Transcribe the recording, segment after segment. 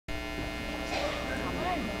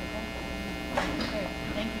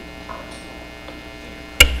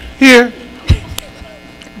Here.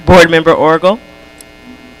 Board Member Orgel.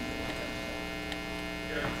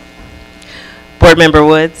 Board Member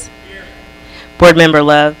Woods. Board Member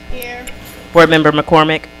Love. Here. Board Member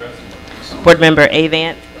McCormick. Board Member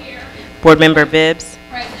Avant. Board Member Bibbs.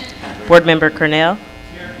 Board Member Cornell.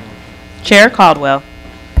 Chair Caldwell.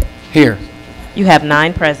 Here. You have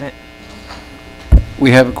 9 present.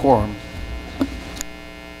 We have a quorum.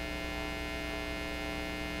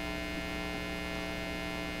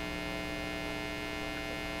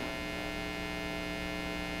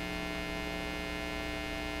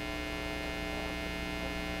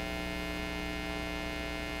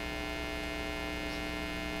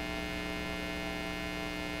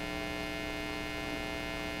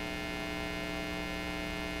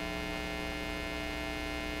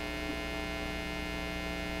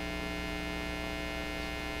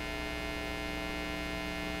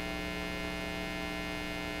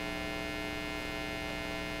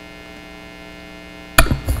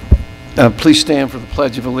 Please stand for the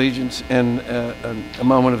Pledge of Allegiance and a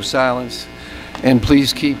moment of silence. And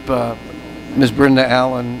please keep Ms. Brenda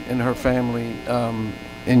Allen and her family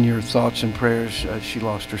in your thoughts and prayers. She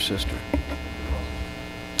lost her sister.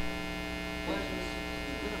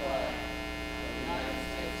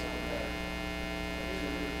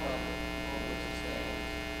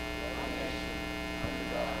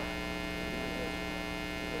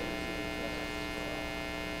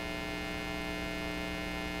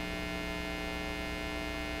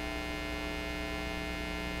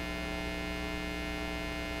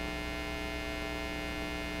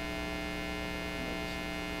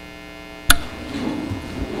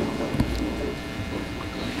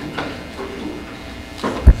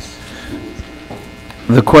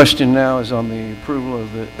 The question now is on the approval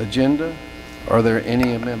of the agenda. Are there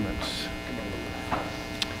any amendments?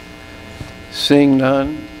 Seeing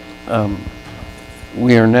none,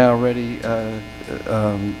 we are now ready.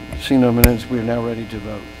 Seeing no amendments, we are now ready to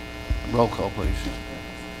vote. Roll call, please.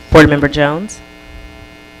 Board Member Jones.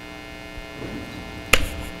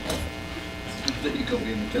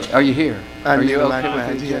 Are you here? Are you okay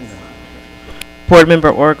with the agenda? Board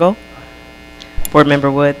Member Orgel. Board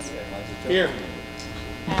Member Woods. Here.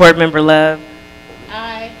 Board Member Love.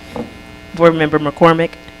 Aye. Board Member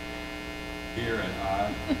McCormick. Here and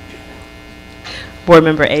aye. Board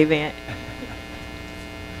Member Avant.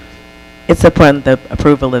 It's upon the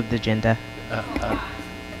approval of the agenda.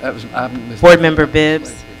 That was Board Member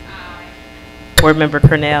Bibbs. Aye. Board Member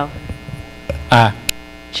Cornell. Aye.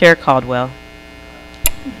 Chair Caldwell.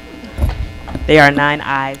 There are 9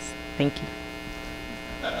 ayes. Thank you.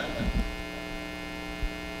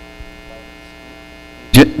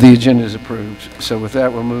 The agenda is approved. So with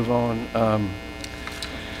that, we'll move on.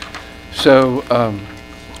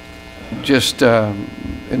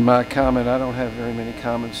 In my comment, I don't have very many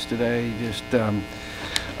comments today. Just you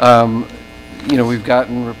know, we've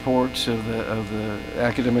gotten reports of the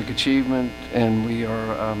academic achievement, and we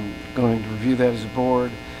are going to review that as a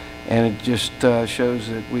board. And it just shows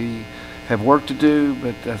that we have work to do,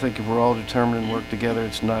 but I think if we're all determined and work together,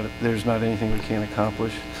 there's not anything we can't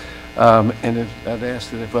accomplish. And I'd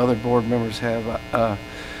ask that if other board members have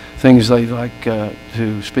things they'd like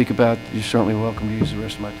to speak about, you're certainly welcome to use the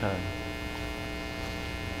rest of my time.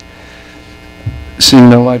 Seeing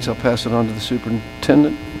no lights, I'll pass it on to the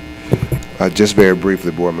superintendent. Just very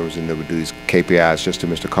briefly, board members, and with these KPIs, just to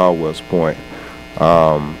Mr. Caldwell's point,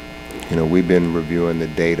 you know, we've been reviewing the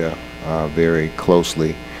data very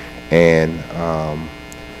closely, and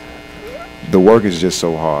the work is just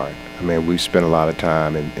so hard. I mean, we've spent a lot of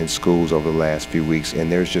time in schools over the last few weeks,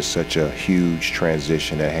 and there's just such a huge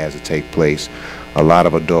transition that has to take place. A lot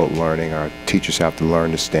of adult learning. Our teachers have to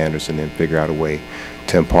learn the standards and then figure out a way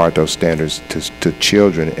to impart those standards to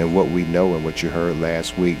children. And what we know and what you heard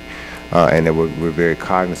last week, and that we're very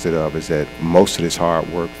cognizant of, is that most of this hard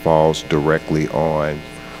work falls directly on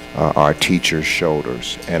our teachers'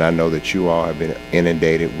 shoulders. And I know that you all have been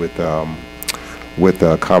inundated with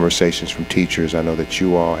conversations from teachers. I know that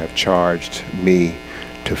you all have charged me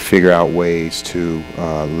to figure out ways to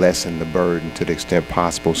lessen the burden to the extent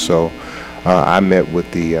possible. So I met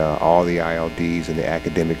with all the ILDs and the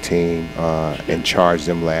academic team and charged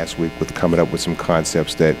them last week with coming up with some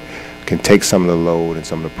concepts that can take some of the load and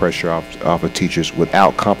some of the pressure off of teachers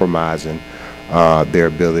without compromising their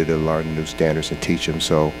ability to learn the new standards and teach them.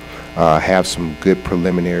 So have some good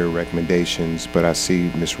preliminary recommendations, but I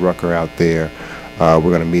see Ms. Rucker out there. We're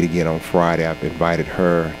going to meet again on Friday. I've invited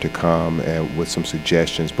her to come and with some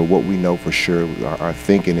suggestions. But what we know for sure, our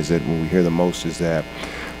thinking is that when we hear the most is that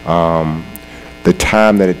the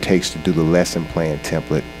time that it takes to do the lesson plan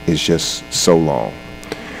template is just so long.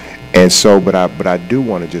 And so, but I do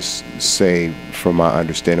want to just say, from my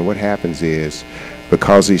understanding, what happens is,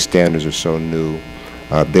 because these standards are so new,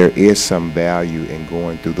 there is some value in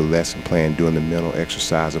going through the lesson plan, doing the mental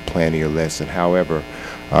exercise of planning your lesson. However,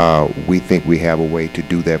 we think we have a way to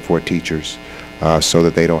do that for teachers so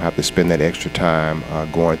that they don't have to spend that extra time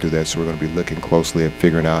going through that. So we're going to be looking closely at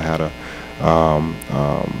figuring out how to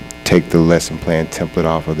take the lesson plan template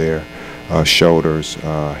off of their shoulders,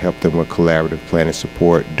 help them with collaborative planning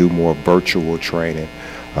support, do more virtual training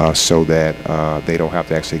so that they don't have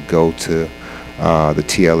to actually go to the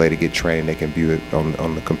TLA to get trained. They can view it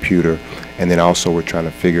on the computer. And then also we're trying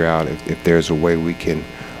to figure out if there's a way we can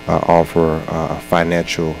offer a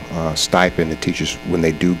financial stipend to teachers when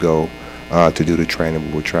they do go to do the training.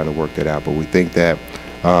 We're trying to work that out. But we think that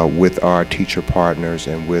with our teacher partners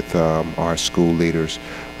and with our school leaders,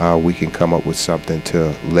 we can come up with something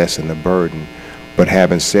to lessen the burden. But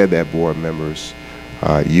having said that, board members,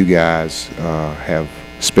 you guys have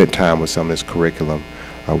spent time with some of this curriculum.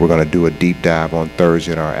 We're going to do a deep dive on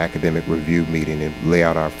Thursday in our academic review meeting and lay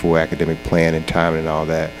out our full academic plan and timing and all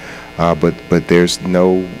that. But there's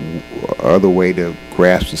no other way to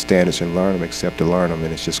grasp the standards and learn them except to learn them,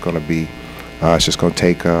 and it's just going to be it's just going to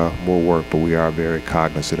take more work, but we are very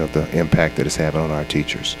cognizant of the impact that it's having on our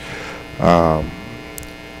teachers.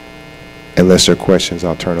 Unless there are questions,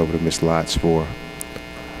 I'll turn over to Ms. Lotz for.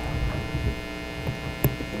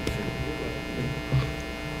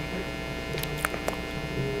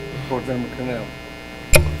 Board Member Cornell.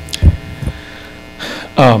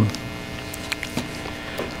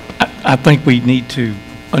 I think we need to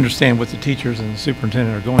understand what the teachers and the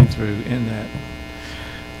superintendent are going through in that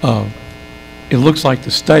it looks like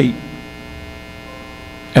the state,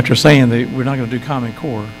 after saying that we're not going to do Common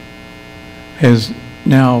Core, has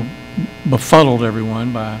now befuddled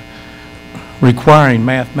everyone by requiring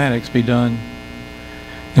mathematics be done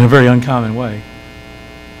in a very uncommon way.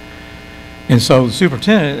 And so the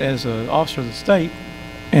superintendent, as an officer of the state,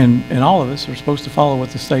 and all of us are supposed to follow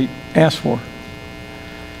what the state asks for.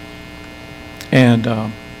 And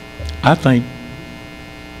I think,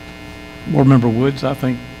 Board Member Woods, I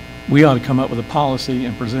think we ought to come up with a policy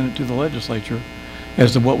and present it to the legislature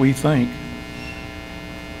as to what we think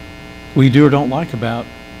we do or don't like about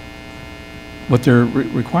what they're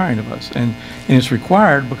requiring of us. And it's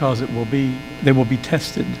required because they will be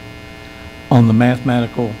tested on the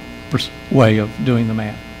mathematical way of doing the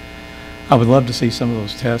math. I would love to see some of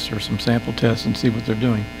those tests or some sample tests and see what they're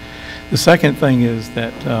doing. The second thing is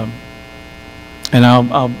that, and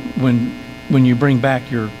I'll when you bring back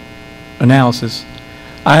your analysis,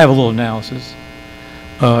 I have a little analysis.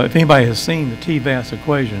 If anybody has seen the T-VAS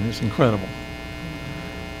equation, it's incredible.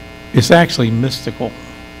 It's actually mystical.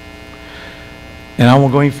 And I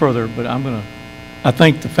won't go any further, but I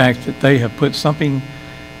think the fact that they have put something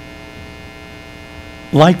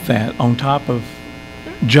like that on top of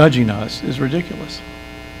judging us is ridiculous.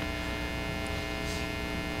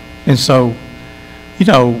 And so, you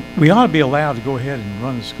know, we ought to be allowed to go ahead and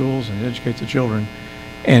run the schools and educate the children.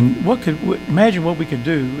 And imagine what we could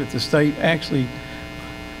do if the state actually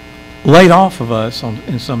laid off of us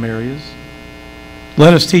in some areas,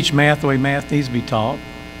 let us teach math the way math needs to be taught,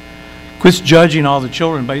 quits judging all the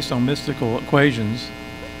children based on mystical equations,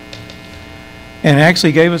 and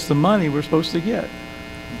actually gave us the money we're supposed to get.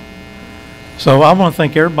 So I want to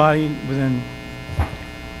thank everybody within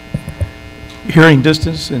hearing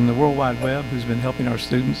distance in the World Wide Web who's been helping our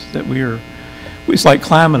students, that it's like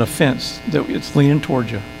climbing a fence, that it's leaning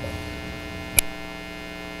towards you.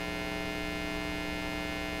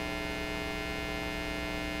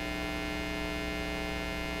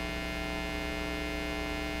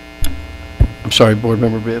 I'm sorry, Board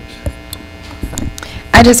Member Bibbs.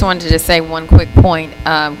 I just wanted to say one quick point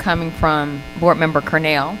coming from Board Member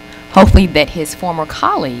Cornell. Hopefully that his former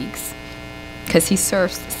colleagues, because he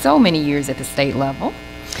served so many years at the state level,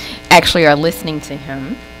 actually are listening to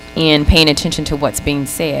him and paying attention to what's being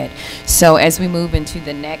said. So as we move into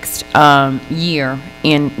the next year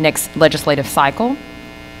in next legislative cycle,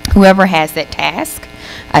 whoever has that task,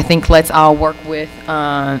 I think let's all work with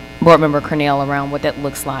Board Member Cornell around what that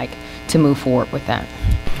looks like to move forward with that.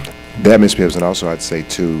 That, Ms. Bibbs, and also I'd say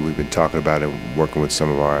too, we've been talking about it, working with some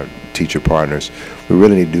of our teacher partners, we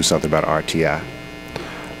really need to do something about RTI.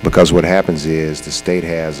 Because what happens is the state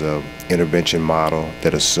has a intervention model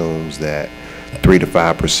that assumes that 3 to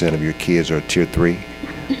 5% of your kids are tier 3,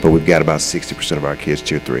 but we've got about 60% of our kids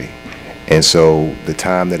tier 3. And so the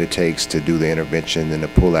time that it takes to do the intervention and the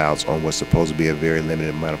pullouts on what's supposed to be a very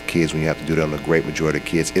limited amount of kids, when you have to do that on the great majority of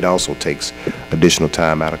kids, it also takes additional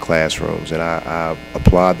time out of classrooms. And I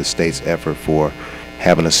applaud the state's effort for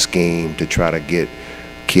having a scheme to try to get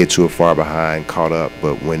kids who are far behind caught up,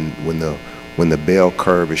 but when the bell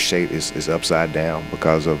curve is shaped is upside down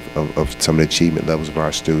because of some of the achievement levels of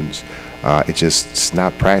our students, it's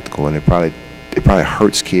not practical, and it probably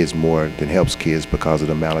hurts kids more than helps kids because of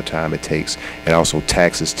the amount of time it takes, and also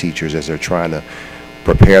taxes teachers as they're trying to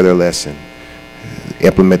prepare their lesson,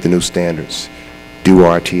 implement the new standards, do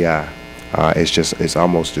RTI. It's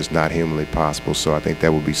almost just not humanly possible. So I think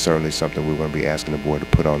that would be certainly something we're going to be asking the board to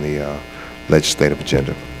put on the legislative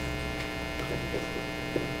agenda.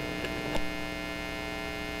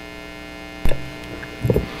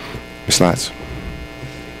 Ms. Lotz.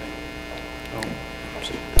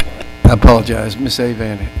 I apologize. Ms.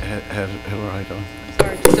 Avan had her right on.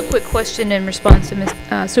 Sorry, just a quick question in response to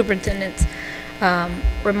Ms. Superintendent's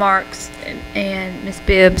remarks and Ms.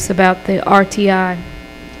 Bibbs about the RTI.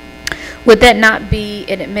 Would that not be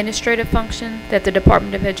an administrative function that the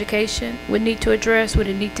Department of Education would need to address? Would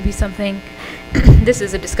it need to be something, this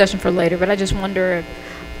is a discussion for later, but I just wonder if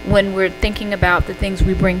when we're thinking about the things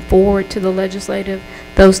we bring forward to the legislative,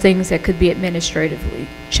 those things that could be administratively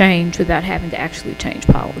changed without having to actually change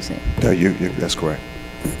policy. No, that's correct.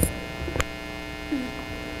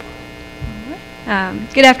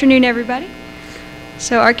 Good afternoon, everybody.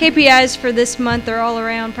 So our KPIs for this month are all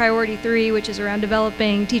around priority 3, which is around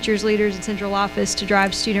developing teachers, leaders, and central office to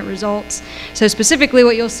drive student results. So specifically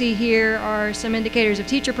what you'll see here are some indicators of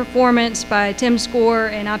teacher performance by TIM score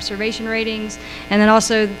and observation ratings, and then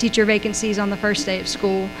also the teacher vacancies on the first day of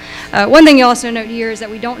school. One thing you'll also note here is that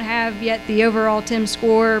we don't have yet the overall TIM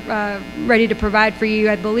score ready to provide for you.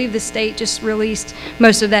 I believe the state just released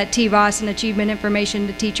most of that TVOS and achievement information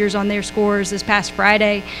to teachers on their scores this past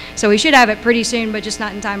Friday. So we should have it pretty soon, but just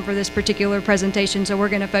not in time for this particular presentation, so we're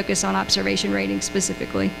going to focus on observation ratings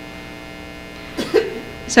specifically.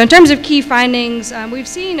 So in terms of key findings, we've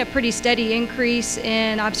seen a pretty steady increase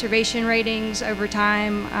in observation ratings over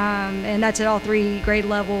time, and that's at all 3 grade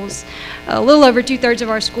levels. A little over 2/3 of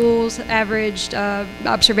our schools averaged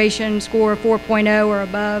observation score 4.0 or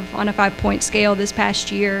above on a 5-point scale this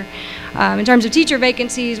past year. In terms of teacher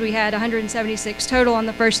vacancies, we had 176 total on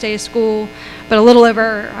the first day of school, but a little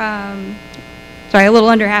under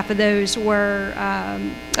half of those were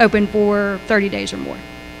open for 30 days or more.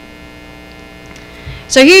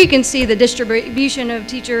 So here you can see the distribution of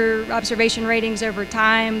teacher observation ratings over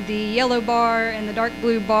time. The yellow bar and the dark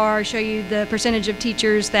blue bar show you the percentage of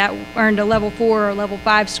teachers that earned a level 4 or level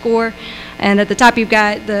 5 score. And at the top you've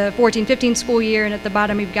got the 14-15 school year, and at the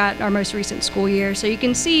bottom you've got our most recent school year. So you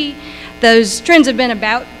can see those trends have been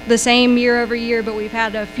about the same year over year, but we've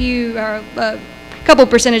had a couple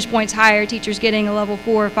percentage points higher, teachers getting a level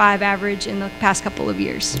 4 or 5 average in the past couple of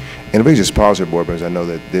years. And if we just pause here, board members, I know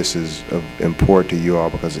that this is important to you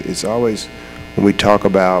all because it's always, when we talk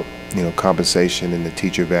about compensation and the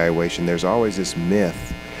teacher evaluation, there's always this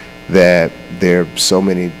myth that there are so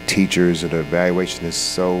many teachers and the evaluation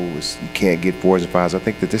is you can't get 4s and 5s. I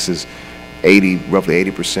think that this is roughly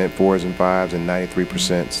 80% 4s and 5s and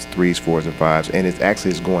 93% 3s, 4s, and 5s, and it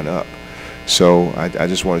actually is going up. So I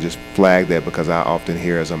just want to just flag that because I often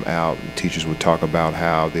hear as I'm out, teachers would talk about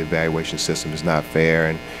how the evaluation system is not fair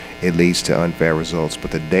and it leads to unfair results. But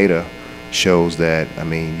the data shows that, I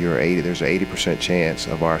mean, there's an 80% chance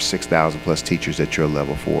of our 6,000 plus teachers that you're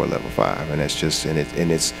level 4 or level 5. And that's just, and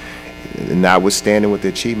it's notwithstanding what the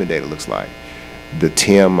achievement data looks like. The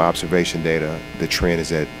TIM observation data, the trend is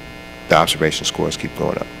that the observation scores keep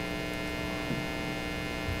going up.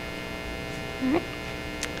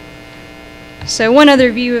 So one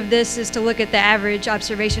other view of this is to look at the average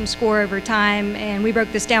observation score over time, and we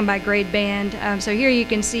broke this down by grade band. So here you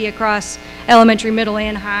can see across elementary, middle,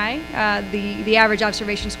 and high, the average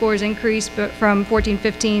observation scores increased from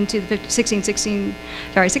 14-15 to the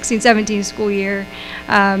 16-17 school year.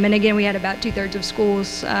 And again, we had about 2/3 of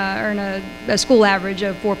schools earn a school average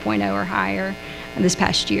of 4.0 or higher this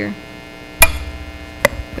past year.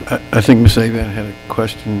 I think Ms. Avan had a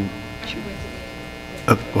question.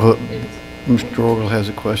 Well, Mr. Orgel has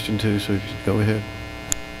a question too, so if you go ahead.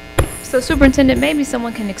 So Superintendent, maybe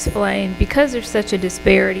someone can explain, because there's such a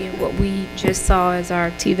disparity in what we just saw as our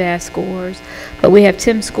TVAS scores, but we have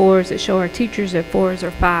TIM scores that show our teachers at 4s or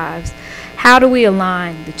 5s, how do we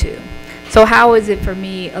align the two? So how is it for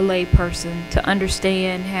me, a lay person, to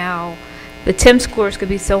understand how the TIM scores could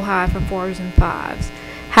be so high for 4s and 5s?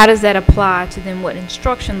 How does that apply to then what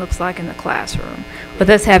instruction looks like in the classroom? With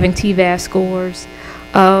us having TVAS scores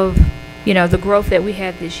of the growth that we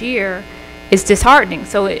had this year, is disheartening.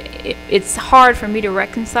 So it's hard for me to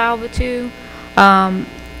reconcile the two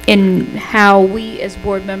in how we as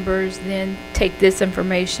board members then take this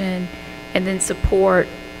information and then support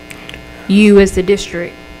you as the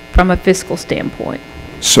district from a fiscal standpoint.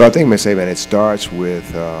 So I think, Ms. Avan, it starts with,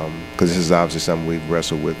 because this is obviously something we've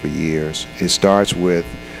wrestled with for years, it starts with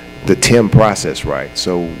the TIM process, right?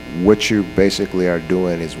 So what you basically are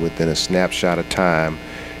doing is within a snapshot of time,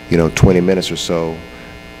 20 minutes or so,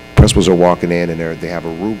 principals are walking in and they have a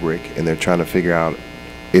rubric and they're trying to figure out,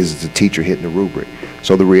 is the teacher hitting the rubric?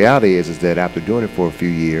 So the reality is that after doing it for a few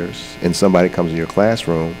years and somebody comes in your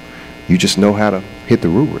classroom, you just know how to hit the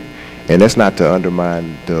rubric. And that's not to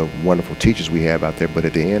undermine the wonderful teachers we have out there, but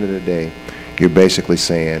at the end of the day, you're basically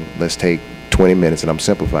saying, let's take 20 minutes, and I'm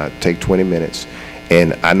simplifying, take 20 minutes,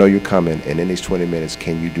 and I know you're coming, and in these 20 minutes,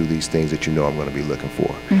 can you do these things that you know I'm going to be looking for?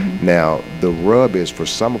 Mm-hmm. Now, the rub is for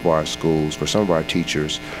some of our schools, for some of our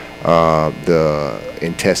teachers,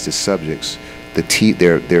 in tested subjects,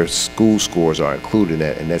 their school scores are included in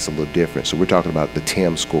that, and that's a little different. So we're talking about the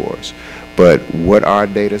TIM scores. But what our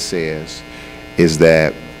data says is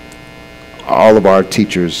that all of our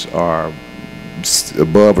teachers are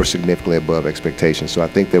above or significantly above expectations. So I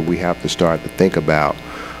think that we have to start to think about,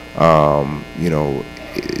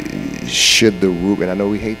 should the rubric, and I know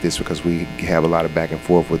we hate this because we have a lot of back and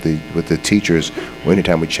forth with the teachers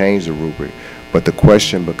anytime we change the rubric, but the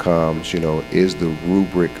question becomes, is the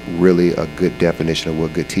rubric really a good definition of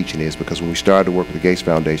what good teaching is? Because when we started to work with the Gates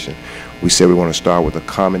Foundation, we said we want to start with a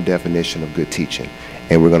common definition of good teaching,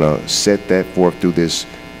 and we're going to set that forth through this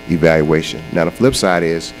evaluation. Now the flip side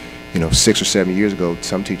is, 6 or 7 years ago,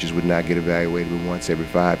 some teachers would not get evaluated once every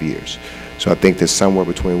 5 years. So I think that somewhere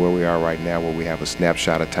between where we are right now, where we have a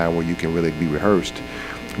snapshot of time where you can really be rehearsed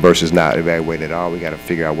versus not evaluating at all, we got to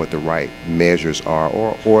figure out what the right measures are,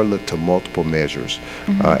 or look to multiple measures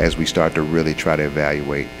as we start to really try to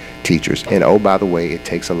evaluate teachers. And oh, by the way, it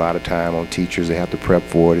takes a lot of time on teachers. They have to prep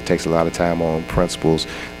for it. It takes a lot of time on principals.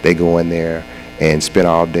 They go in there and spend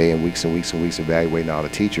all day and weeks and weeks and weeks evaluating all the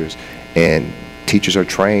teachers, and teachers are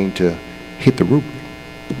trained to hit the rubric.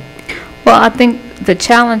 Well, I think the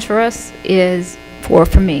challenge for us is, for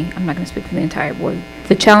me, I'm not going to speak for the entire board,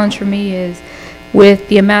 the challenge for me is with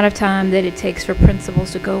the amount of time that it takes for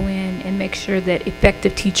principals to go in and make sure that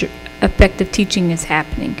effective teaching is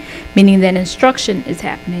happening, meaning that instruction is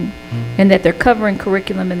happening, and that they're covering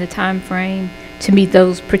curriculum in the time frame to meet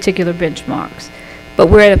those particular benchmarks. But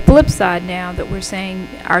we're at a flip side now that we're saying,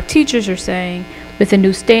 our teachers are saying, with the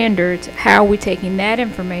new standards, how are we taking that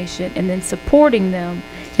information and then supporting them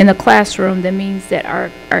in the classroom? That means that our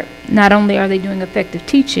not only are they doing effective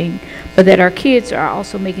teaching, but that our kids are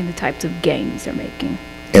also making the types of gains they're making.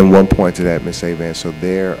 And one point to that, Ms. Avan, so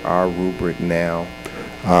our rubric now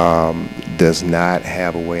does not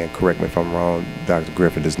have a way, and correct me if I'm wrong, Dr.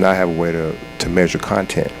 Griffin, does not have a way to measure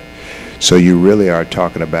content. So you really are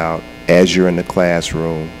talking about, as you're in the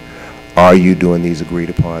classroom, are you doing these agreed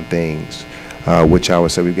upon things? Which I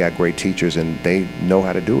would say we've got great teachers and they know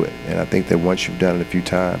how to do it. And I think that once you've done it a few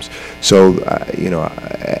times, so,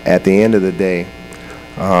 at the end of the day,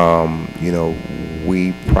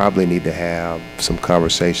 we probably need to have some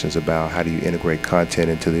conversations about how do you integrate content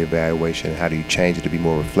into the evaluation, how do you change it to be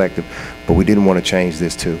more reflective. But we didn't want to change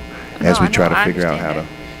this too, as we try to figure out how to.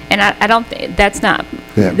 And I don't think that's not,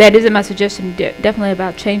 that isn't my suggestion, definitely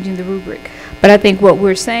about changing the rubric. But I think what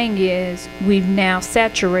we're saying is we've now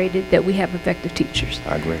saturated that we have effective teachers.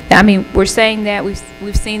 I agree. I mean, we're saying that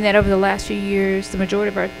we've seen that over the last few years. The majority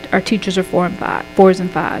of our teachers are 4s and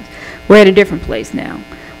 5s. We're at a different place now,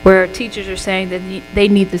 where our teachers are saying that they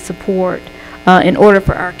need the support in order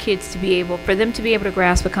for our kids to be able, for them to be able to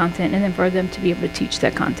grasp the content, and then for them to be able to teach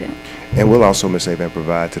that content. And we'll also, Ms. Avan,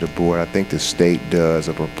 provide to the board, I think the state does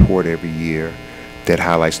a report every year that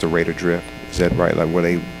highlights the rate of drift. Is that right? Like where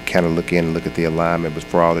they kind of look in and look at the alignment, but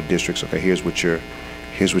for all the districts, okay, here's what your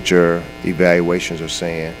evaluations are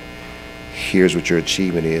saying, here's what your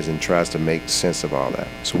achievement is, and tries to make sense of all that.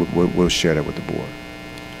 So we'll share that with the board.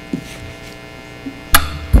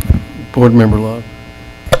 Board Member Love.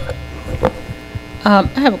 I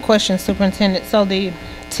have a question, Superintendent. So the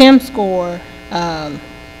TIM score,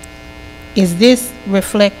 is this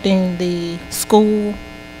reflecting the school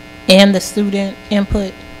and the student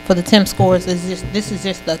input for the TIM scores? This is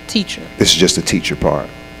just the teacher? This is just the teacher part,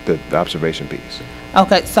 the observation piece.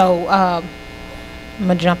 Okay, so I'm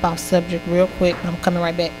going to jump off subject real quick, but I'm coming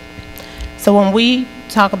right back. So when we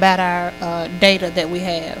talk about our data that we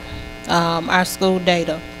have, our school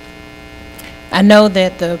data, I know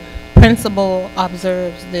that the principal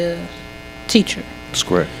observes the teacher. That's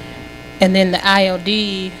correct. And then the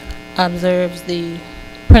ILD observes the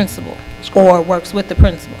principal or works with the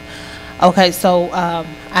principal. Okay, so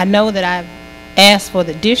I know that I've asked for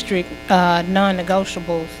the district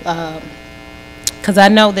non-negotiables because I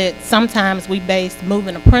know that sometimes we base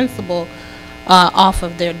moving a principal off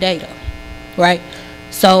of their data, right?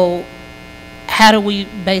 So how do we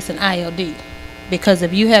base an ILD? Because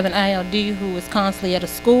if you have an ILD who is constantly at a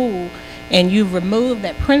school and you remove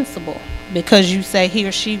that principal because you say he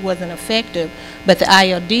or she wasn't effective, but the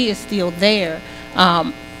ILD is still there,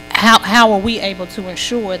 how are we able to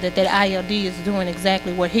ensure that that ILD is doing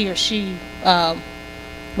exactly what he or she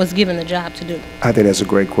was given the job to do? I think that's a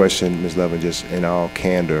great question, Ms. Lovin. Just in all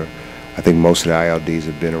candor, I think most of the ILDs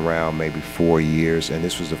have been around maybe 4 years, and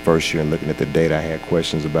this was the first year. And looking at the data, I had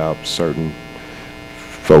questions about certain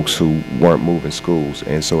folks who weren't moving schools.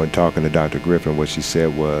 And so in talking to Dr. Griffin, what she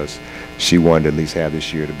said was she wanted to at least have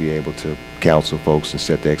this year to be able to counsel folks and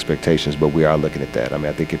set the expectations, but we are looking at that. I mean,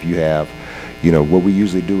 I think if you have, you know, what we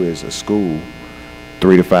usually do is a school,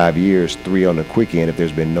 3 to 5 years, 3 on the quick end, if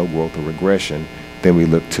there's been no growth or regression, then we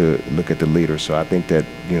look at the leader. So I think that,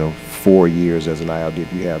 you know, 4 years as an ILD,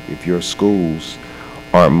 if your schools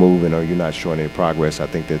aren't moving or you're not showing any progress, I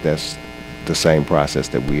think that that's the same process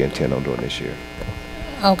that we intend on doing this year.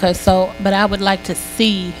 Okay, so, but I would like to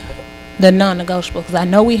see the non-negotiable, because I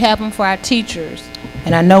know we have them for our teachers,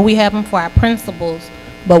 and I know we have them for our principals,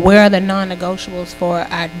 but where are the non-negotiables for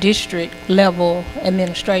our district level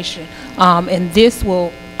administration? And this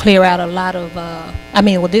will clear out a lot of,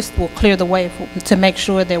 this will clear the way to make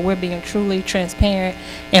sure that we're being truly transparent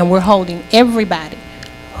and we're holding everybody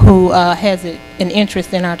who has an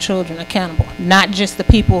interest in our children accountable, not just the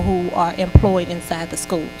people who are employed inside the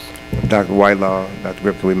schools. Dr. Whitelaw, Dr.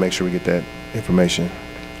 Griffin, can we make sure we get that information?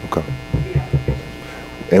 Okay.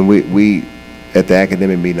 And we at the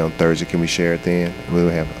academic meeting on Thursday, can we share it then? We'll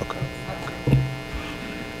have it. Okay.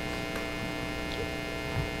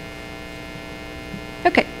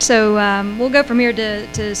 Okay, so we'll go from here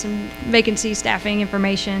to some vacancy staffing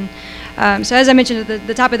information. So as I mentioned at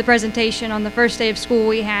the top of the presentation, on the first day of school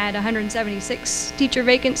we had 176 teacher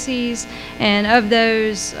vacancies, and of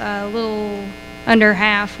those, a little under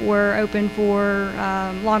half were open for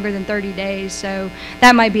longer than 30 days. So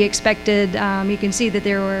that might be expected. You can see that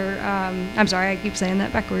there were, I'm sorry, I keep saying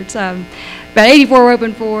that backwards. About 84 were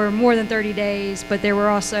open for more than 30 days, but there were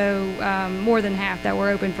also more than half that were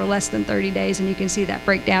open for less than 30 days, and you can see that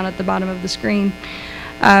breakdown at the bottom of the screen.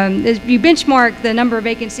 As you benchmark the number of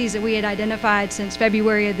vacancies that we had identified since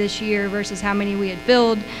February of this year versus how many we had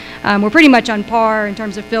filled, we're pretty much on par in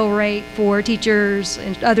terms of fill rate for teachers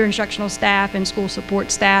and other instructional staff and school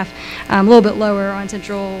support staff, a little bit lower on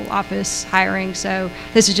central office hiring. So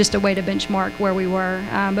this is just a way to benchmark where we were.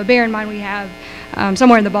 But bear in mind we have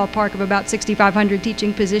somewhere in the ballpark of about 6,500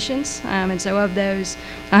 teaching positions, and so of those,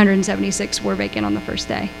 176 were vacant on the first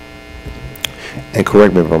day. And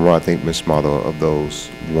correct me if I'm wrong, I think, Ms. Small, of those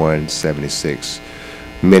 176,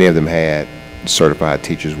 many of them had certified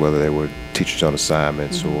teachers, whether they were teachers on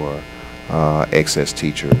assignments or excess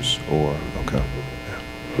teachers or, okay.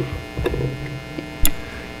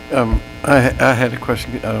 Yeah. I had a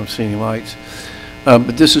question. I don't see any lights.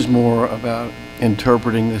 But this is more about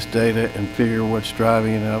interpreting this data and figure what's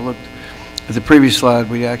driving it. And I looked at the previous slide,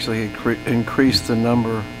 we actually had increased the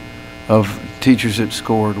number of teachers that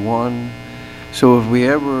scored 1. So if we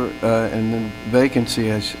ever, and then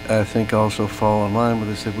vacancy, I think also fall in line with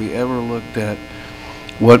this, if we ever looked at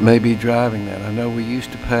what may be driving that. I know we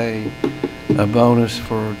used to pay a bonus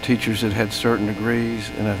for teachers that had certain degrees,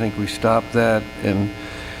 and I think we stopped that. And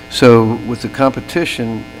so with the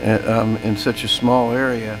competition in such a small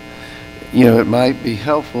area, you know, it might be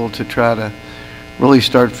helpful to try to really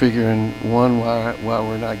start figuring, one, why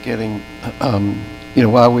we're not getting, you know,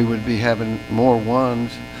 why we would be having more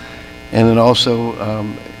ones, and then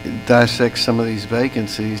also dissect some of these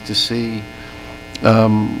vacancies to see,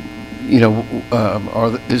 you know,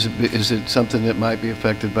 is it something that might be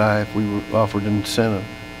affected by if we were offered an incentive?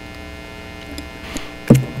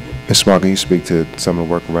 Ms. Smart, can you speak to some of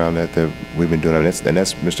the work around that we've been doing? And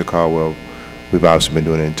that's Mr. Caldwell. We've obviously been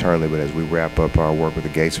doing it internally, but as we wrap up our work with the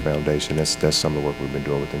Gates Foundation, that's some of the work we've been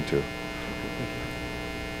doing with them too.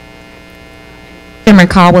 Chairman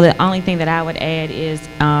Caldwell, the only thing that I would add is,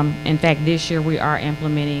 in fact, this year we are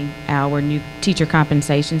implementing our new teacher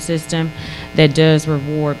compensation system that does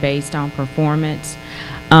reward based on performance.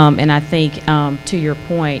 And I think, to your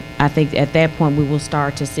point, I think at that point we will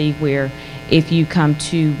start to see where if you come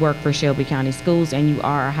to work for Shelby County Schools and you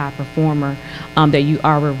are a high performer, that you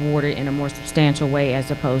are rewarded in a more substantial way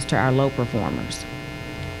as opposed to our low performers.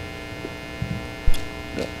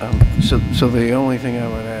 So the only thing I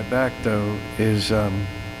would add back, though, is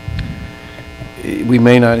we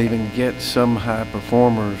may not even get some high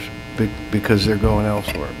performers because they're going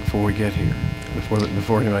elsewhere before we get here,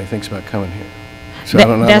 before anybody thinks about coming here. So I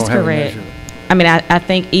don't know. That's correct. I mean, I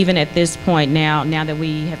think even at this point now that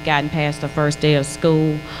we have gotten past the first day of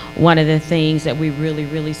school, one of the things that we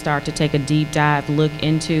really start to take a deep dive look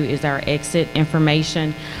into is our exit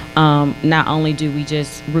information. Not only do we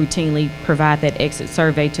just routinely provide that exit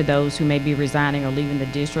survey to those who may be resigning or leaving the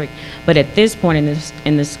district, but at this point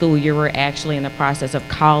in the school year, we're actually in the process of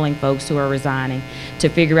calling folks who are resigning to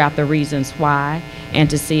figure out the reasons why and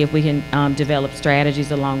to see if we can develop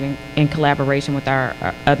strategies along in collaboration with our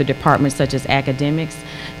other departments such as academics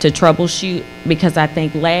to troubleshoot, because I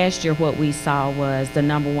think last year what we saw was the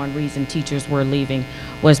number one reason teachers were leaving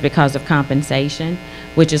was because of compensation,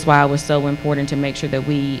 which is why it was so important to make sure that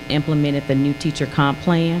we implemented the new teacher comp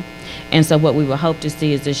plan. And so what we would hope to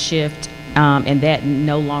see is a shift and that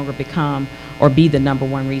no longer become or be the number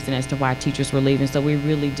one reason as to why teachers were leaving. So we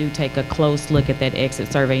really do take a close look at that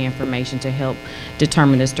exit survey information to help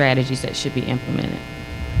determine the strategies that should be implemented.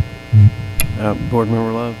 Board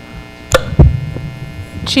Member Love.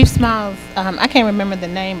 Chief Smiles, I can't remember the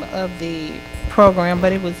name of the program,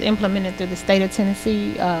 but it was implemented through the state of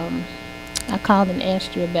Tennessee. I called and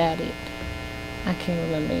asked you about it. I can't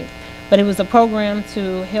remember it. But it was a program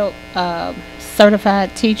to help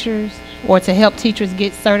certified teachers, or to help teachers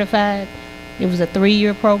get certified. It was a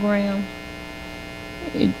 3-year program.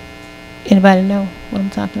 Anybody know what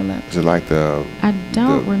I'm talking about? Is it like the... I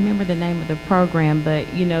don't remember the name of the program,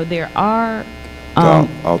 but, you know, there are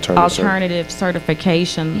alternative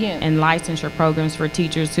certification and licensure programs for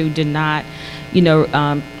teachers who did not, you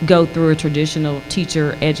know, go through a traditional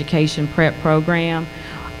teacher education prep program.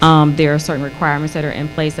 There are certain requirements that are in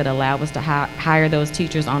place that allow us to hire those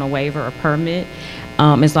teachers on a waiver or permit,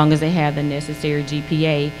 as long as they have the necessary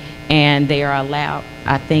GPA, and they are allowed,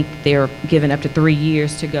 I think they're given up to 3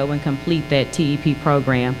 years to go and complete that TEP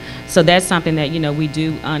program. So that's something that, you know, we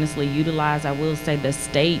do honestly utilize. I will say the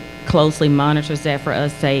state closely monitors that for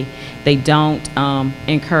us. They don't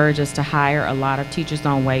encourage us to hire a lot of teachers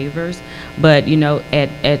on waivers, but, you know,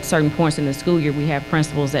 at certain points in the school year, we have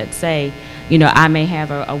principals that say, you know, I may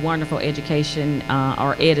have a wonderful education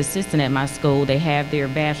or ed assistant at my school. They have their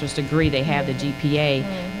bachelor's degree, they have the GPA.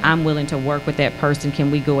 I'm willing to work with that person. Can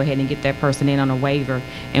we go ahead and get that person in on a waiver?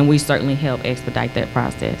 And we certainly help expedite that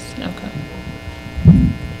process. Okay.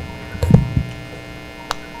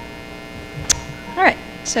 All right.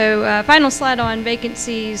 So final slide on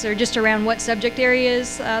vacancies are just around what subject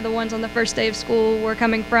areas the ones on the first day of school were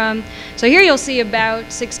coming from. So here you'll see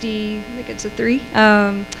about 60, I think it's a 3,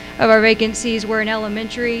 of our vacancies were in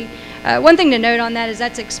elementary. One thing to note on that is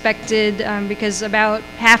that's expected because about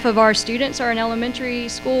half of our students are in elementary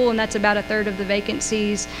school, and that's about a third of the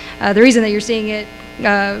vacancies. The reason that you're seeing it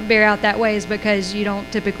bear out that way is because you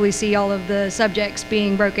don't typically see all of the subjects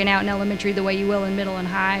being broken out in elementary the way you will in middle and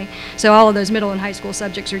high. So all of those middle and high school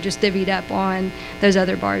subjects are just divvied up on those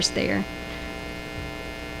other bars there.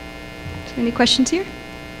 So any questions here?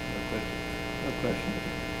 No question.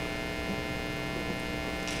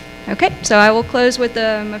 Okay, so I will close with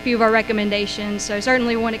a few of our recommendations. So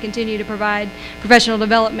certainly we want to continue to provide professional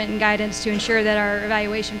development and guidance to ensure that our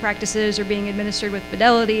evaluation practices are being administered with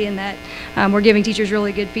fidelity and that we're giving teachers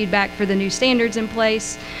really good feedback for the new standards in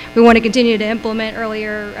place. We want to continue to implement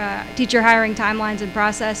earlier teacher hiring timelines and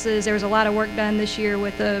processes. There was a lot of work done this year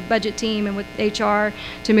with the budget team and with HR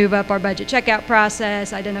to move up our budget checkout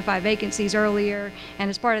process, identify vacancies earlier, and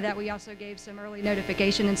as part of that we also gave some early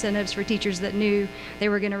notification incentives for teachers that knew they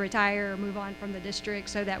were going to retire or move on from the district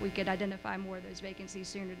so that we could identify more of those vacancies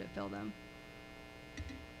sooner to fill them.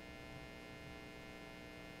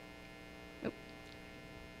 Nope.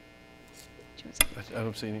 I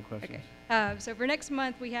don't see any questions. Okay. So for next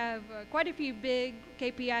month, we have quite a few big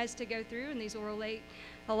KPIs to go through, and these will relate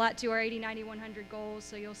a lot to our 80, 90, 100 goals.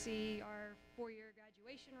 So you'll see our 4-year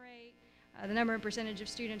graduation rate, the number and percentage of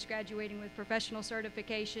students graduating with professional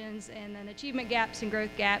certifications, and then achievement gaps and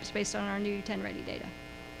growth gaps based on our new 10 Ready data.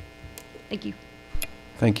 Thank you.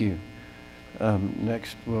 Thank you.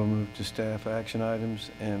 Next, we'll move to staff action items,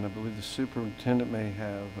 and I believe the superintendent may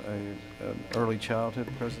have an early childhood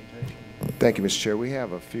presentation. Thank you, Mr. Chair. We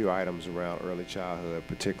have a few items around early childhood,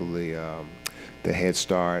 particularly the Head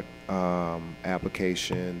Start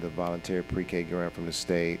application, the voluntary pre-K grant from the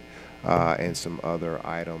state, and some other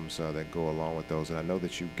items that go along with those. And I know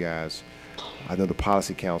that you guys, I know the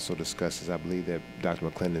Policy Council discusses, I believe that Dr.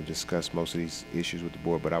 McClendon discussed most of these issues with the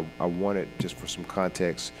board, but I wanted, just for some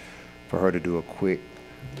context, for her to do a quick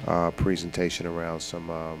presentation around some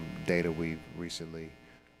data we've recently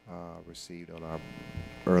received on our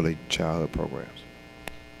early childhood programs.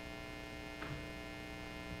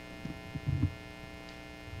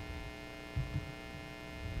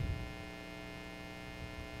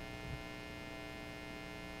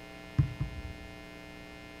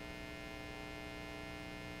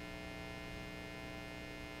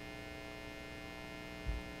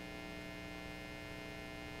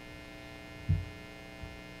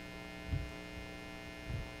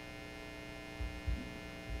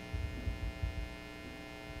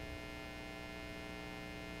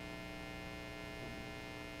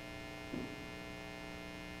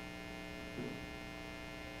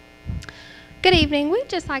 Good evening. We'd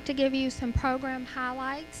just like to give you some program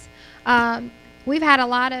highlights. We've had a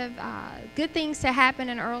lot of good things to happen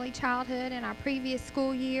in early childhood in our previous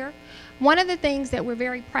school year. One of the things that we're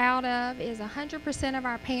very proud of is 100% of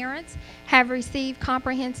our parents have received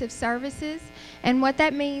comprehensive services. And what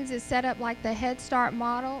that means is set up like the Head Start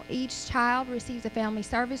model. Each child receives a family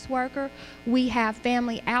service worker. We have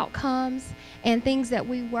family outcomes and things that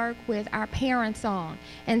we work with our parents on.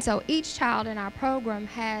 And so each child in our program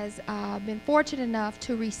has been fortunate enough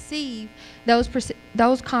to receive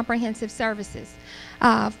those comprehensive services.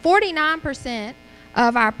 49%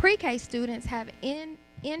 of our pre-K students have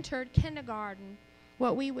entered kindergarten,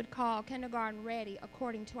 what we would call kindergarten ready,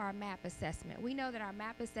 according to our MAP assessment. We know that our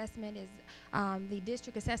MAP assessment is the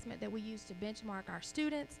district assessment that we use to benchmark our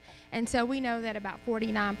students, and so we know that about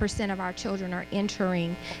 49% of our children are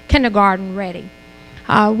entering kindergarten ready.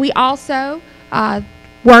 We also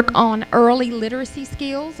work on early literacy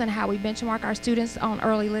skills and how we benchmark our students on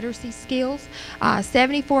early literacy skills.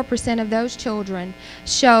 74% of those children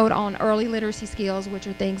showed on early literacy skills, which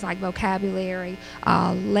are things like vocabulary,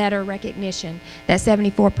 letter recognition, that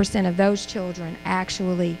 74% of those children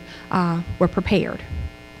actually were prepared.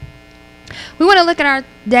 We want to look at our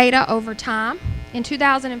data over time. In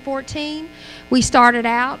 2014, we started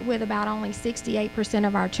out with about only 68%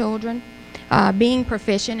 of our children being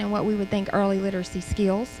proficient in what we would think early literacy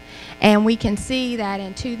skills. And we can see that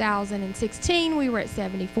in 2016 we were at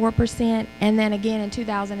 74%, and then again in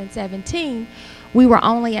 2017 we were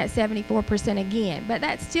only at 74% again. But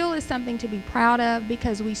that still is something to be proud of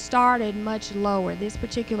because we started much lower. This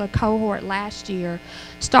particular cohort last year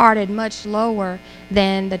started much lower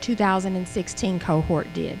than the 2016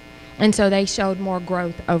 cohort did. And so they showed more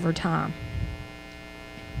growth over time.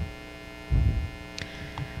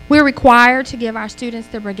 We're required to give our students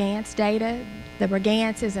the Brigance data. The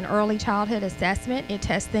Brigance is an early childhood assessment. It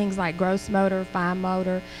tests things like gross motor, fine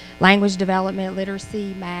motor, language development,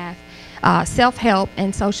 literacy, math, self-help,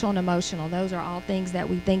 and social and emotional. Those are all things that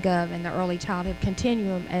we think of in the early childhood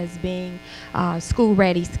continuum as being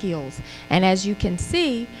school-ready skills. And as you can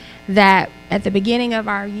see, that at the beginning of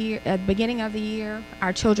our year,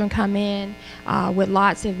 our children come in with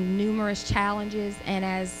lots of numerous challenges, and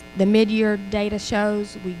as the mid-year data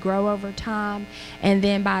shows, we grow over time, and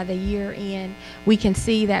then by the year end, we can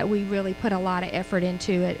see that we really put a lot of effort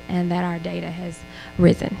into it and that our data has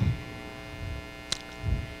risen.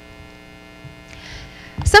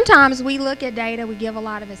 Sometimes we look at data, we give a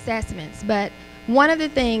lot of assessments, but one of the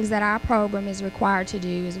things that our program is required to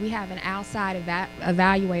do is we have an outside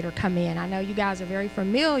evaluator come in. I know you guys are very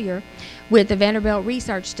familiar with the Vanderbilt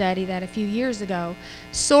research study that a few years ago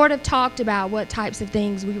sort of talked about what types of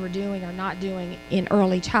things we were doing or not doing in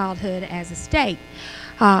early childhood as a state.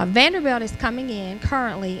 Vanderbilt is coming in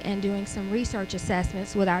currently and doing some research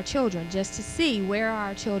assessments with our children just to see where are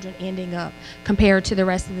our children ending up compared to the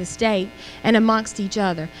rest of the state and amongst each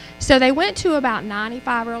other. So they went to about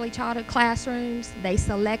 95 early childhood classrooms. They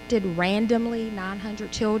selected randomly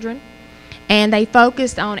 900 children, and they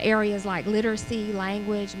focused on areas like literacy,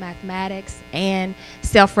 language, mathematics, and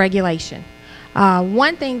self-regulation.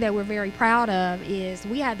 One thing that we're very proud of is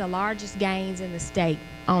we had the largest gains in the state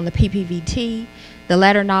on the PPVT, the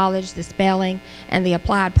letter knowledge, the spelling, and the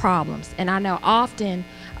applied problems. And I know often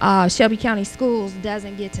Shelby County Schools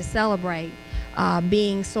doesn't get to celebrate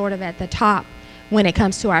being sort of at the top when it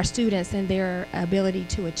comes to our students and their ability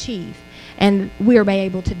to achieve. And we are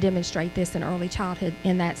able to demonstrate this in early childhood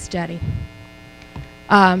in that study.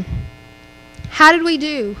 How did we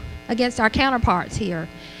do against our counterparts here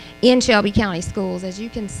in Shelby County Schools? As you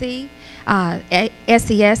can see,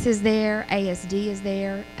 SCS is there, ASD is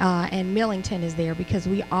there, and Millington is there because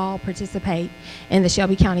we all participate in the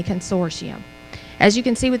Shelby County Consortium. As you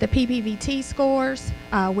can see with the PPVT scores,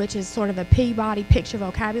 which is sort of a Peabody picture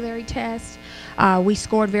vocabulary test, we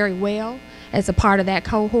scored very well as a part of that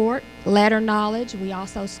cohort. Letter knowledge, we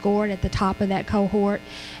also scored at the top of that cohort,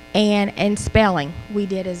 and spelling we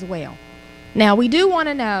did as well. Now, we do want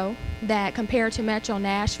to know that compared to Metro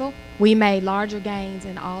Nashville, we made larger gains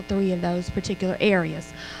in all three of those particular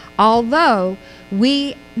areas. Although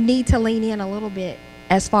we need to lean in a little bit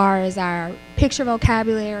as far as our picture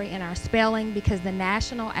vocabulary and our spelling, because the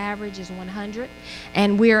national average is 100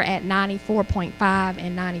 and we're at 94.5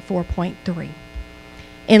 and 94.3.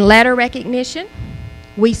 In letter recognition,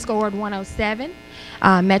 we scored 107.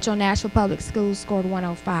 Metro Nashville Public Schools scored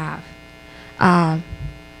 105.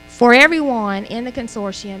 For everyone in the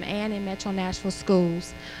consortium and in Metro Nashville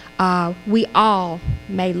schools, we all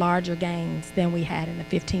made larger gains than we had in the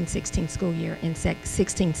 15-16 school year in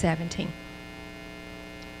 16-17.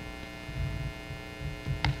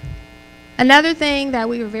 Another thing that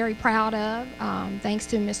we were very proud of, thanks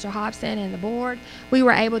to Mr. Hobson and the board, we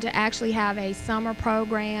were able to actually have a summer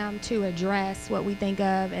program to address what we think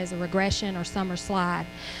of as a regression or summer slide.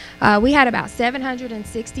 We had about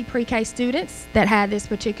 760 pre-K students that had this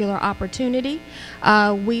particular opportunity.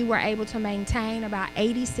 We were able to maintain about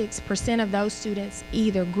 86% of those students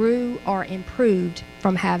either grew or improved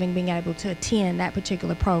from having been able to attend that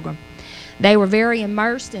particular program. They were very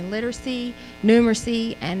immersed in literacy,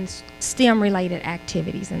 numeracy, and STEM-related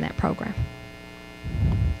activities in that program.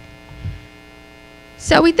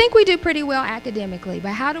 So we think we do pretty well academically,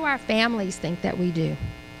 but how do our families think that we do?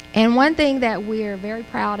 And one thing that we're very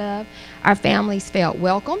proud of, our families felt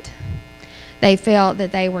welcomed. They felt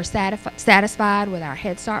that they were satisfied with our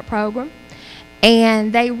Head Start program.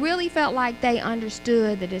 And they really felt like they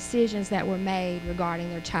understood the decisions that were made regarding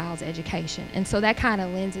their child's education. And so that kind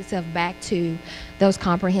of lends itself back to those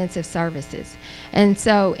comprehensive services. And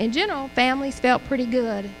so in general, families felt pretty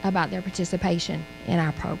good about their participation in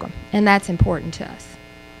our program. And that's important to us.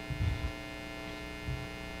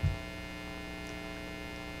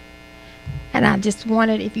 And I just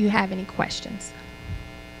wondered if you have any questions.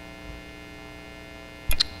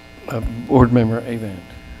 Board Member Avant.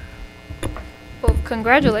 Well,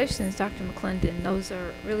 congratulations, Dr. McClendon.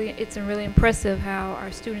 It's really impressive how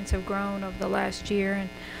our students have grown over the last year, and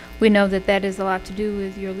we know that that is a lot to do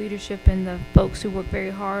with your leadership and the folks who work very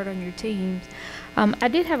hard on your teams. I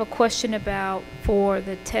did have a question about for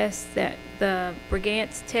the tests, that the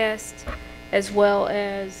Brigance test, as well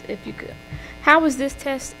as if you could, how was this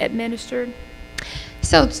test administered?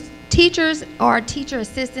 So teachers or teacher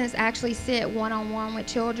assistants actually sit one-on-one with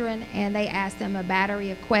children, and they ask them a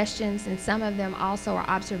battery of questions, and some of them also are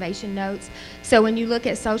observation notes. So when you look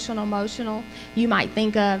at social and emotional, you might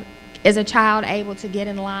think of, is a child able to get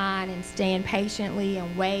in line and stand patiently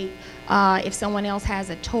and wait? If someone else has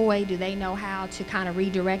a toy, do they know how to kind of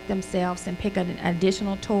redirect themselves and pick an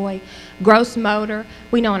additional toy? Gross motor,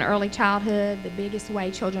 we know in early childhood, the biggest way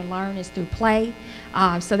children learn is through play.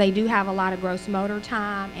 So they do have a lot of gross motor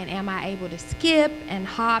time. And am I able to skip and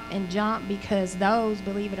hop and jump? Because those,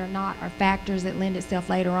 believe it or not, are factors that lend itself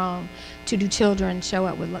later on to do children show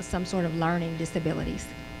up with some sort of learning disabilities.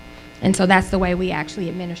 And so that's the way we actually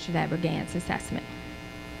administer that Brigance assessment.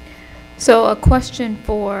 So a question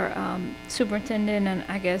for Superintendent, and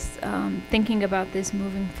I guess thinking about this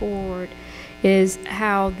moving forward, is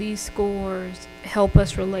how these scores help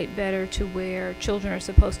us relate better to where children are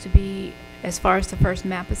supposed to be as far as the first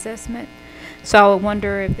MAP assessment. So I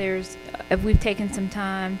wonder if we've taken some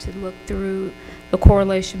time to look through the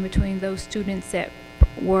correlation between those students that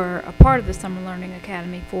were a part of the Summer Learning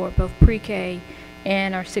Academy for both pre-K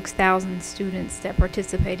and our 6,000 students that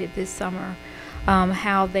participated this summer,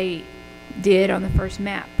 how they did on the first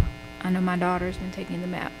MAP. I know my daughter's been taking the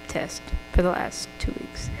MAP test for the last 2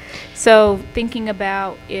 weeks. So thinking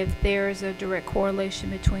about if there is a direct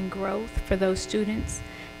correlation between growth for those students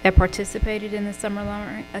that participated in the Summer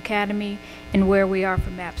Learning Academy and where we are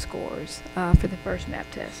for MAP scores for the first MAP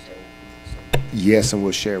test. Yes, and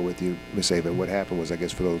we'll share with you, Ms. Avon. What happened was, I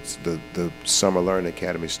guess, for those the Summer Learning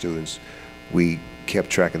Academy students, we kept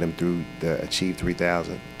tracking them through the Achieve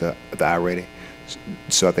 3000, the iReady.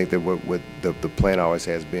 So I think that what the plan always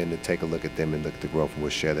has been to take a look at them and look at the growth, and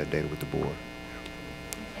we'll share that data with the board.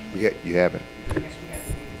 Yeah, you have it?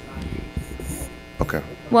 Okay.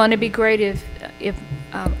 Well, and it'd be great if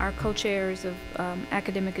our co-chairs of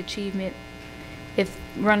academic achievement, if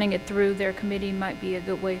running it through their committee might be a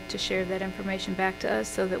good way to share that information back to us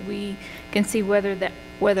so that we can see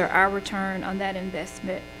whether our return on that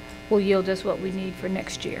investment will yield us what we need for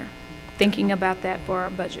next year. Thinking about that for our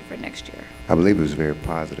budget for next year. I believe it was very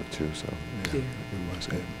positive too, so yeah, it was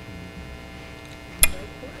good.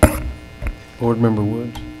 Board Member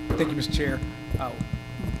Woods. Thank you, Mr. Chair.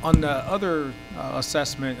 On the other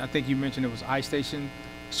assessment, I think you mentioned it was iStation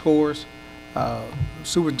scores.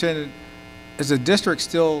 Superintendent, is the district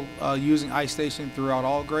still using iStation throughout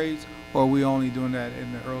all grades, or are we only doing that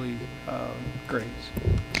in the early grades?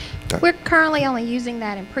 We're currently only using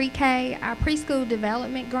that in pre-K. Our preschool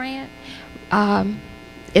development grant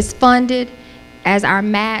is funded as our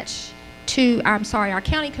match to, our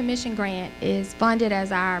county commission grant is funded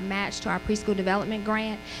as our match to our preschool development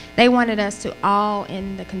grant. They wanted us to all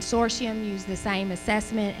in the consortium use the same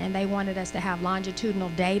assessment, and they wanted us to have longitudinal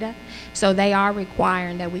data. So they are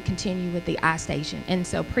requiring that we continue with the iStation. And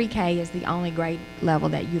so pre-K is the only grade level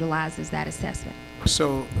that utilizes that assessment.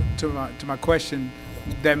 So to my question,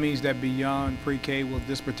 that means that beyond pre-K, will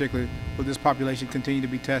this population continue to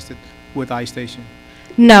be tested with iStation?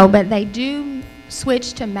 No, but they do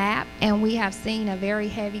switched to MAP, and we have seen a very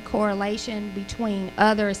heavy correlation between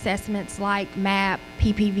other assessments like MAP,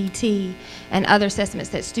 PPVT, and other assessments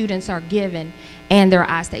that students are given and their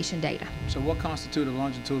iStation data. So what constitutes a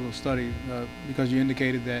longitudinal study? Because you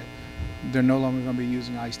indicated that they're no longer going to be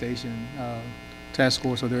using iStation test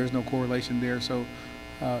scores, so there is no correlation there. So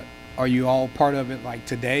are you all part of it like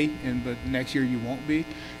today, but next year you won't be?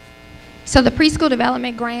 So the preschool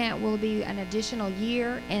development grant will be an additional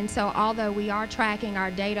year, and so although we are tracking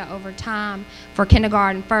our data over time for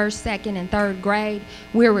kindergarten, first, second, and third grade,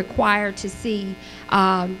 we're required to see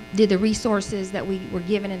did the resources that we were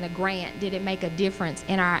given in the grant, did it make a difference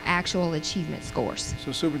in our actual achievement scores?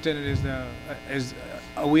 So superintendent,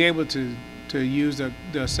 are we able to use the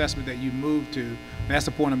assessment that you moved to, and that's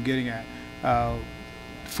the point I'm getting at,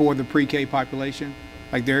 for the pre-K population?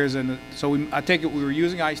 Like there is I take it we were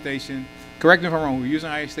using iStation. Correct me if I'm wrong. We were using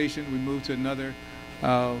iStation. We moved to another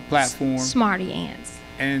platform. Smarty Ants.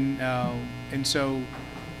 And so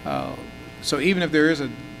even if there is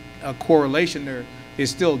a correlation there,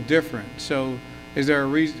 it's still different. So is there a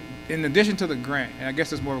reason, in addition to the grant, and I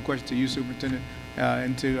guess it's more of a question to you, superintendent,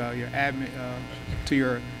 and to your admin, to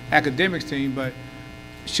your academics team, but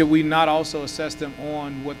should we not also assess them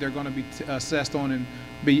on what they're going to be assessed on and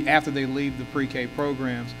be after they leave the pre-K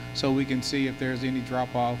programs, so we can see if there's any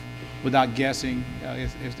drop-off without guessing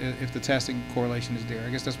if the testing correlation is there?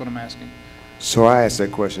 I guess that's what I'm asking. So I asked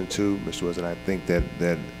that question too, Mr. Woods, and I think that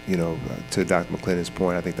you know, to Dr. McClendon's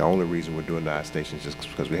point, I think the only reason we're doing the iStation is just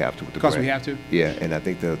because we have to with the grant. Because we have to? Yeah, and I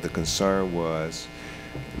think the concern was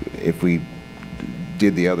if we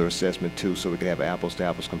did the other assessment too, so we could have an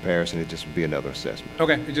apples-to-apples comparison, it just would be another assessment.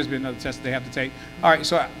 Okay, it'd just be another test they have to take. All right,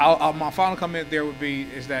 so my final comment there would be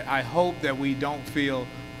is that I hope that we don't feel,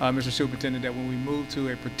 Mr. Superintendent, that when we move to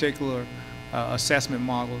a particular assessment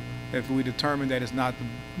model, if we determine that it's not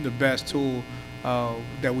the best tool,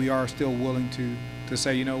 that we are still willing to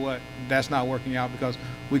say, you know what, that's not working out, because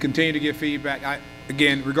we continue to get feedback.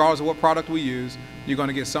 Again, regardless of what product we use, you're going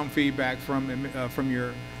to get some feedback from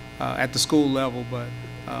your at the school level, but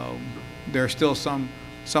there's still some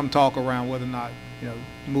talk around whether or not, you know,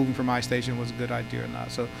 moving from iStation was a good idea or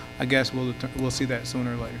not. So I guess we'll see that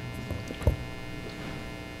sooner or later.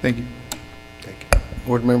 Thank you. Thank you.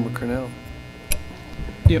 Board Member Cornell.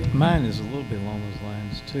 Yep, mine is a little bit along those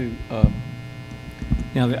lines too.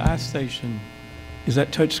 Now the iStation, is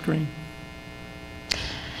that touch screen?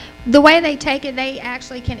 The way they take it, they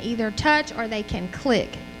actually can either touch or they can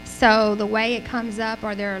click. So the way it comes up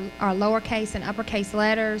there are lowercase and uppercase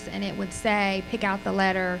letters, and it would say pick out the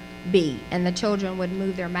letter B, and the children would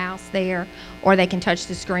move their mouse there, or they can touch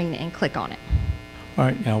the screen and click on it. All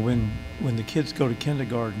right, now when the kids go to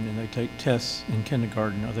kindergarten and they take tests in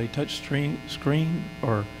kindergarten, are they touch screen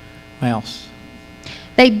or mouse?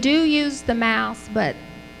 They do use the mouse, but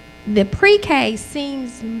the pre-K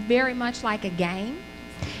seems very much like a game.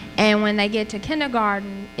 And when they get to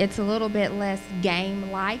kindergarten, it's a little bit less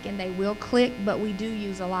game-like, and they will click, but we do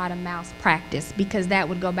use a lot of mouse practice, because that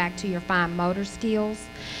would go back to your fine motor skills,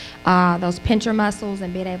 those pincher muscles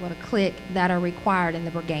and being able to click that are required in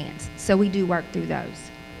the Brigance. So we do work through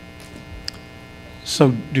those.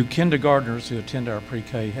 So do kindergartners who attend our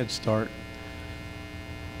pre-K Head Start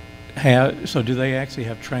so do they actually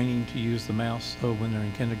have training to use the mouse, so when they're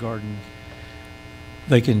in kindergarten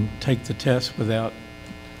they can take the test without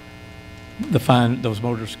those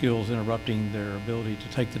motor skills interrupting their ability to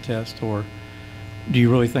take the test? Or do you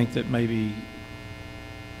really think that maybe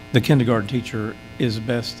the kindergarten teacher is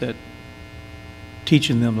best at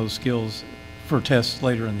teaching them those skills for tests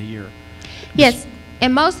later in the year? Yes,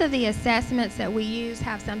 and most of the assessments that we use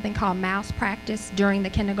have something called mouse practice during the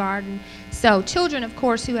kindergarten. So children, of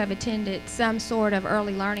course, who have attended some sort of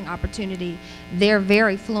early learning opportunity, they're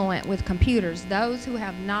very fluent with computers. Those who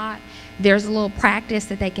have not, there's a little practice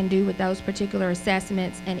that they can do with those particular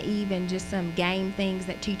assessments, and even just some game things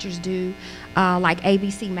that teachers do, like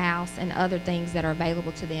ABC Mouse and other things that are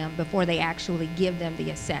available to them before they actually give them the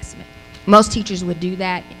assessment. Most teachers would do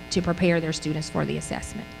that to prepare their students for the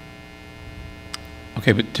assessment.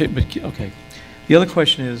 Okay, okay. The other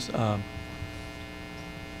question is,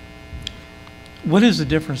 what is the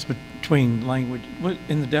difference between language,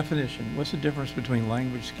 in the definition, what's the difference between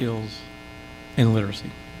language skills and literacy?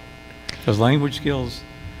 Because language skills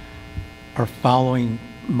are following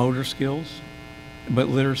motor skills, but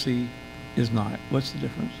literacy is not. What's the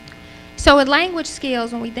difference? So with language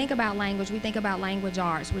skills, when we think about language, we think about language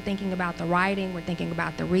arts. We're thinking about the writing, we're thinking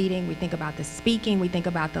about the reading, we think about the speaking, we think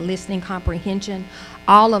about the listening comprehension.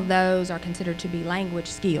 All of those are considered to be language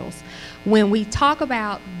skills. When we talk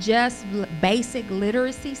about just basic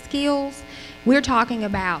literacy skills, We're talking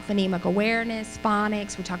about phonemic awareness,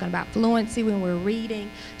 phonics, we're talking about fluency when we're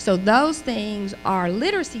reading. So those things are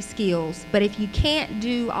literacy skills, but if you can't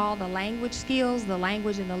do all the language skills, the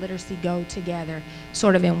language and the literacy go together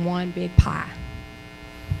sort of in one big pie.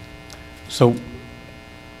 So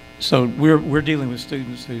we're dealing with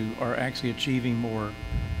students who are actually achieving more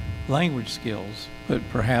language skills, but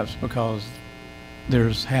perhaps because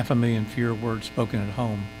there's 500,000 fewer words spoken at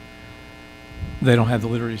home, they don't have the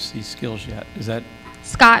literacy skills yet. Is that?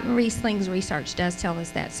 Scott and Riesling's research does tell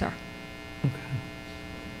us that, sir. Okay.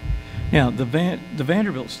 Now, the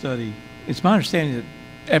Vanderbilt study, it's my understanding that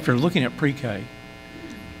after looking at pre-K,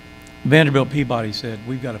 Vanderbilt Peabody said,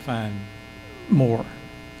 we've got to find more.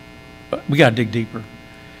 We got to dig deeper.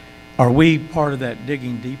 Are we part of that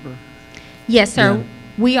digging deeper? Yes, sir. Yeah.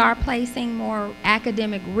 We are placing more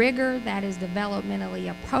academic rigor that is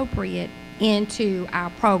developmentally appropriate into our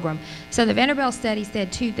program. So the Vanderbilt study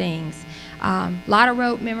said two things. A lot of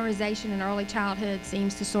rote memorization in early childhood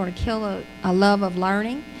seems to sort of kill a love of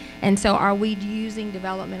learning. And so are we using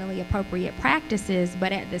developmentally appropriate practices,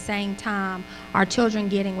 but at the same time, are children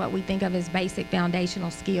getting what we think of as basic foundational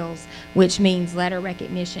skills, which means letter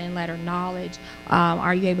recognition, letter knowledge?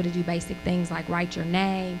 Are you able to do basic things like write your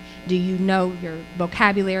name? Do you know your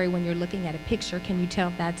vocabulary when you're looking at a picture? Can you tell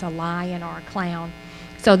if that's a lion or a clown?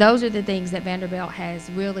 So those are the things that Vanderbilt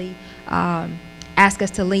has really asked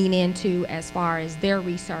us to lean into as far as their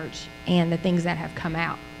research and the things that have come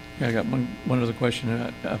out. Yeah, I got one other question.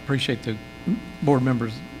 I appreciate the board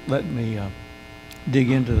members letting me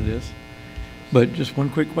dig into this, but just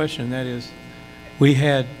one quick question. That is,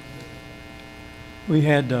 when we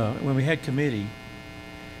had committee,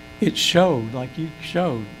 it showed, like you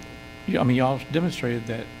showed, I mean, y'all demonstrated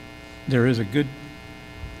that there is a good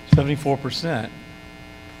 74%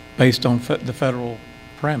 based on the federal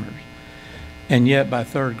parameters, and yet by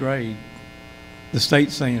third grade, the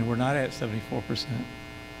state's saying we're not at 74%.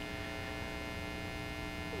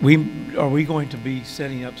 Are we going to be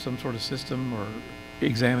setting up some sort of system or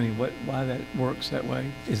examining why that works that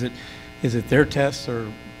way? Is it their tests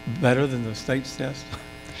are better than the state's tests?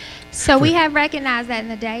 So we have recognized that in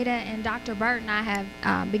the data, and Dr. Burt and I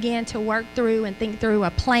have began to work through and think through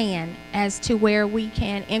a plan as to where we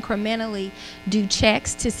can incrementally do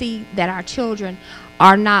checks to see that our children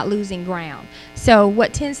are not losing ground. So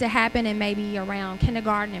what tends to happen in maybe around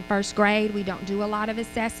kindergarten and first grade, we don't do a lot of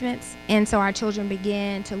assessments, and so our children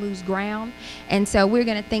begin to lose ground. And so we're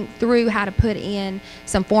going to think through how to put in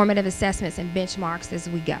some formative assessments and benchmarks as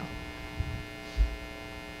we go.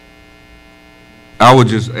 I would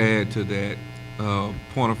just add to that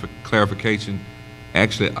point of clarification.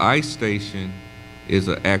 Actually, iStation is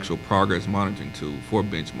an actual progress monitoring tool for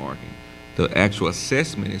benchmarking. The actual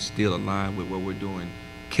assessment is still aligned with what we're doing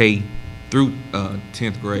K through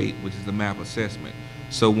 10th grade, which is the MAP assessment.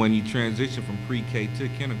 So when you transition from pre-K to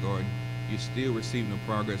kindergarten, you're still receiving the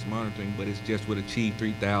progress monitoring, but it's just with Achieve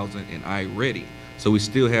 3000 and iReady. So we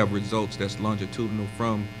still have results that's longitudinal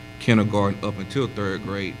from kindergarten up until third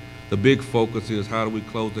grade. The big focus is how do we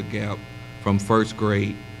close the gap from first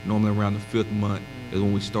grade, normally around the 5th month is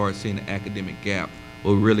when we start seeing the academic gap,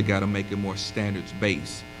 but we really got to make it more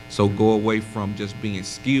standards-based. So go away from just being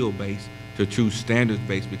skill-based to true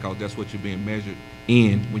standards-based, because that's what you're being measured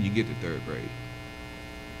in when you get to third grade.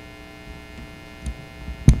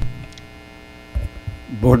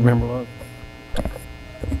 Board Member Love.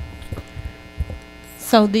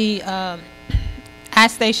 So the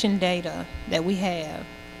iStation data that we have,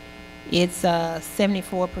 it's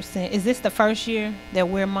 74%. Is this the first year that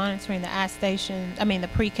we're monitoring the iStation, the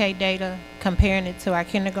pre-K data, comparing it to our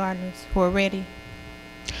kindergartners who are ready?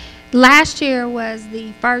 Last year was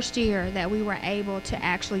the first year that we were able to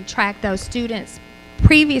actually track those students.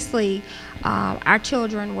 Previously, our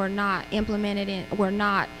children were not were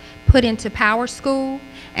not put into Power School,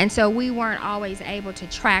 and so we weren't always able to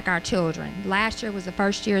track our children. Last year was the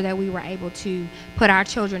first year that we were able to put our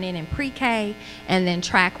children in pre-K and then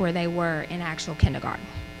track where they were in actual kindergarten.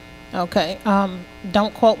 Okay,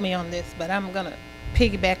 don't quote me on this, but I'm gonna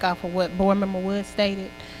piggyback off of what Board Member Wood stated,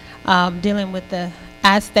 dealing with the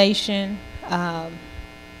iStation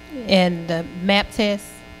and the MAP test.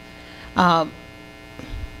 I'm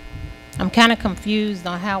kind of confused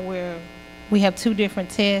on how we have two different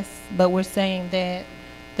tests, but we're saying that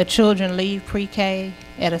the children leave pre-K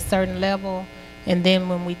at a certain level, and then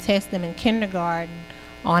when we test them in kindergarten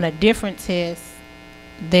on a different test,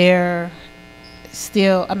 they're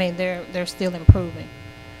still, they're still improving.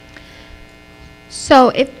 So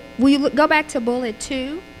if we go back to bullet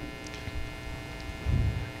 2,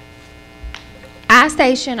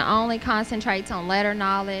 iStation only concentrates on letter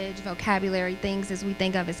knowledge, vocabulary, things as we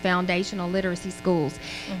think of as foundational literacy skills.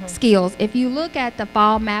 If you look at the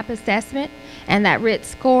fall map assessment and that RIT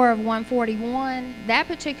score of 141, that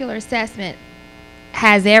particular assessment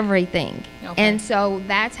has everything. And so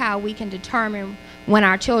that's how we can determine when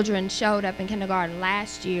our children showed up in kindergarten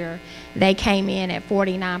last year, they came in at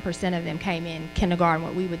 49% of them came in kindergarten,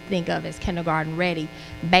 what we would think of as kindergarten ready,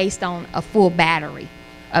 based on a full battery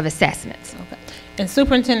of assessments. And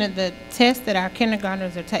Superintendent, the test that our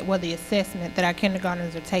kindergartners are taking, well, the assessment that our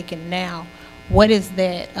kindergartners are taking now, what is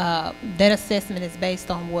that? That assessment is based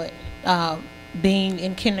on what? Being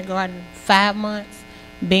in kindergarten 5 months,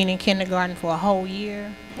 being in kindergarten for a whole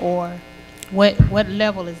year, or what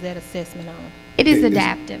level is that assessment on? It is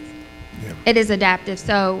adaptive. It is adaptive.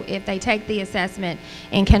 So if they take the assessment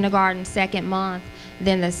in kindergarten second month,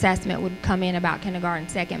 then the assessment would come in about kindergarten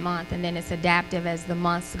second month, and then it's adaptive as the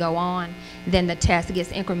months go on. Then the test gets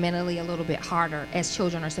incrementally a little bit harder as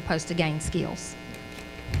children are supposed to gain skills.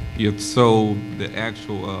 So the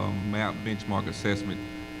actual MAP benchmark assessment,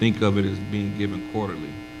 think of it as being given quarterly.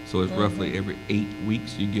 So it's roughly every 8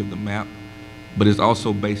 weeks you give the MAP, but it's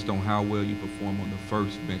also based on how well you perform on the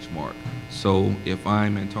first benchmark. So if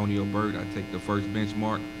I'm Antonio Bird, I take the first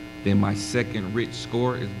benchmark, then my second RIT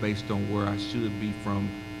score is based on where I should be from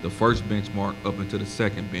the first benchmark up into the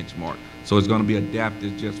second benchmark. So it's going to be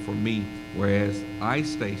adapted just for me, whereas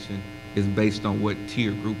iStation is based on what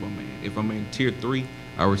tier group I'm in. If I'm in tier 3,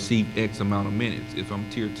 I receive X amount of minutes. If I'm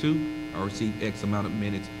tier 2, I receive X amount of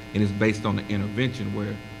minutes, and it's based on the intervention,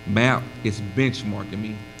 where MAP is benchmarking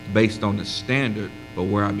me based on the standard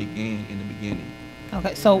of where I began in the beginning.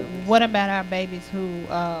 Okay, so what about our babies who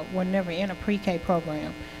were never in a pre-K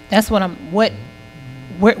program? That's what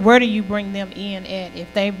where do you bring them in at?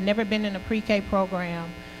 If they've never been in a pre-K program,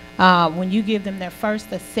 when you give them their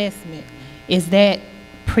first assessment, is that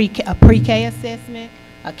a pre-K assessment,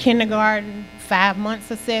 a kindergarten 5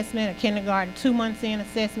 months assessment, a kindergarten 2 months in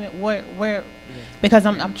assessment? Where? Because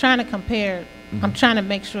I'm trying to compare. I'm trying to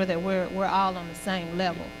make sure that we're all on the same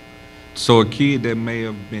level. So a kid that may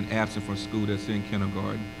have been absent from school that's in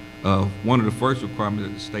kindergarten, one of the first requirements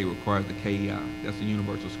that the state requires the KEI. That's the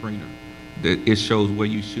universal screener. That it shows where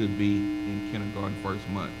you should be in kindergarten first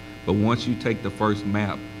month. But once you take the first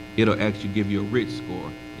MAP, it'll actually give you a RIT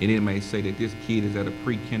score, and it may say that this kid is at a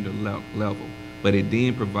pre-kinder level. But it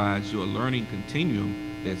then provides you a learning continuum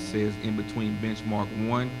that says in between benchmark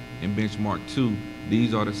 1 and benchmark 2,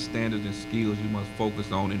 these are the standards and skills you must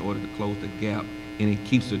focus on in order to close the gap, and it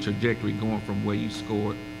keeps the trajectory going from where you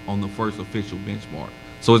scored on the first official benchmark.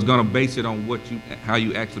 So it's going to base it on how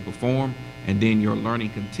you actually perform, and then your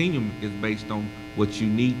learning continuum is based on what you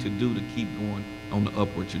need to do to keep going on the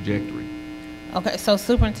upward trajectory. Okay, so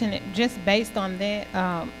Superintendent, just based on that,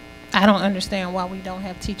 I don't understand why we don't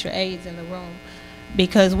have teacher aides in the room,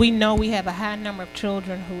 because we know we have a high number of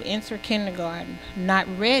children who enter kindergarten not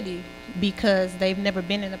ready because they've never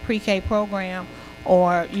been in a pre-K program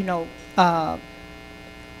or,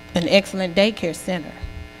 an excellent daycare center.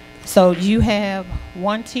 So you have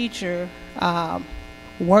one teacher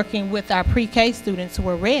working with our pre-K students who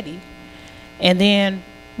are ready, and then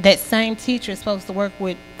that same teacher is supposed to work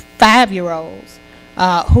with 5-year-olds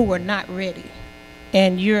who are not ready.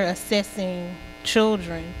 And you're assessing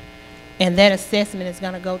children, and that assessment is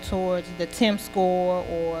going to go towards the TIM score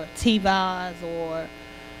or TVAS, or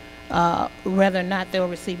whether or not they'll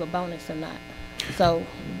receive a bonus or not. So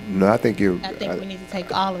no, I think we need to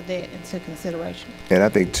take all of that into consideration. And I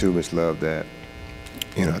think too, Ms. Love, that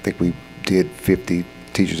I think we did 50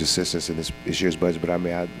 teachers assistants in this year's budget, but I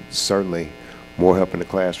mean, certainly more help in the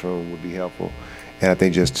classroom would be helpful. And I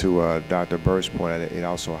think just to Dr. Bird's point, it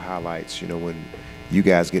also highlights, when you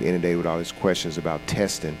guys get inundated with all these questions about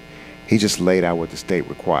testing, he just laid out what the state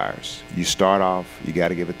requires. You start off, you got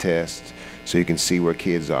to give a test so you can see where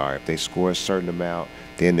kids are. If they score a certain amount,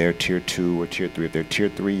 then they're tier 2 or tier 3. If they're tier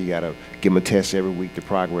 3, you got to give them a test every week to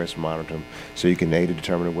progress monitor them so you can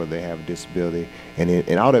determine whether they have a disability.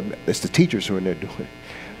 And all that, it's the teachers who are in there doing it.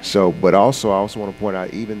 So, but also, I also want to point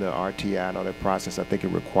out, even the RTI and all that process, I think it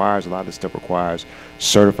requires, a lot of this stuff requires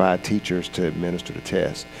certified teachers to administer the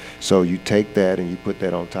test. So you take that and you put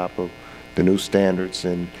that on top of the new standards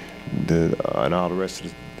and all the rest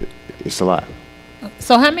of it. It's a lot.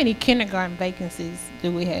 So how many kindergarten vacancies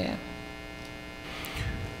do we have?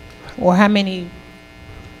 Or how many?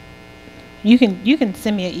 You can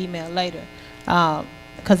send me an email later,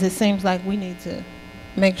 because it seems like we need to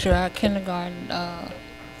make sure our kindergarten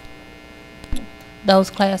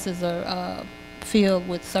those classes are filled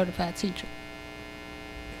with certified teachers.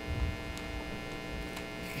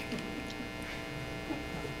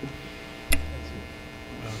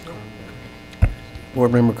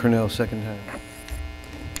 Board Member Cornell, second time.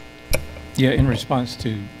 Yeah, in response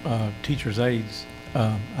to teachers' aides,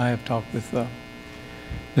 I have talked with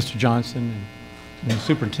Mr. Johnson and the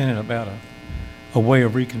superintendent about a way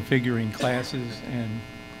of reconfiguring classes and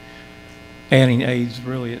adding aides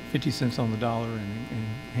really at 50 cents on the dollar and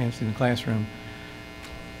enhancing the classroom.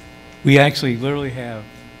 We actually literally have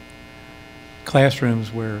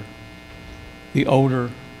classrooms where the older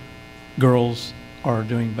girls are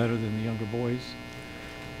doing better than the younger boys,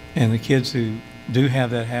 and the kids who do have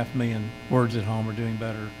that 500,000 words at home are doing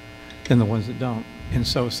better than the ones that don't. And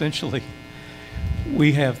so essentially,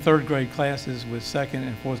 we have third grade classes with second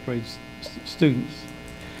and fourth grade students.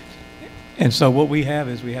 And so what we have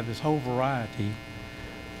is we have this whole variety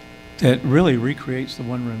that really recreates the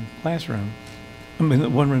one-room classroom, the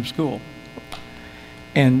one-room school.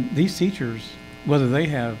 And these teachers, whether they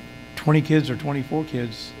have 20 kids or 24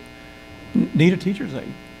 kids, need a teacher's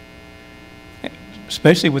aide,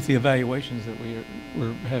 especially with the evaluations that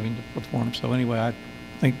we're having to perform. So anyway, I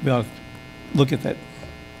think we ought to look at that.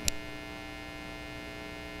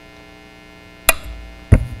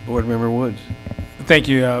 Board Member Woods. Thank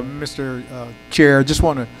you, Mr. Chair. I just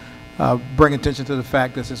want to bring attention to the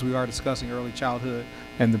fact that since we are discussing early childhood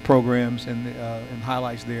and the programs and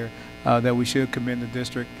highlights there, that we should commend the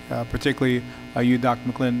district, particularly you, Dr.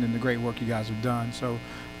 McClendon, and the great work you guys have done. So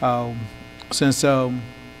since I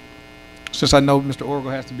know Mr.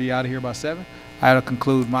 Orgel has to be out of here by 7, I had to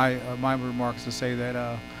conclude my remarks to say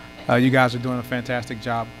that you guys are doing a fantastic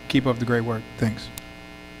job. Keep up the great work. Thanks.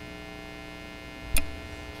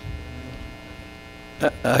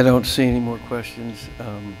 I don't see any more questions.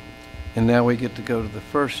 And now we get to go to the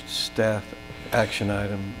first staff action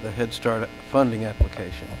item, the Head Start funding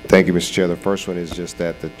application. Thank you, Mr. Chair. The first one is just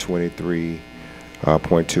that the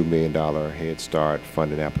 $23.2 million Head Start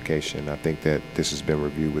funding application. I think that this has been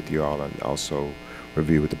reviewed with you all and also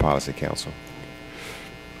reviewed with the Policy Council.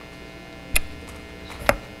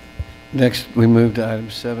 Next, we move to item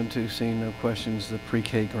 7.2, seeing no questions, the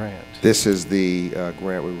pre-K grant. This is the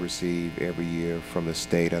grant we receive every year from the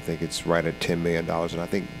state. I think it's right at $10 million. And I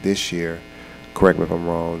think this year, correct me if I'm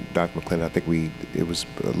wrong, Dr. McClendon, I think it was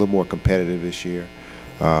a little more competitive this year.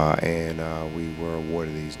 And we were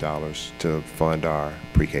awarded these dollars to fund our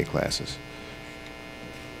pre-K classes.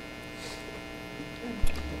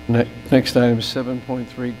 Next item is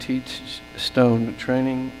 7.3, Teach Stone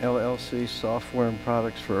Training, LLC, software and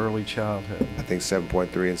products for early childhood. I think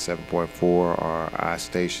 7.3 and 7.4 are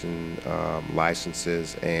iStation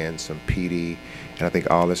licenses and some PD. And I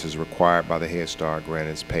think all this is required by the Head Start grant.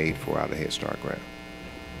 It's paid for out of the Head Start grant.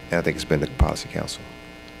 And I think it's been the Policy Council.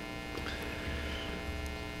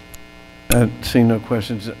 I see no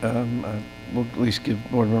questions. We'll at least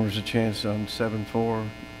give board members a chance on 7.4.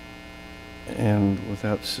 And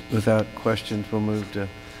without questions, we'll move to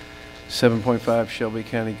 7.5, Shelby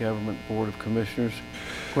County Government Board of Commissioners,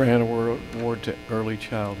 grant award to early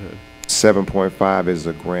childhood. 7.5 is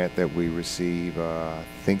a grant that we receive, I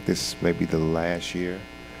think this may be the last year,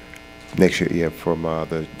 next year, yeah, from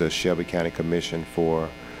the Shelby County Commission for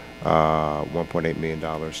 $1.8 million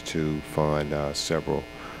to fund several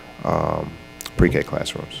pre-K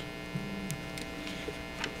classrooms.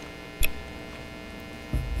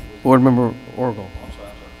 Board Member Orgel.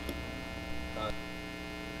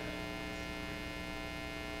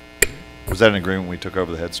 Was that an agreement when we took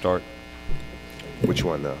over the Head Start? Which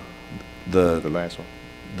one, the last one?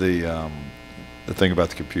 The thing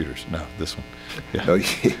about the computers. No, this one. Yeah.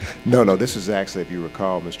 No, this is actually, if you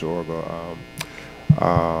recall, Mr.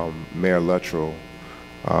 Orgel, Mayor Luttrell,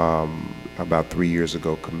 about 3 years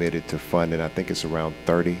ago, committed to funding, I think it's around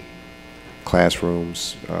 30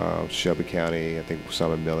 classrooms, Shelby County, I think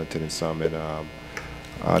some in Millington and some in the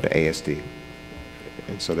ASD.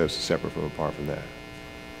 And so that's separate from apart from that.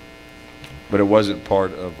 But it wasn't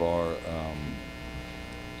part of our,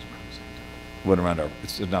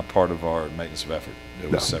 it's not part of our maintenance of effort. It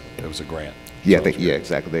was separate. It was a grant. Yeah, So yeah,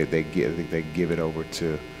 exactly. They give it over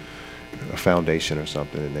to a foundation or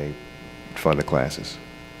something, and they fund the classes.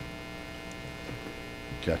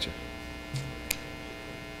 Gotcha.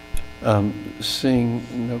 Seeing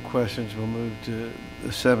no questions, we'll move to the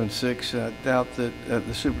 7.6. I doubt that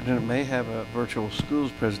the superintendent may have a virtual schools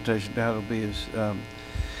presentation. Doubt it'll be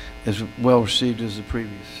as well received as the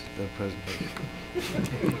previous presentation.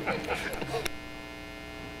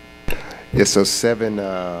 Yeah, so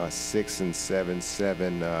 7.6 and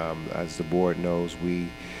 7.7, as the board knows, we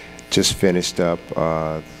just finished up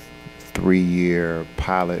a 3-year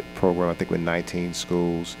pilot program, I think with 19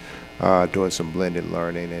 schools, doing some blended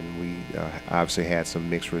learning, and we obviously had some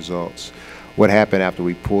mixed results. what happened after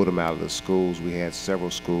we pulled them out of the schools, we had several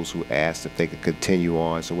schools who asked if they could continue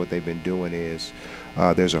on. So what they've been doing is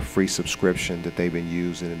there's a free subscription that they've been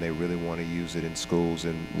using, and they really want to use it in schools.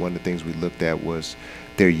 And one of the things we looked at was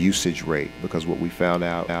their usage rate, because what we found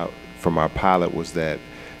out from our pilot was that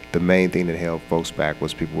the main thing that held folks back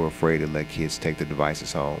was people were afraid to let kids take the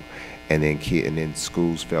devices home, and then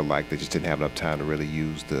schools felt like they just didn't have enough time to really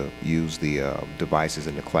use the devices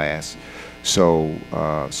in the class. So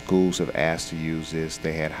schools have asked to use this.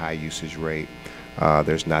 They had high usage rate.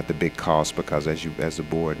 There's not the big cost because, as the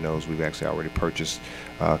board knows, we've actually already purchased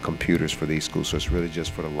computers for these schools. So it's really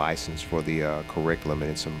just for the license for the curriculum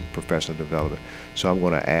and some professional development. So I'm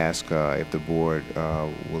going to ask if the board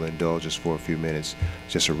will indulge us for a few minutes,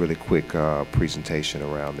 just a really quick presentation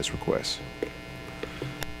around this request.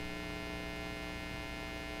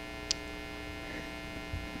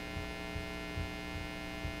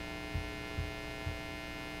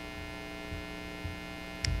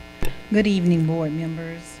 Good evening, board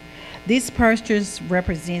members. This purchase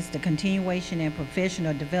represents the continuation and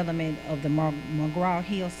professional development of the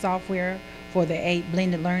McGraw-Hill software for the 8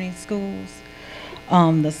 blended learning schools.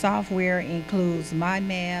 The software includes My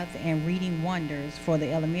Math and Reading Wonders for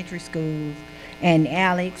the elementary schools, and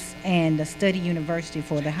Alex and the Study University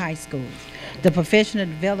for the high schools. The professional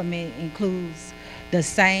development includes the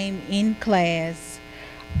same in-class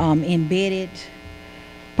embedded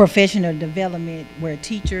professional development where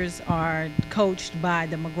teachers are coached by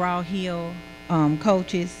the McGraw-Hill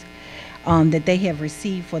coaches that they have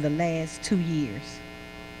received for the last 2 years.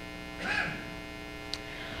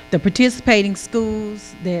 The participating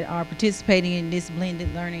schools that are participating in this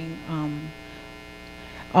blended learning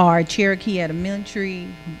are Cherokee Elementary,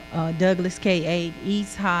 Douglas K-8,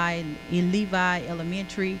 East High, Levi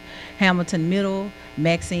Elementary, Hamilton Middle,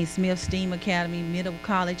 Maxine Smith STEAM Academy, Middle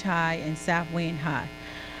College High, and Southwind High.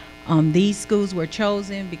 These schools were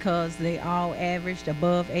chosen because they all averaged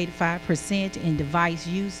above 85% in device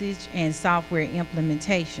usage and software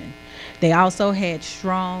implementation. They also had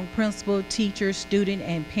strong principal, teacher, student,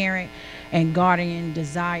 and parent and guardian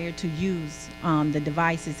desire to use the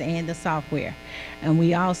devices and the software. And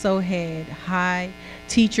we also had high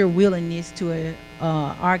teacher willingness to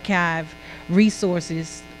archive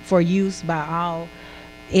resources for use by all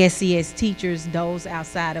SCS teachers, those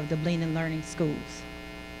outside of the blended learning schools.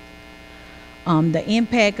 The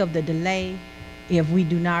impact of the delay, if we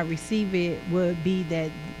do not receive it, would be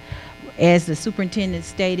that, as the superintendent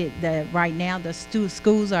stated, that right now the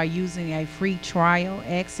schools are using a free trial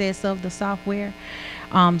access of the software.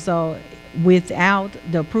 So without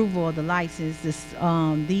the approval of the license,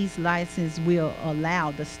 these licenses will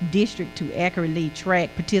allow the district to accurately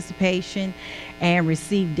track participation and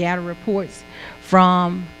receive data reports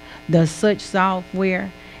from the such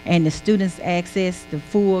software, and the students access the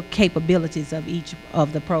full capabilities of each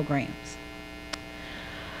of the programs.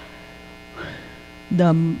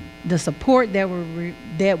 The support that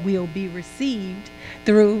will be received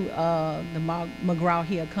through the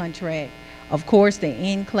McGraw-Hill contract, of course, the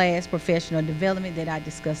in-class professional development that I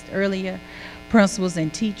discussed earlier. Principals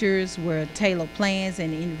and teachers will tailor plans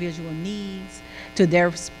and individual needs to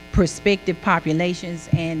their prospective populations,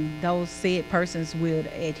 and those said persons will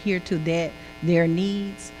adhere to their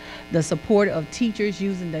needs. The support of teachers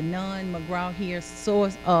using the non-McGraw-Hill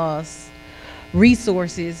source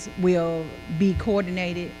resources will be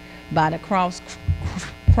coordinated by the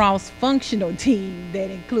cross-functional team that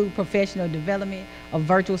include professional development of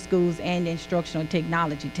virtual schools and the instructional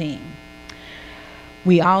technology team.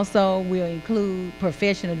 We also will include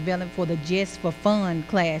professional development for the Just for Fun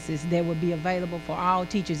classes that will be available for all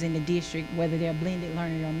teachers in the district, whether they're blended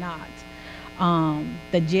learning or not.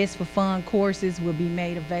 The Just for Fun courses will be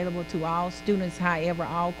made available to all students. However,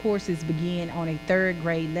 all courses begin on a 3rd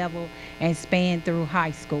grade level and span through high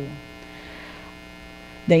school.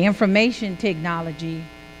 The information technology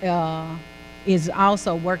is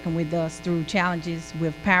also working with us through challenges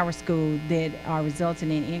with PowerSchool that are resulting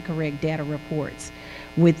in incorrect data reports.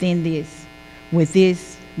 With this,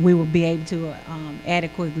 we will be able to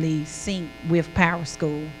adequately sync with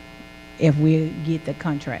PowerSchool if we get the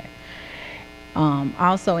contract.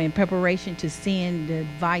 Also, in preparation to send the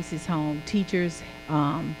devices home, teachers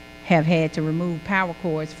have had to remove power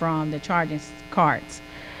cords from the charging carts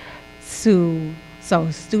so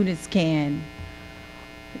students can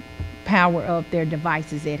power up their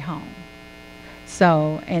devices at home.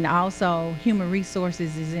 So, and also Human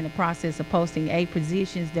Resources is in the process of posting 8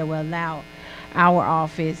 positions that will allow our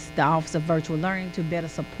office, the Office of Virtual Learning, to better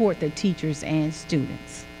support the teachers and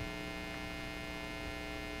students.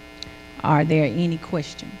 Are there any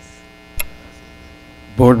questions?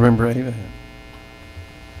 Board Member Ava.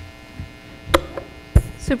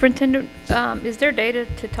 Superintendent, is there data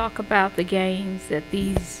to talk about the gains that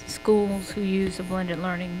these schools who use the blended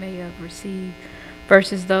learning may have received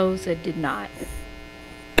versus those that did not?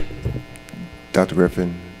 Dr.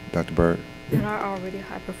 Griffin, Dr. Byrd? That are already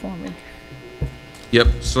high performing.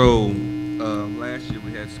 Yep, so last year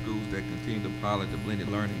we had schools that continued to pilot the blended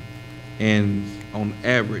learning. And on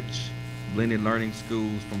average, blended learning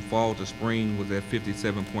schools from fall to spring was at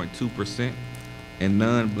 57.2%, and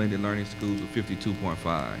non-blended learning schools were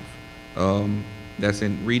 52.5%. That's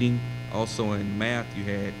in reading. Also in math, you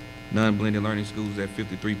had non-blended learning schools at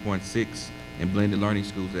 53.6%, and blended learning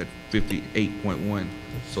schools at 58.1%.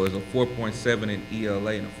 So there's a 4.7% in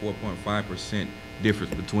ELA and a 4.5%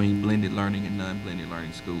 difference between blended learning and non-blended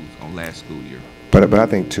learning schools on last school year. But I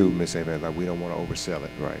think too, Ms. Evans, like we don't want to oversell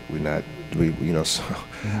it, right? We're not, you know. So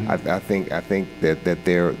I think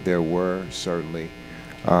that there were certainly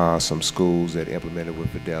some schools that implemented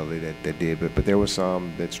with fidelity that did, but there were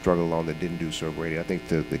some that struggled along that didn't do so great. I think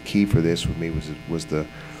the key for this for me was the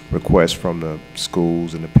request from the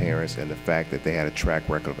schools and the parents, and the fact that they had a track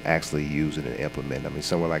record of actually using and implementing. I mean,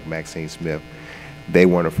 somewhere like Maxine Smith, they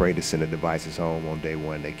weren't afraid to send the devices home on day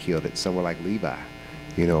one. They killed it. Somewhere like Levi,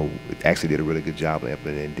 you know, actually did a really good job of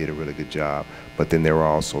implementing and did a really good job. But then there were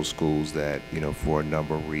also schools that, you know, for a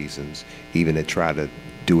number of reasons, even that tried to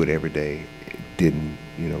do it every day, didn't,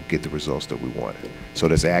 you know, get the results that we wanted. So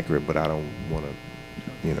that's accurate, but I don't want to,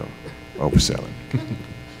 you know, oversell it.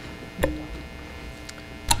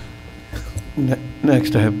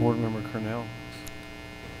 Next, I have Board Member Cornell.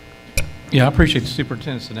 Yeah, I appreciate the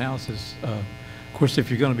superintendent's analysis. Of course,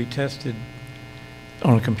 if you're going to be tested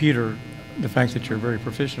on a computer, the fact that you're very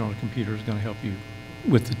proficient on a computer is going to help you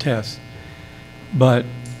with the test. But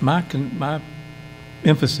my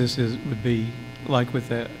emphasis would be like with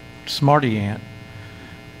that Smarty Ant.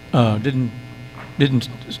 Didn't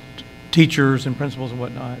teachers and principals and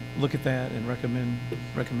whatnot look at that and recommend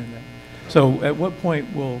that? So at what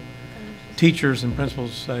point will teachers and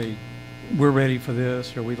principals say, we're ready for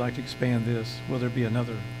this, or we'd like to expand this? Will there be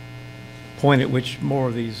another point at which more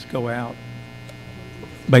of these go out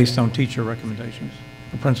based on teacher recommendations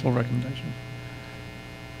or principal recommendations?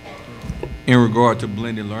 In regard to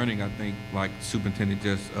blended learning, I think, like the superintendent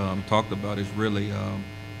just talked about, is really,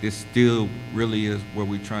 it still really is where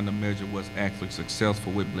we're trying to measure what's actually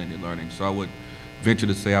successful with blended learning. So I would venture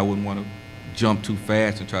to say I wouldn't want to jump too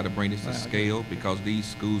fast and try to bring this to scale, because these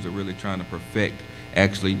schools are really trying to perfect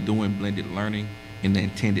actually doing blended learning in the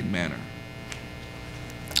intended manner.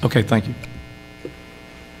 Okay, thank you.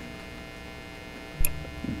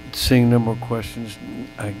 Seeing no more questions,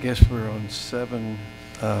 I guess we're on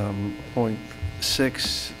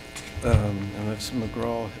 7.6, and that's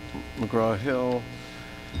McGraw-Hill,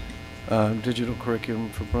 digital curriculum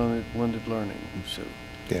for blended learning. So,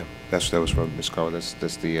 yeah, that was from Ms. Carter.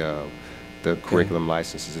 That's the curriculum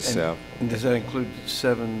licenses itself. And does that include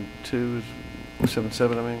 7.2,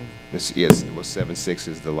 7.7? I mean. Yes, well, 7.6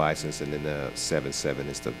 is the license, and then the 7.7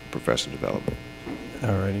 is the professional development.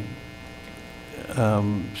 All righty.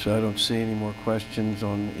 So I don't see any more questions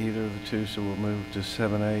on either of the two, so we'll move to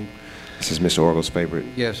 7.8. This is Mr. Orgle's favorite.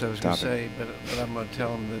 Yes, I was going to say, but I'm going to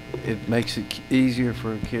tell them that it makes it easier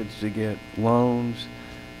for kids to get loans,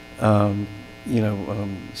 you know,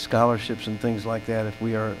 scholarships and things like that if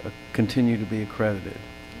we are continue to be accredited.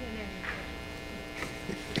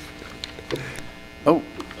 Oh,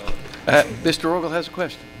 Mr. Orgle has a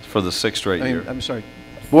question. For the 6th straight year. I'm sorry,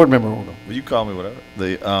 Board Member Orgle. Well, you call me whatever.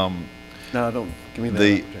 No, don't give me that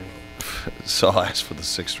opportunity. So I'll ask for the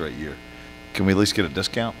 6th straight year. Can we at least get a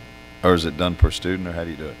discount? Or is it done per student, or how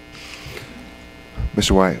do you do it?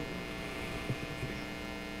 Mr. Wyatt.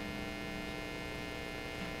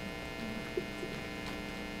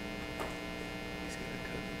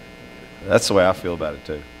 That's the way I feel about it,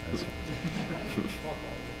 too.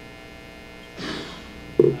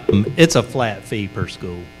 It's a flat fee per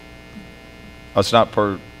school. Oh, it's not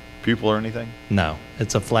per pupil or anything? No,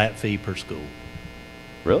 it's a flat fee per school.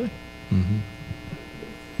 Really? Mm-hmm.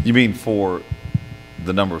 You mean for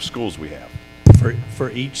the number of schools we have?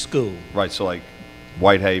 For each school. Right, so like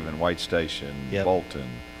Whitehaven, White Station, yep. Bolton.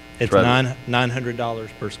 It's $900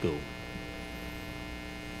 per school.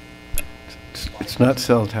 It's not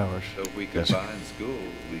cell towers. So if we combine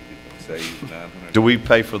schools, we could save $900. Do we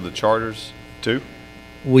pay for the charters too?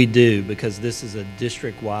 We do, because this is a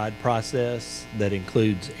district-wide process that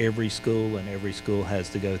includes every school, and every school has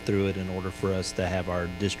to go through it in order for us to have our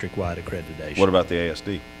district-wide accreditation. What about the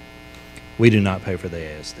ASD? We do not pay for the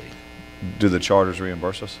ASD. Do the charters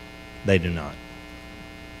reimburse us? They do not.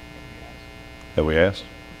 Have we asked?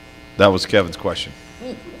 That was Kevin's question.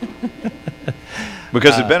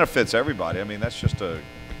 Because it benefits everybody. I mean, that's just a...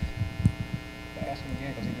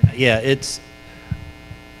 Yeah,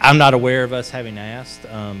 I'm not aware of us having asked,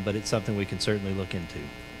 but it's something we can certainly look into.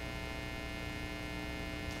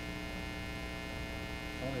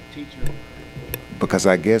 Because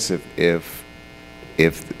I guess if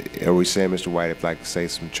are we saying, Mr. White, if like say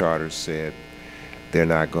some charters said they're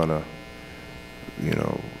not gonna, you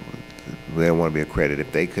know, they don't want to be accredited.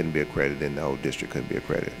 If they couldn't be accredited, then the whole district couldn't be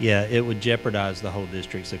accredited. Yeah, it would jeopardize the whole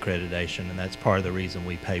district's accreditation, and that's part of the reason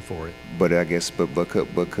we pay for it. But I guess, but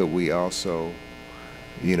could we also,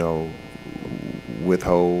 you know,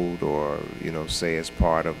 withhold or, you know, say as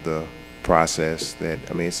part of the process that,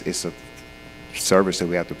 I mean, it's a service that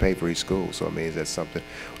we have to pay for each school. So I mean, is that something?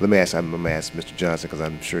 I'm gonna ask Mr. Johnson, because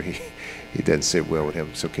I'm sure he doesn't sit well with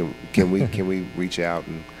him. So can we reach out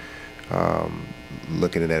and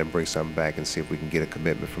look into that and bring something back and see if we can get a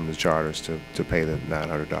commitment from the charters to pay the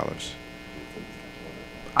 $900?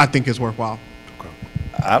 I think it's worthwhile. Okay.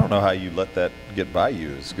 I don't know how you let that get by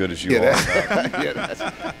you as good as you are. I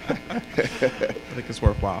think it's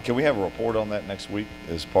worthwhile. Can we have a report on that next week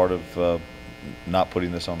as part of not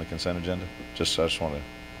putting this on the consent agenda? I just want to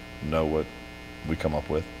know what we come up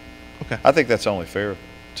with. Okay. I think that's only fair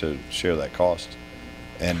to share that cost.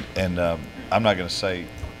 And I'm not going to say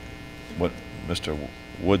what Mr.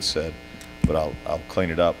 Wood said, but I'll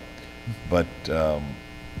clean it up. But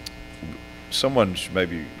someone should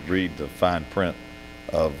maybe read the fine print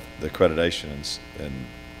of the accreditation and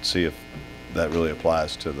see if that really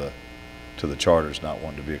applies to the charters not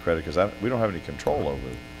wanting to be accredited, because we don't have any control over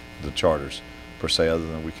the charters per se, other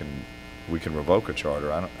than we can revoke a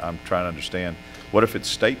charter. I'm trying to understand, what if it's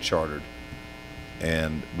state chartered,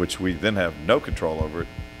 and which we then have no control over it?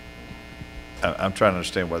 I'm trying to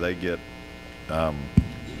understand why they get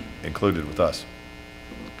included with us.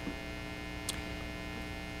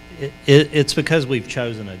 It's because we've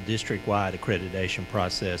chosen a district-wide accreditation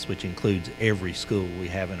process, which includes every school we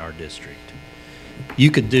have in our district.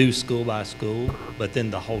 You could do school by school, but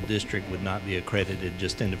then the whole district would not be accredited,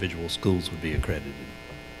 just individual schools would be accredited.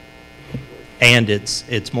 And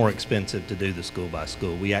it's more expensive to do the school by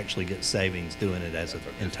school. We actually get savings doing it as an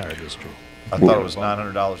entire district. I thought it was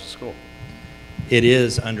 $900 a school. It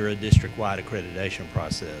is under a district-wide accreditation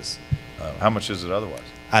process. How much is it otherwise?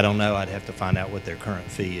 I don't know. I'd have to find out what their current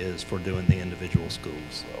fee is for doing the individual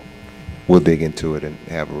schools. We'll dig into it and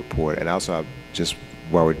have a report. And also, just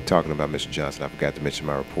while we're talking about Mr. Johnson, I forgot to mention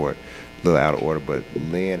my report, a little out of order, but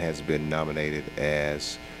Lynn has been nominated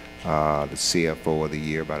as the CFO of the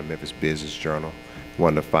year by the Memphis Business Journal,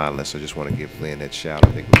 one of the finalists. I just want to give Lynn that shout.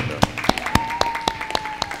 I think we know.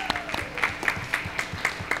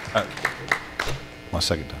 My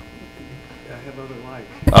second time. I have other lights.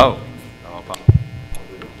 Oh.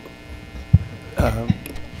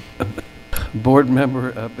 Board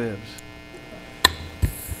member Bibbs.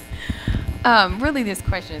 Really, this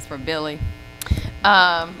question is for Billy.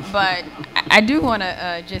 But I do want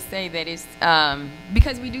to just say that it's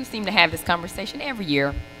because we do seem to have this conversation every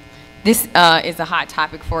year. This is a hot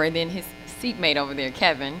topic for it. Then his seatmate over there,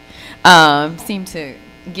 Kevin, seemed to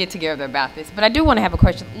get together about this. But I do want to have a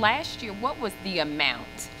question. Last year, what was the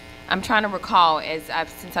amount? I'm trying to recall,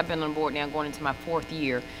 since I've been on board now, going into my 4th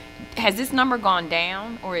year. Has this number gone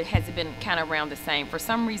down, or has it been kind of around the same? For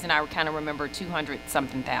some reason, I kind of remember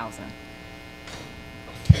 200-something thousand.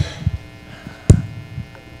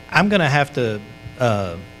 I'm going to have to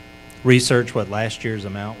research what last year's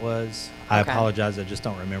amount was. I apologize. I just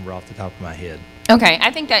don't remember off the top of my head. Okay.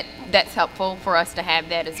 I think that's helpful for us to have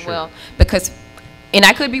that as well, because, and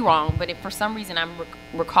I could be wrong, but if for some reason I'm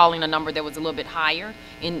recalling a number that was a little bit higher,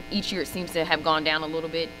 and each year it seems to have gone down a little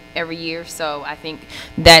bit every year, so I think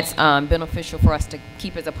that's beneficial for us to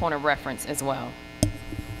keep as a point of reference as well.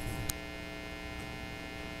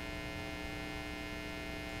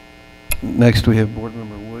 Next, we have Board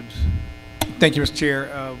Member Woods. Thank you, Mr.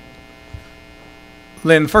 Chair.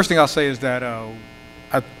 Lynn, the first thing I'll say is that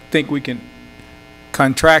I think we can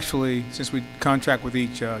contractually, since we contract with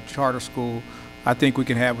each charter school, I think we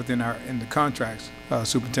can have within in the contracts,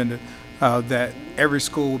 Superintendent, that every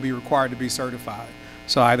school will be required to be certified.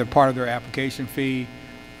 So either part of their application fee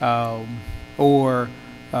or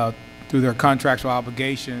through their contractual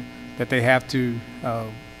obligation that they have to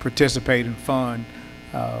participate and fund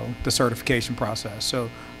the certification process. So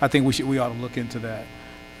I think we ought to look into that,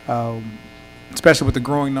 especially with the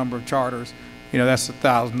growing number of charters. You know, that's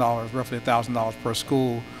 $1,000, roughly $1,000 per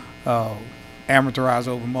school, amortized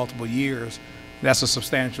over multiple years. That's a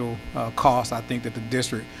substantial cost, I think, that the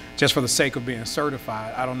district, just for the sake of being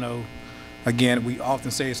certified. I don't know. Again, we often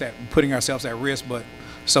say it's putting ourselves at risk, but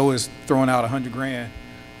so is throwing out $100 grand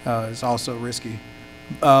is also risky.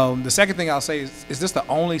 The second thing I'll say is this the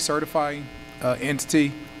only certifying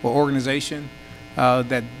entity or organization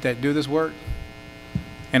that do this work?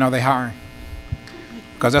 And are they hiring?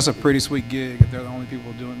 Because that's a pretty sweet gig if they're the only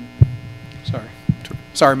people doing it.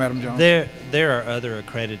 Sorry, Madam Jones. There are other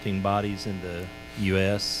accrediting bodies in the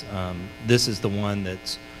U.S. This is the one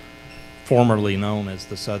that's formerly known as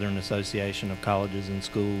the Southern Association of Colleges and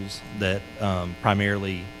Schools that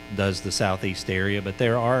primarily does the Southeast area, but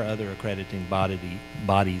there are other accrediting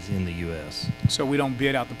bodies in the U.S. So we don't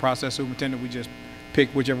bid out the process, Superintendent, we just pick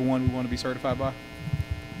whichever one we want to be certified by?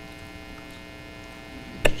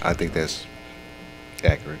 I think that's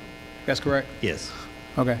accurate. That's correct? Yes.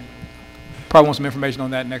 Okay. Probably want some information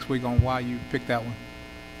on that next week on why you picked that one.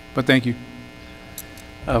 But thank you.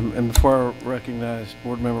 And before I recognize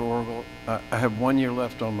Board Member Orgel, I have 1 year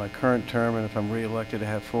left on my current term, and if I'm reelected, I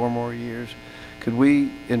have 4 more years. Could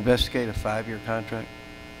we investigate a 5-year contract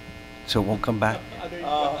so it won't come back?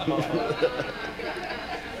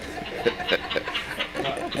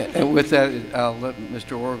 And with that, I'll let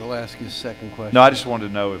Mr. Orgel ask his second question. No, I just wanted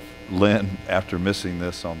to know if Lynn, after missing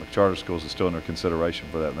this on the charter schools, is still under consideration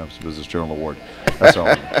for that Memphis Business Journal Award. That's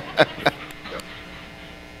all.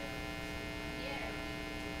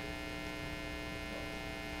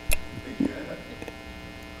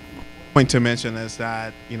 Point to mention is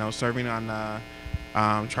that, you know, serving on the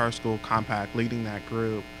charter school compact, leading that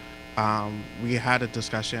group, we had a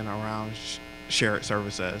discussion around shared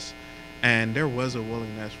services, and there was a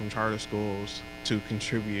willingness from charter schools to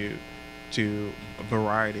contribute to a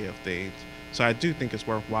variety of things. So I do think it's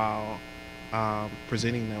worthwhile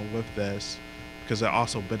presenting them with this, because it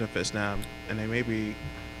also benefits them, and they may be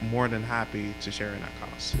more than happy to share in that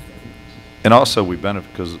cost. And also we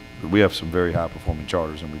benefit because we have some very high performing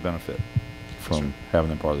charters, and we benefit from having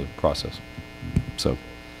them part of the process. So.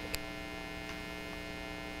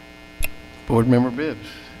 Board Member Bibbs.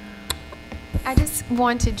 I just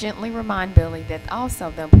want to gently remind Billy that also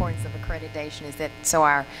the importance of accreditation is that so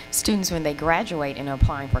our students, when they graduate and are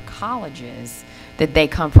applying for colleges, that they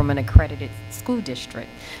come from an accredited school district.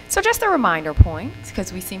 So just a reminder point,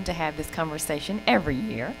 because we seem to have this conversation every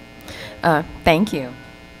year. Thank you.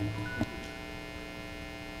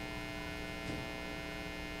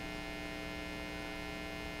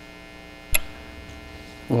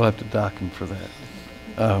 We'll have to dock him for that.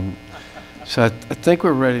 So I think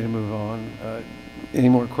we're ready to move on. Any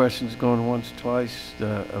more questions going once, twice?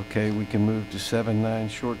 Okay, we can move to 7-9,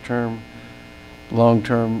 short-term,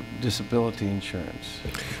 long-term disability insurance.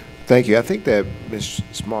 Thank you. I think that Ms.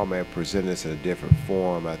 Smallman presented this in a different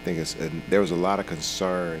form. I think there was a lot of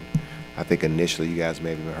concern. I think initially you guys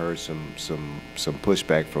maybe heard some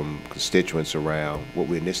pushback from constituents around what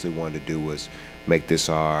we initially wanted to do was make this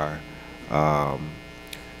our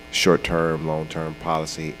short-term, long-term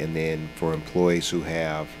policy, and then for employees who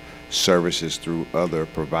have services through other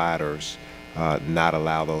providers, not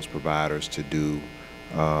allow those providers to do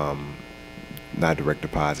not direct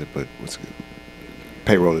deposit, but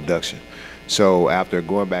payroll deduction. So after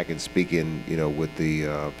going back and speaking, you know, with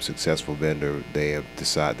the successful vendor, they have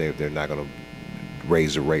decided they're not going to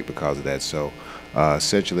raise the rate because of that. So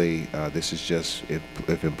essentially, this is just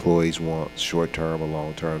if employees want short-term or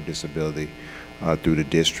long-term disability through the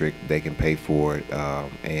district, they can pay for it. I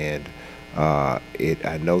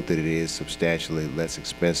note that it is substantially less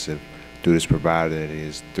expensive through this provider than it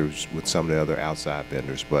is with some of the other outside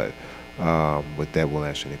vendors. But with that, we'll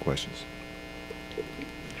answer any questions.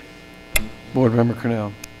 Board Member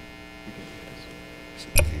Cornell.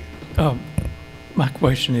 My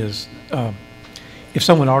question is, if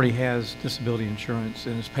someone already has disability insurance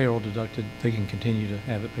and is payroll deducted, they can continue to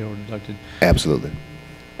have it payroll deducted? Absolutely.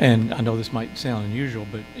 And I know this might sound unusual,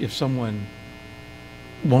 but if someone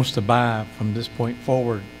wants to buy from this point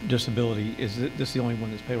forward disability, is this the only one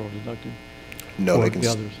that's payroll deducted? No, or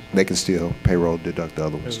they can still payroll deduct the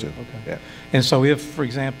other ones too. Okay. Yeah. And so if, for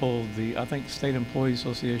example, I think State Employees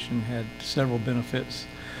Association had several benefits.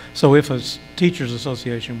 So if a teachers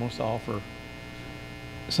association wants to offer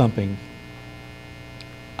something,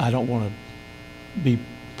 I don't want to be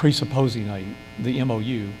presupposing the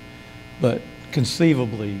MOU, but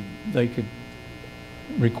conceivably they could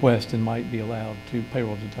request and might be allowed to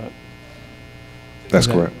payroll deduct. That's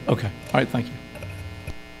correct. Okay. All right. Thank you.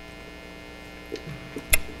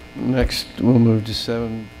 Next, we'll move to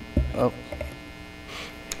 7. Oh.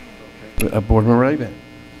 Board Member Raven.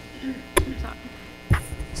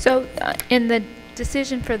 So in the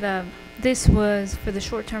decision for this was for the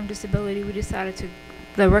short-term disability, we decided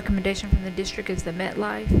the recommendation from the district is the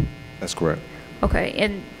MetLife? That's correct. Okay,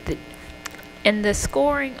 and the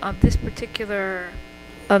scoring of this particular,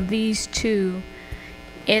 of these two,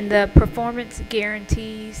 in the performance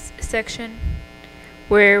guarantees section,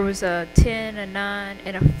 where it was a 10, a 9,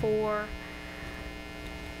 and a 4.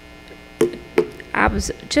 I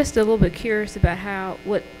was just a little bit curious about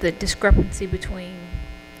what the discrepancy between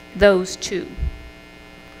those two,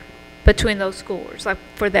 between those scores, like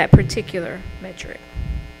for that particular metric.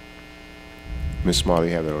 Ms. Smalley,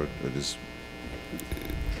 you have that, or just?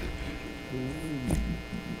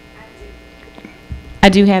 I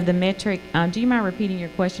do have the metric. Do you mind repeating your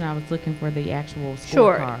question? I was looking for the actual scorecard.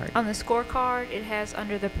 Sure. On the scorecard, it has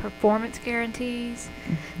under the performance guarantees,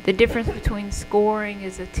 the difference between scoring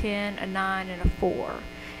is a 10, a 9, and a 4.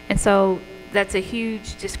 And so that's a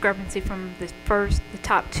huge discrepancy from the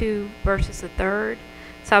top two versus the third.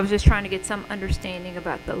 So I was just trying to get some understanding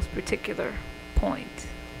about those particular points.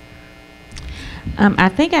 I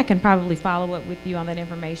think I can probably follow up with you on that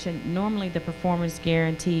information. Normally, the performance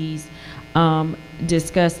guarantees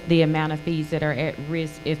discuss the amount of fees that are at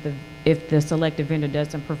risk if the selected vendor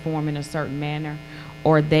doesn't perform in a certain manner,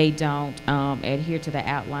 or they don't adhere to the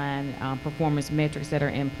outline performance metrics that are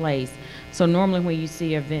in place. So normally, when you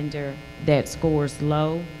see a vendor that scores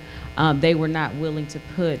low, they were not willing to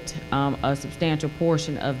put a substantial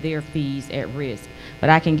portion of their fees at risk. But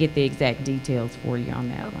I can get the exact details for you on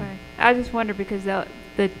that one. I just wonder because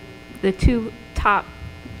the two top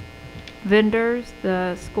vendors,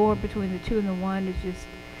 the score between the 2 and the 1 is just,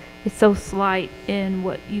 it's so slight in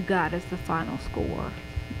what you got as the final score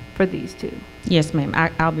for these two. Yes, ma'am.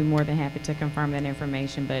 I'll be more than happy to confirm that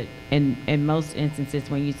information. But in most instances,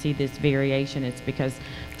 when you see this variation, it's because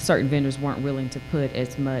certain vendors weren't willing to put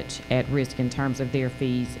as much at risk in terms of their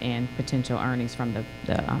fees and potential earnings from the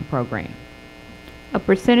program. A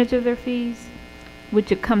percentage of their fees,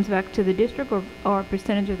 which it comes back to the district, or a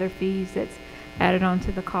percentage of their fees that's added on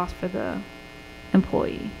to the cost for the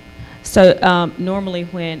employee? So normally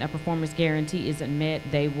when a performance guarantee isn't met,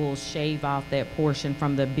 they will shave off that portion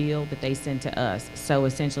from the bill that they send to us. So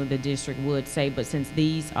essentially the district would say, but since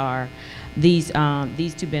these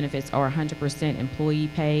two benefits are 100% employee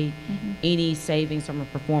paid, any savings from a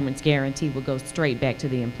performance guarantee will go straight back to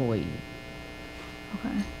the employee.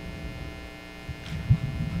 Okay.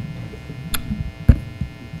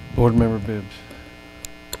 Board Member Bibbs.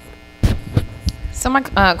 So my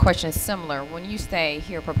question is similar. When you say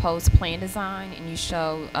here proposed plan design and you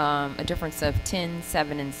show a difference of 10,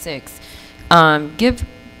 7, and 6, give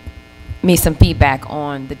me some feedback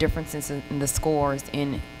on the differences in the scores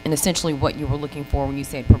and essentially what you were looking for when you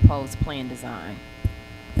said proposed plan design.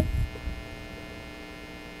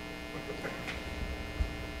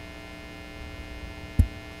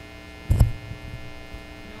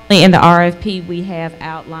 In the RFP, we have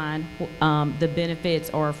outlined the benefits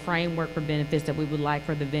or a framework for benefits that we would like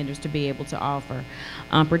for the vendors to be able to offer.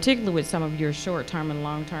 Particularly with some of your short-term and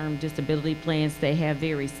long-term disability plans, they have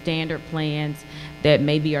very standard plans that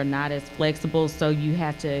maybe are not as flexible, so you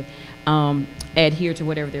have to adhere to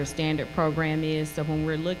whatever their standard program is. So when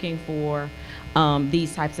we're looking for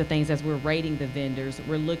these types of things, as we're rating the vendors,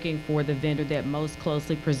 we're looking for the vendor that most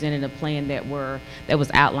closely presented a plan that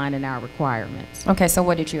was outlined in our requirements. Okay, so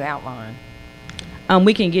what did you outline?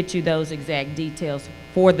 We can get you those exact details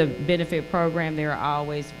for the benefit program. There are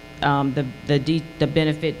always the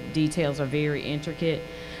benefit details are very intricate,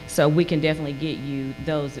 so we can definitely get you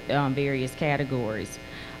those various categories.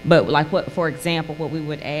 But like for example, what we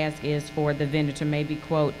would ask is for the vendor to maybe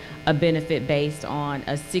quote a benefit based on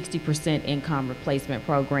a 60% income replacement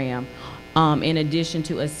program, in addition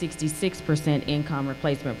to a 66% income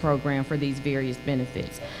replacement program for these various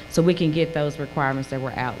benefits. So we can get those requirements that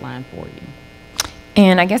were outlined for you.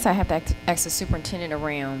 And I guess I have to ask the superintendent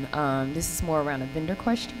around, this is more around a vendor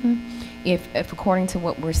question. If according to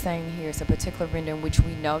what we're saying here, it's a particular vendor in which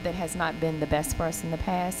we know that has not been the best for us in the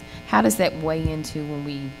past, how does that weigh into when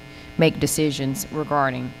we make decisions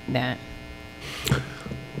regarding that?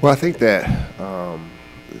 Well, I think that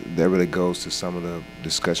that really goes to some of the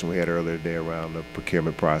discussion we had earlier today around the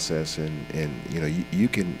procurement process, and you know, you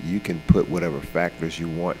can put whatever factors you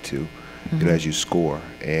want to, you know, as you score.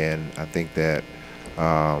 And I think that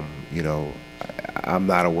you know, I'm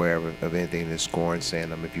not aware of anything in this scoring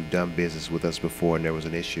saying if you've done business with us before and there was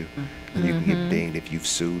an issue, then you can get dinged if you've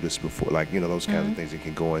sued us before, like, you know, those kinds of things that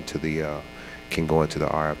can go into the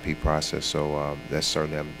RFP process. So that's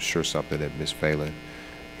certainly, I'm sure, something that Ms. Phelan,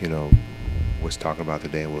 you know, was talking about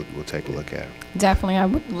today, and we'll take a look at. Definitely, I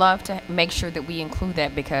would love to make sure that we include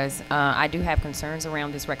that, because I do have concerns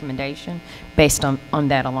around this recommendation based on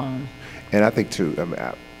that alone. And I think too, I mean,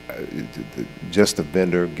 just the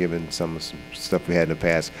vendor, given some stuff we had in the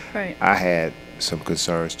past, right, I had some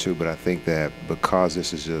concerns too, but I think that because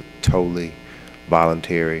this is a totally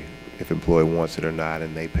voluntary if employee wants it or not,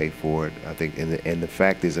 and they pay for it. I think, and the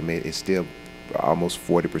fact is, I mean, it's still almost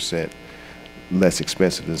 40% less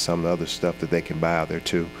expensive than some of the other stuff that they can buy out there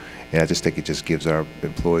too. And I just think it just gives our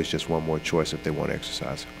employees just one more choice if they want to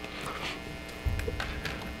exercise it.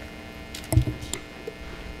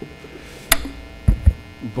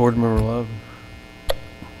 Board Member Love.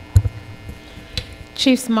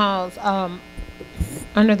 Chief Smalls,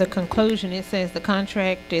 under the conclusion, it says the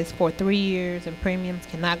contract is for 3 years and premiums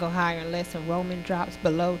cannot go higher unless enrollment drops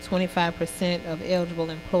below 25% of eligible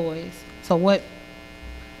employees. So what,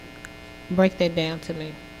 break that down to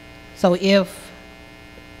me. So if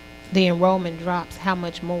the enrollment drops, how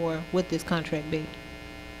much more would this contract be?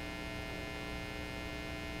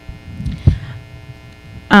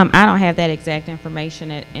 I don't have that exact information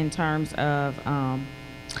in terms of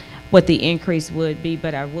what the increase would be,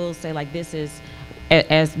 but I will say, like, this is,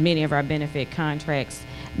 as many of our benefit contracts,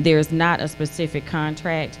 there's not a specific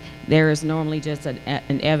contract. There is normally just an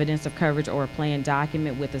evidence of coverage or a plan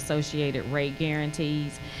document with associated rate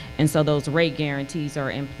guarantees. And so those rate guarantees are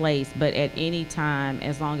in place, but at any time,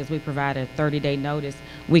 as long as we provide a 30-day notice,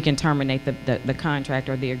 we can terminate the contract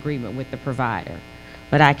or the agreement with the provider.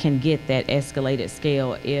 But I can get that escalated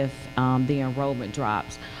scale if the enrollment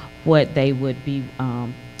drops, what they would be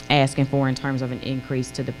asking for in terms of an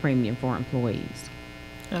increase to the premium for employees.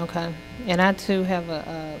 Okay, and I too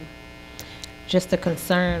have just a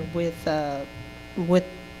concern with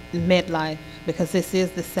MetLife, because this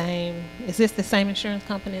is the same. Is this the same insurance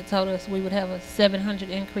company that told us we would have a 700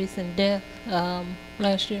 increase in death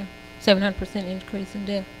last year? 700% increase in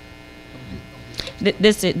death.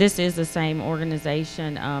 This is the same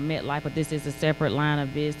organization, MetLife, but this is a separate line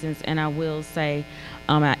of business. And I will say,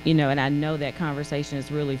 you know, and I know that conversation is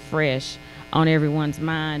really fresh on everyone's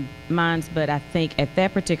minds, but I think at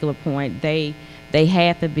that particular point, they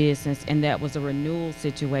had the business, and that was a renewal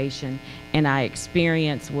situation, and our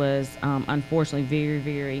experience was unfortunately very,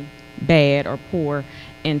 very bad or poor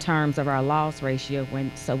in terms of our loss ratio.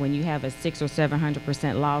 When you have a 600 or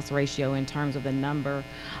 700% loss ratio in terms of the number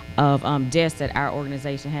of deaths that our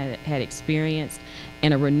organization had experienced,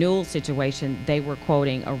 in a renewal situation, they were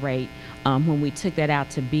quoting a rate. When we took that out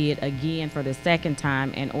to bid again for the second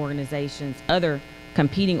time, and other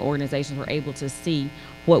competing organizations were able to see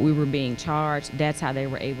what we were being charged, that's how they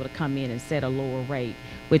were able to come in and set a lower rate,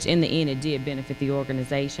 which in the end it did benefit the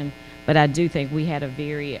organization. But I do think we had a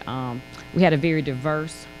very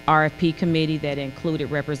diverse RFP committee that included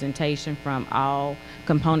representation from all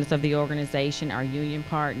components of the organization, our union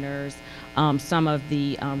partners, some of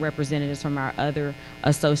the representatives from our other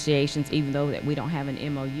associations. Even though that we don't have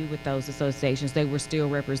an MOU with those associations, they were still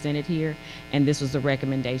represented here, and this was the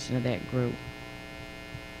recommendation of that group.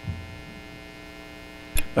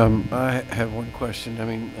 I have one question. I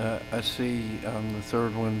mean, I see the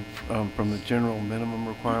third one from the general minimum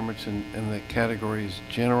requirements, and the category is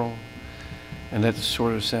general, and that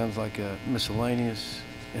sort of sounds like a miscellaneous,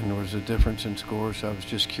 and there was a difference in scores. So I was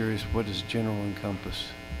just curious, what does general encompass?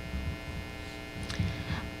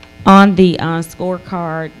 On the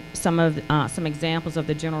scorecard, some examples of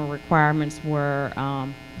the general requirements were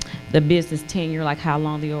the business tenure, like how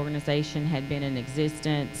long the organization had been in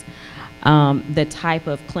existence, the type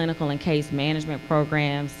of clinical and case management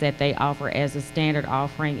programs that they offer as a standard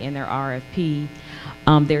offering in their RFP,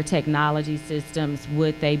 their technology systems,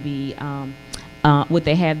 would they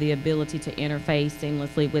have the ability to interface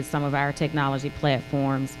seamlessly with some of our technology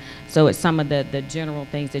platforms. So it's some of the general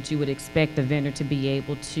things that you would expect the vendor to be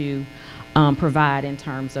able to provide in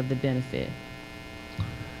terms of the benefit.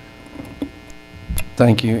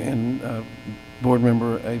 Thank you. And Board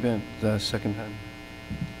Member Avent, second time.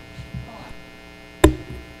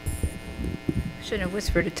 Shouldn't have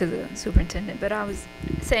whispered it to the superintendent, but I was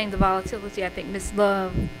saying the volatility. I think Ms.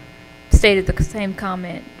 Love stated the same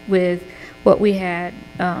comment with what we had,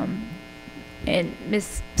 and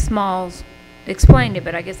Ms. Smalls explained it,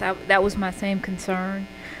 but I guess that was my same concern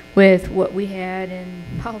with what we had in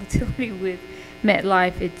volatility with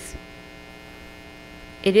MetLife.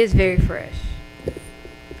 It is very fresh,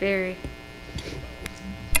 very.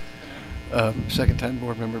 Second time,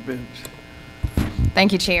 Board Member Bibbs.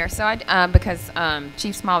 Thank you, Chair. So because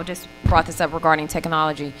Chief Small just brought this up regarding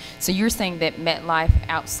technology, so you're saying that MetLife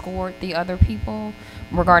outscored the other people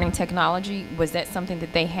regarding technology? Was that something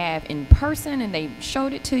that they have in person and they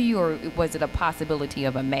showed it to you, or was it a possibility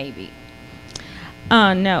of a maybe?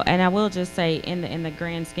 No, and I will just say in the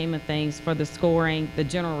grand scheme of things, for the scoring, the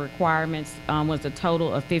general requirements was a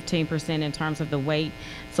total of 15% in terms of the weight.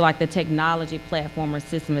 So like the technology platform or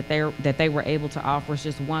system that they were able to offer is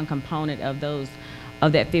just one component of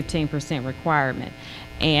that 15% requirement.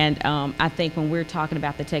 And I think when we're talking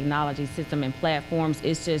about the technology system and platforms,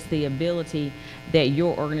 it's just the ability that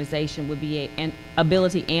your organization would be, and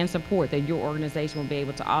ability and support that your organization will be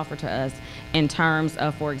able to offer to us in terms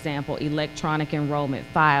of, for example, electronic enrollment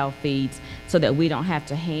file feeds, so that we don't have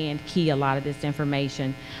to hand key a lot of this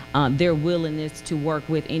information. Their willingness to work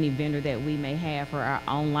with any vendor that we may have for our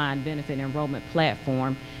online benefit enrollment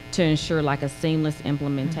platform to ensure like a seamless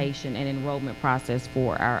implementation and enrollment process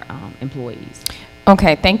for our employees.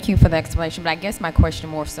 Okay, thank you for the explanation, but I guess my question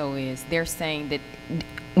more so is, they're saying that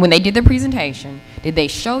when they did the presentation, did they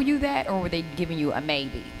show you that, or were they giving you a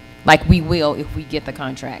maybe? Like, we will if we get the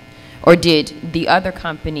contract? Or did the other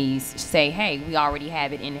companies say, hey, we already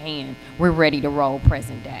have it in hand, we're ready to roll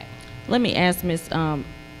present day? Let me ask Ms.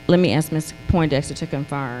 Poindexter to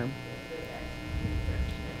confirm.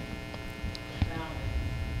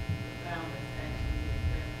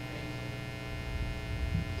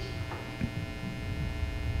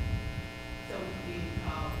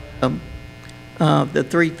 The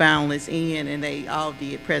 3 finalists in, and they all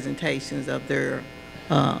did presentations of their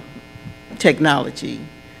technology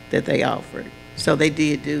that they offered. So they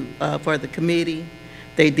did do, for the committee,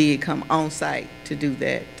 they did come on site to do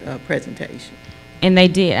that presentation. And they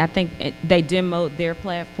did. I think they demoed their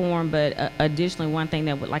platform, but additionally, one thing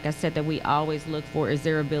that, like I said, that we always look for is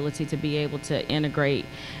their ability to be able to integrate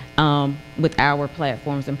with our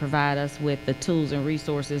platforms and provide us with the tools and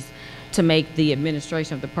resources to make the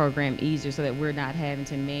administration of the program easier, so that we're not having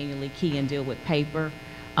to manually key and deal with paper,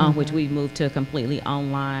 which we've moved to a completely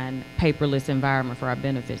online, paperless environment for our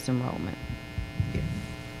benefits enrollment.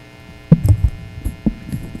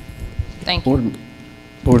 Thank you.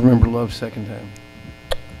 Board Member Love, second time.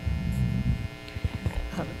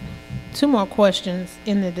 2 more questions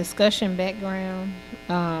in the discussion background.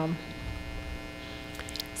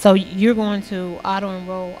 So you're going to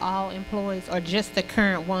auto-enroll all employees, or just the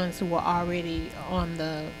current ones who are already on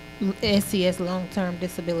the SCS long-term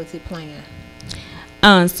disability plan?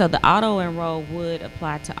 So the auto-enroll would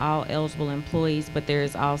apply to all eligible employees, but there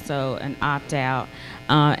is also an opt-out.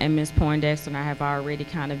 And Ms. Poindexter and I have already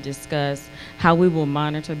kind of discussed how we will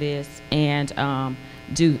monitor this and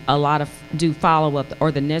do follow-up,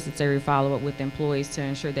 or the necessary follow-up with employees to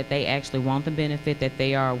ensure that they actually want the benefit, that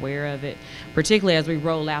they are aware of it, particularly as we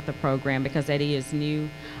roll out the program, because that is new.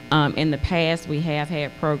 In the past, we have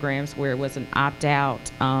had programs where it was an opt-out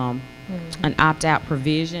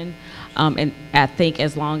provision. And I think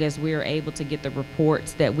as long as we're able to get the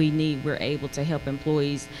reports that we need, we're able to help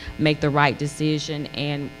employees make the right decision,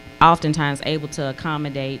 and oftentimes able to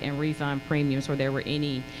accommodate and refund premiums where there were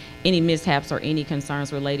any mishaps or any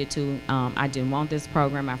concerns related to, I didn't want this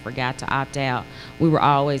program, I forgot to opt out. We were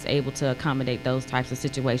always able to accommodate those types of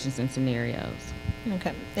situations and scenarios.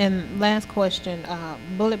 Okay. And last question,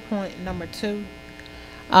 bullet point number 2,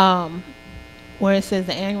 where it says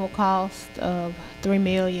the annual cost of $3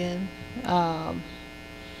 million, and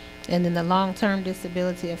then the long-term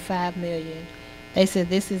disability of $5 million. They said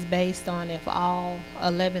this is based on if all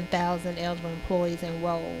 11,000 eligible employees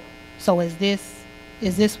enroll. So is this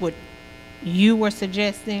what you were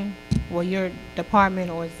suggesting, or your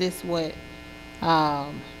department, or is this what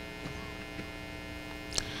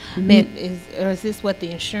is this what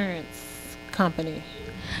the insurance company?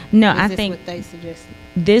 No, is I this think what they suggested?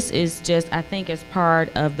 This is just, I think, as part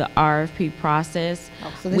of the RFP process,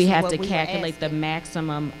 So we have to calculate the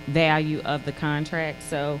maximum value of the contract.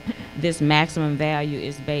 So this maximum value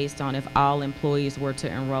is based on if all employees were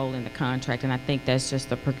to enroll in the contract. And I think that's just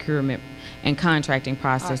the procurement and contracting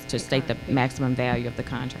process to state the maximum value of the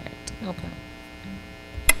contract. Okay.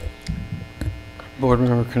 Board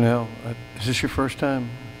Member Cornell, is this your first time?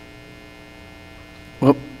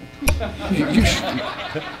 Well,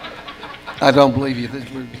 I don't believe you.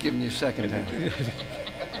 We're giving you a second time.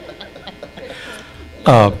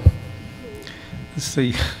 Let's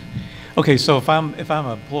see. Okay, so if I'm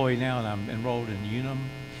an employee now and I'm enrolled in Unum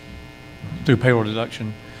through payroll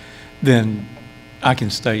deduction, then I can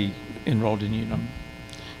stay enrolled in Unum.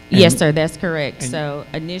 Yes, sir, that's correct. So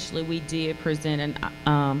initially, we did present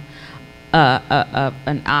an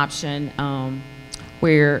option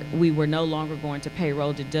where we were no longer going to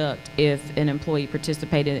payroll deduct if an employee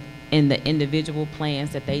participated in the individual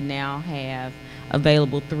plans that they now have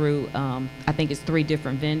available through, I think it's 3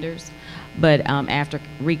 different vendors. But after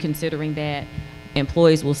reconsidering that,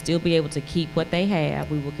 employees will still be able to keep what they have.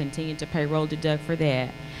 We will continue to payroll deduct for that.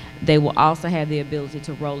 They will also have the ability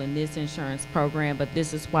to roll in this insurance program, but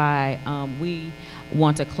this is why we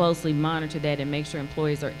want to closely monitor that and make sure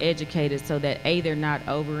employees are educated so that A, they're not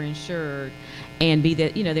overinsured, and B,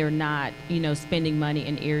 that, they're not, spending money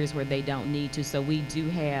in areas where they don't need to. So we do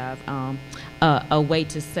have a way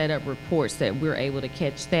to set up reports that we're able to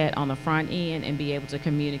catch that on the front end and be able to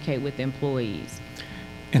communicate with employees.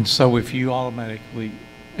 And so if you automatically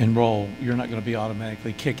enroll, you're not going to be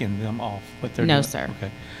automatically kicking them off what they're doing? No, sir.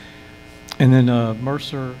 Okay. And then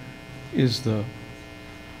Mercer is the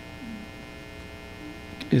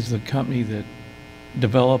company that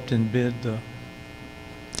developed and bid the...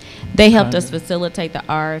 They helped us facilitate the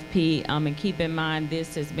RFP, and keep in mind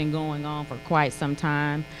this has been going on for quite some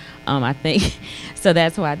time, I think. So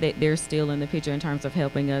that's why they're still in the picture in terms of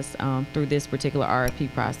helping us through this particular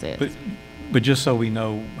RFP process. But just so we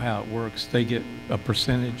know how it works, they get a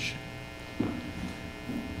percentage.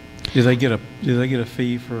 Do they get a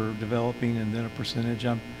fee for developing and then a percentage?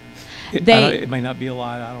 It may not be a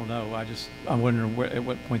lot. I don't know. I'm wondering at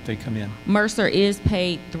what point they come in. Mercer is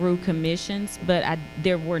paid through commissions, but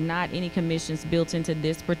there were not any commissions built into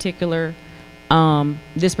this particular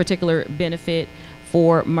benefit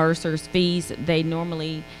for Mercer's fees. They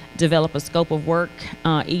normally develop a scope of work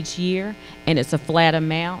each year, and it's a flat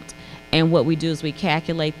amount. And what we do is we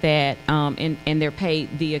calculate that, and they're paid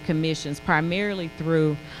via commissions, primarily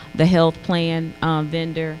through the health plan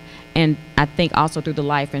vendor, and I think also through the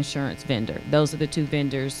life insurance vendor. Those are the two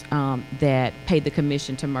vendors that pay the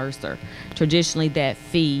commission to Mercer. Traditionally, that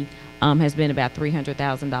fee has been about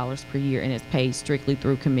 $300,000 per year, and it's paid strictly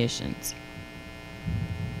through commissions.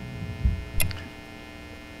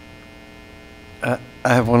 I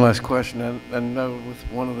have one last question. I know with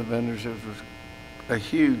one of the vendors there was a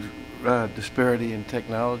huge disparity in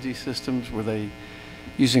technology systems. Were they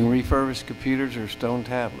using refurbished computers or stone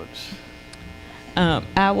tablets?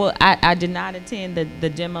 I did not attend the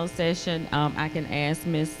demo session. I can ask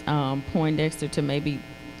Ms. Poindexter to maybe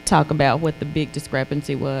talk about what the big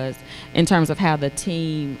discrepancy was in terms of how the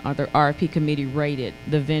team or the RFP committee rated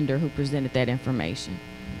the vendor who presented that information.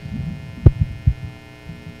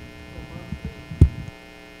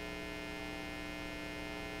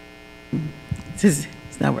 It's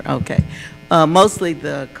not okay. Mostly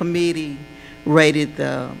the committee rated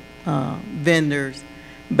the vendors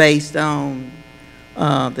based on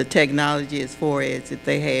the technology, as far as if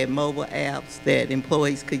they had mobile apps that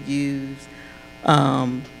employees could use,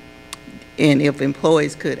 and if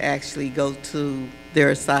employees could actually go to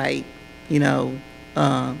their site, and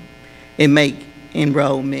make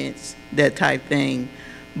enrollments, that type thing.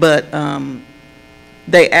 But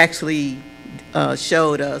they actually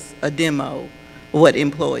showed us a demo of what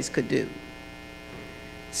employees could do.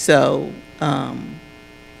 So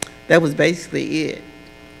that was basically it.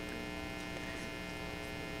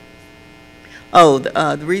 Oh,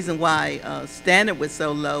 the reason why standard was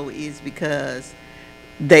so low is because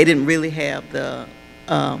they didn't really have the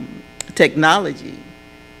technology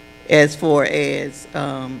as far as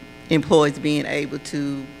employees being able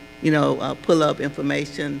to, pull up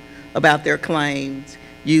information about their claims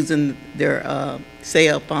using their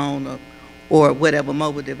cell phone or whatever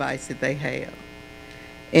mobile device that they have.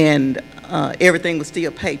 And everything was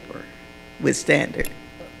still paper with standard.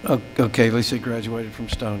 Okay, at least they graduated from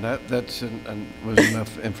Stone. That was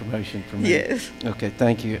enough information for me. Yes. Okay,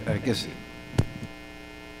 thank you. I guess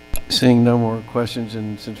seeing no more questions,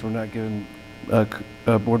 and since we're not giving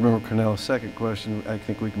Board Member Cornell a second question, I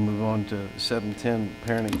think we can move on to 710,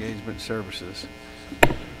 Parent Engagement Services.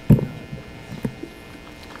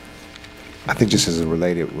 I think just as a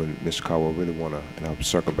related, when Mr. Caldwell, really want to, and I'll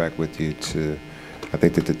circle back with you to, I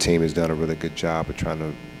think that the team has done a really good job of trying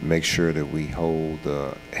to make sure that we hold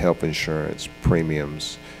the health insurance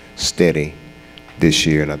premiums steady this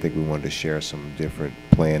year, and I think we wanted to share some different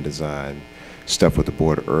plan design stuff with the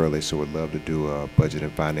board early, so we'd love to do a budget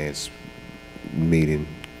and finance meeting,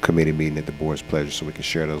 committee meeting at the board's pleasure, so we can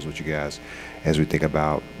share those with you guys as we think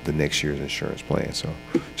about the next year's insurance plan. So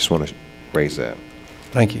just want to raise that.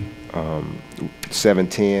 Thank you.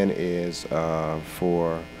 710 is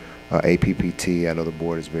for APPT. I know the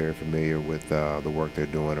board is very familiar with the work they're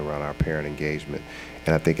doing around our parent engagement,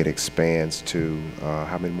 and I think it expands to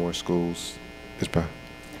how many more schools? It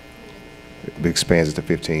expands to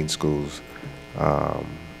 15 schools.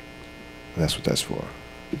 That's what that's for.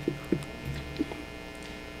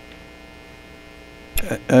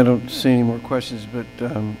 I don't see any more questions, but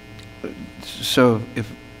so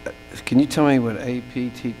can you tell me what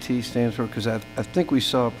APTT stands for? Because I think we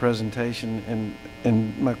saw a presentation,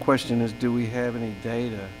 and my question is, do we have any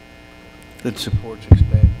data that supports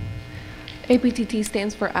expanding this? APTT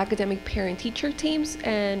stands for Academic Parent Teacher Teams,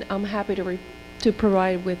 and I'm happy to to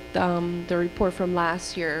provide with the report from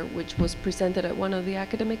last year, which was presented at one of the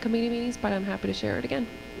academic committee meetings, but I'm happy to share it again.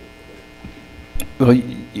 Well,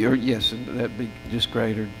 yes, that'd be just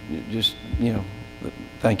great, or just, you know,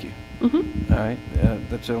 thank you. Mm-hmm. All right,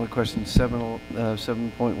 that's the only question.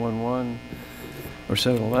 7.11 or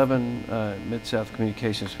 711, Mid-South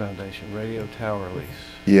Communications Foundation, radio tower lease.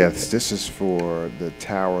 Yes, this is for the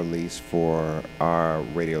tower lease for our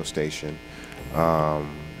radio station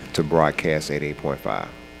to broadcast 88.5.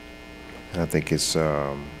 I think it's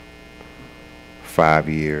 5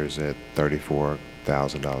 years at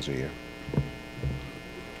 $34,000 a year.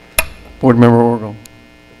 Board Member Orgel.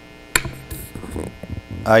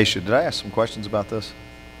 Aisha, did I ask some questions about this?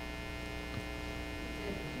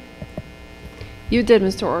 You did,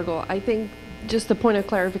 Mr. Orgel. I think just a point of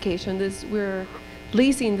clarification, we're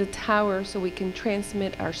leasing the tower so we can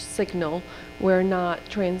transmit our signal. We're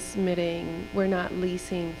not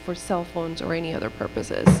leasing for cell phones or any other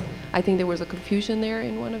purposes. I think there was a confusion there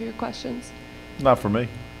in one of your questions. Not for me.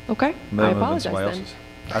 Okay, I apologize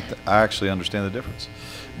then. I actually understand the difference.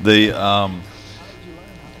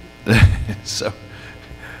 So,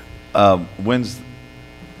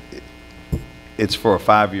 it's for a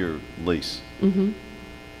 5-year lease. Mm-hmm.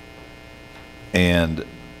 And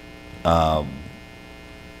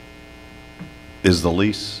is the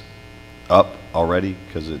lease up already?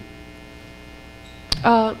 Because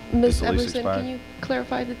Ms. Emerson, can you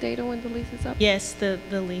clarify the date on when the lease is up? Yes, the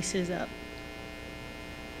lease is up.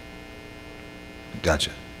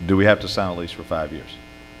 Gotcha. Do we have to sign a lease for 5 years?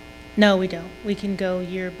 No, we don't. We can go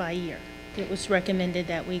year by year. It was recommended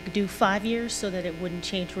that we do 5 years so that it wouldn't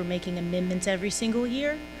change. We're making amendments every single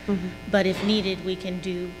year. Mm-hmm. But if needed, we can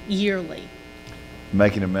do yearly.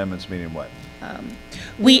 Making amendments meaning what?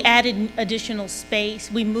 We added additional space.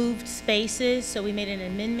 We moved spaces, so we made an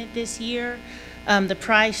amendment this year. The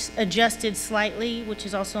price adjusted slightly, which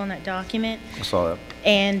is also on that document. I saw that.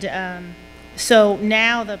 And so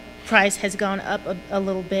now the price has gone up a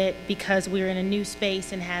little bit because we're in a new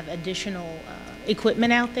space and have additional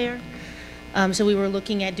equipment out there. So we were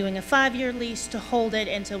looking at doing a 5-year lease to hold it,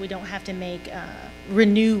 and so we don't have to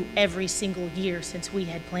renew every single year since we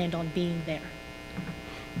had planned on being there.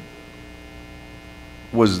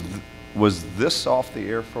 Was this off the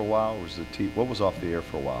air for a while? Or was what was off the air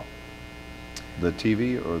for a while? The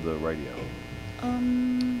TV or the radio?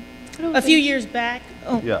 A few years back.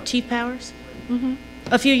 Oh, yeah. Chief Powers. Mm-hmm.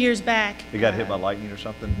 A few years back. It got hit by lightning or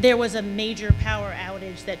something? There was a major power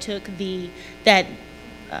outage that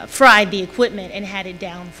fried the equipment and had it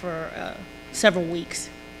down for several weeks.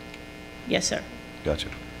 Yes, sir. Gotcha.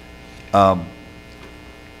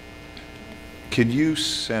 Can you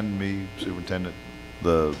send me, Superintendent,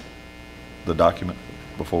 the document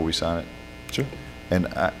before we sign it? Sure. And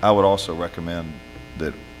I would also recommend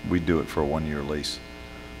that we do it for a 1-year lease.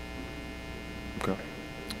 Okay.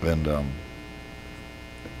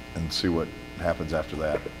 And see what happens after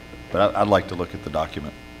that. But I'd like to look at the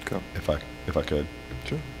document, okay, if I could.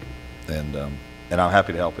 Sure. And I'm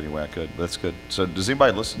happy to help any way I could. That's good. So does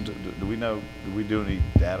anybody listen to? Do we do any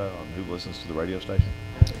data on who listens to the radio station?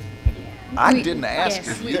 I didn't ask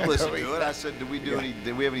if you listen to it. I said, do we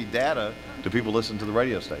have any data? Do people listen to the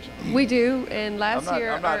radio station? We do, and last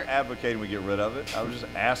year... I'm not advocating we get rid of it. I was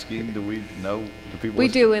just asking, do we know the people We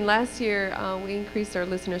listen? do, and last year we increased our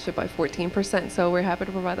listenership by 14%, so we're happy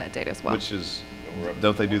to provide that data as well. Which is,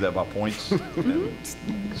 don't they do that by points?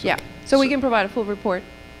 Mm-hmm. Yeah, so we can provide a full report.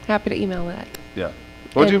 Happy to email that. Yeah.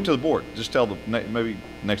 Well, give it to the board. Just tell maybe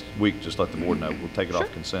next week, just let the board know. We'll take it off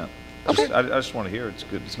consent. Okay. I just want to hear it. It's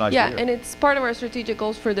good. It's nice to hear. Yeah, and it's part of our strategic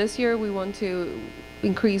goals for this year. We want to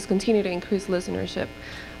continue to increase listenership,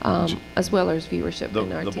 as well as viewership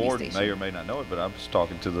in our TV station. The board may or may not know it, but I was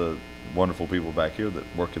talking to the wonderful people back here that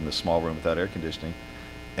work in this small room without air conditioning,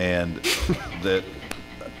 and that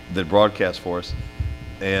broadcast for us,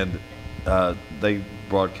 and they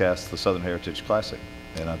broadcast the Southern Heritage Classic,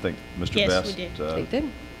 and I think Mr. Best They did.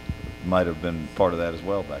 might have been part of that as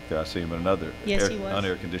well back there. I see him in another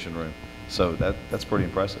unair conditioned room. So that's pretty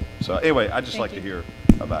impressive. So anyway, I'd just like to hear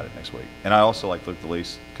about it next week. And I also like to look at the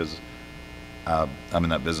lease because I'm in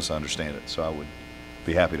that business. I understand it. So I would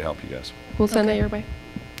be happy to help you guys. We'll send that your way.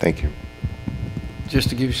 Thank you. Just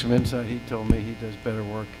to give you some insight, he told me he does better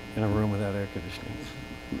work in a room without air conditioning.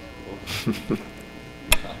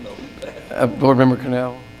 Board Member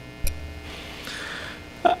Cornell.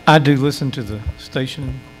 I do listen to the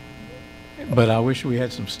station, but I wish we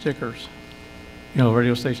had some stickers. You know,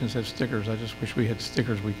 radio stations have stickers. I just wish we had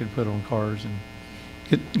stickers we could put on cars and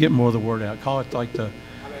get more of the word out. Call it like the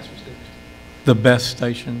best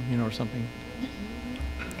station, you know, or something.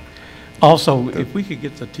 Also, if we could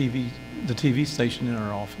get the TV the TV station in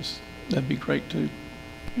our office. That'd be great too.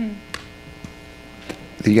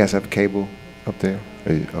 Do you guys have cable up there?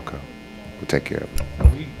 Okay, we'll take care of it.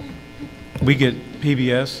 We get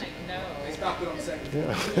PBS.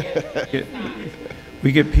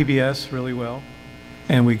 We get PBS really well,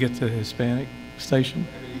 and we get the Hispanic station,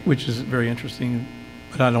 which is very interesting,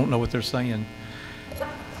 but I don't know what they're saying.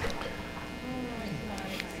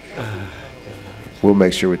 We'll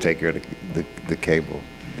make sure we take care of the cable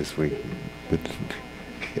this week.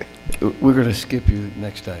 We're going to skip your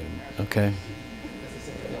next item, okay?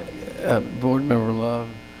 Board Member Love.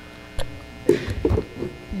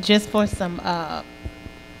 Just for some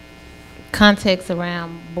context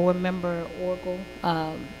around Board Member Orgel,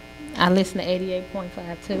 I listen to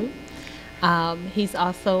 88.52. He's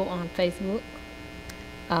also on Facebook.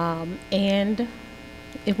 And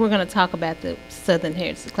if we're going to talk about the Southern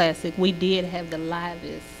Heritage Classic, we did have the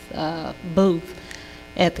livest booth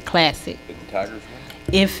at the Classic. Did the Tigers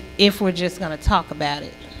win? If we're just going to talk about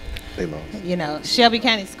it. They lost. You know, Shelby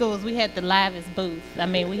County Schools, we had the livest booth. I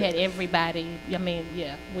mean, we had everybody. I mean,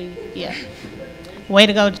 yeah. Way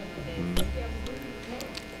to go.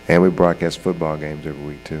 And we broadcast football games every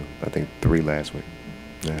week too. I think 3 last week.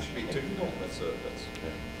 Yeah.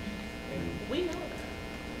 We know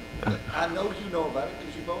that. I know you know about it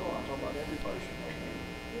because you vote on it. I'm talking about every person.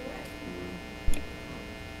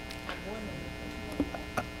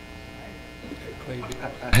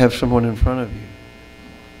 I have someone in front of you.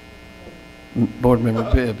 Board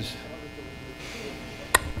Member Bibbs.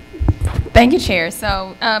 Thank you, Chair.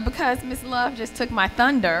 So because Ms. Love just took my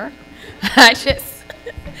thunder, I just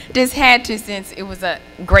had to, since it was a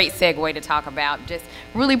great segue to talk about, just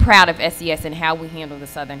really proud of SCS and how we handle the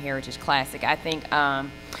Southern Heritage Classic. I think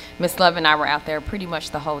Ms. Love and I were out there pretty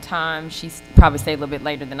much the whole time. She probably stayed a little bit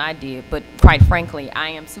later than I did, but quite frankly, I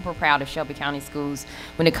am super proud of Shelby County Schools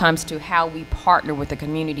when it comes to how we partner with the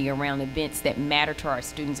community around events that matter to our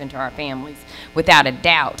students and to our families. Without a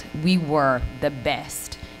doubt, we were the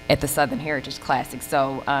best at the Southern Heritage Classic.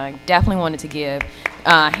 So definitely wanted to give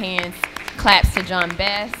hands, claps to John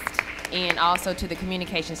Best and also to the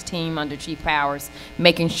communications team under Chief Powers,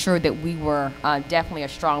 making sure that we were definitely a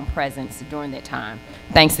strong presence during that time.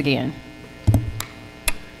 Thanks again.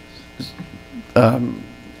 Board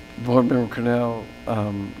Member Cornell,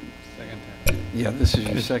 yeah, this is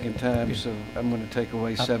your second time, so I'm going to take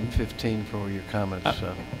away 7:15 for your comments.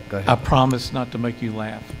 So go ahead. I promise not to make you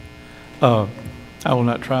laugh. I will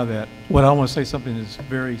not try that. What I want to say something is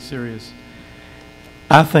very serious.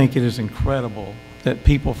 I think it is incredible that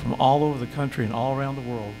people from all over the country and all around the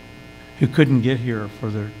world who couldn't get here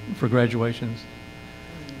for graduations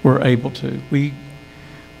were able to.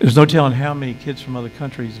 There's no telling how many kids from other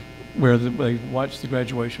countries where they watched the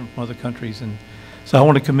graduation from other countries, and so I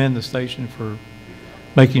want to commend the station for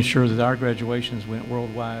making sure that our graduations went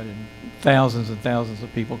worldwide and thousands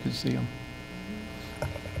of people could see them.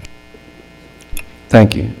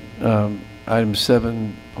 Thank you. Item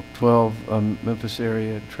 7:12, Memphis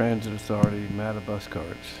Area Transit Authority, MATA bus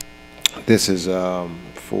cards. This is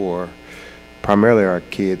for primarily our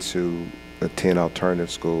kids who attend alternative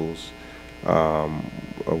schools,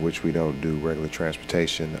 of which we don't do regular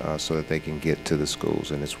transportation, so that they can get to the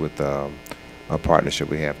schools. And it's with a partnership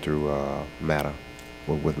we have through MATA,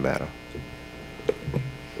 with MATA.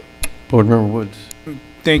 Board Member Woods.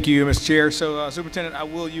 Thank you, Mr. Chair. So, Superintendent, I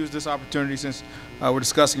will use this opportunity since we're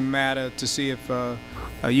discussing MATA to see if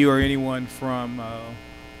you or anyone from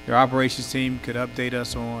your operations team could update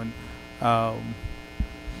us on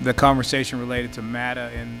the conversation related to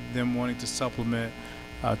MATA and them wanting to supplement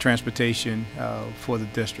transportation for the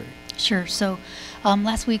district. Sure. So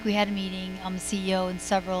last week we had a meeting. The CEO and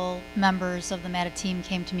several members of the MATA team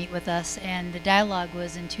came to meet with us, and the dialogue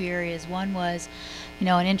was in 2 areas. One was,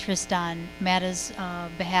 an interest on MATA's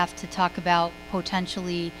behalf to talk about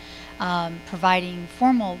potentially providing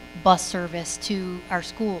formal bus service to our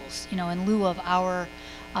schools, in lieu of our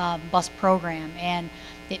bus program. And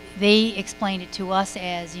they explained it to us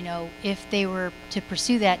as, if they were to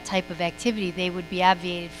pursue that type of activity, they would be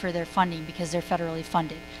obviated for their funding because they're federally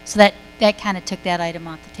funded. So that kind of took that item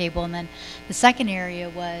off the table. And then the second area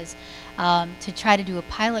was to try to do a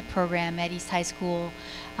pilot program at East High School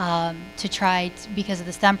to try, because of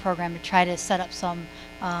the STEM program, to try to set up some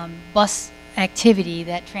bus activity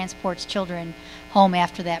that transports children home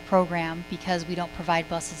after that program, because we don't provide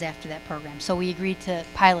buses after that program. So we agreed to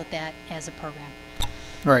pilot that as a program.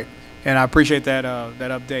 Right, and I appreciate that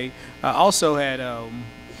that update. I also had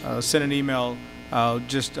sent an email,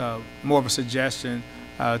 just more of a suggestion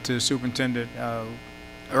to the superintendent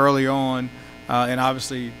early on, and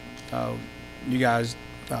obviously you guys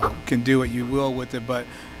can do what you will with it, but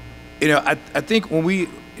You know, I think when we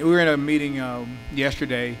were in a meeting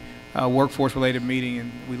yesterday, a workforce-related meeting,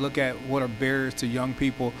 and we look at what are barriers to young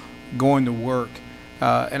people going to work.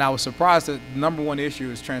 And I was surprised that the number one issue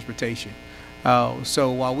is transportation.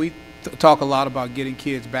 So while we talk a lot about getting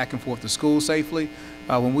kids back and forth to school safely,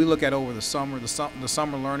 when we look at over the summer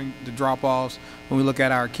learning, the drop-offs, when we look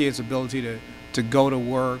at our kids' ability to go to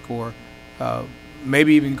work or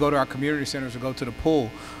maybe even go to our community centers or go to the pool,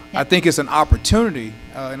 I think it's an opportunity,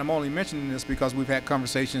 and I'm only mentioning this because we've had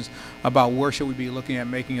conversations about where should we be looking at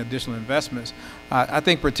making additional investments. I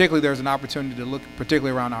think particularly there's an opportunity to look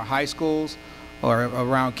particularly around our high schools or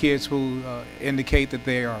around kids who indicate that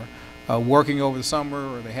they are working over the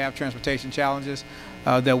summer or they have transportation challenges,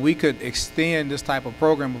 that we could extend this type of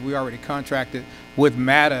program. If we already contracted with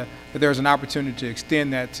MATA, that there's an opportunity to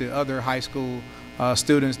extend that to other high school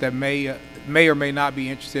students that may or may not be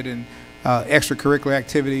interested in extracurricular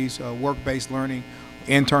activities, work-based learning,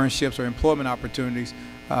 internships, or employment opportunities.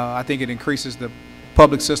 I think it increases the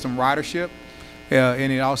public system ridership,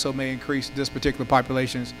 and it also may increase this particular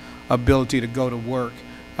population's ability to go to work.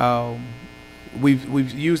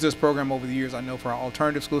 We've used this program over the years, I know, for our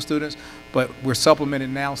alternative school students, but we're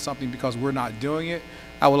supplementing now something because we're not doing it.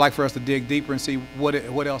 I would like for us to dig deeper and see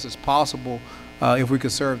what else is possible if we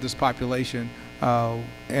could serve this population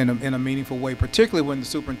in a meaningful way, particularly when the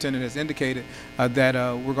superintendent has indicated that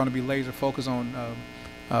we're going to be laser focused on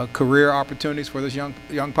career opportunities for this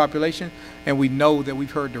young population, and we know that we've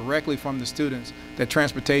heard directly from the students that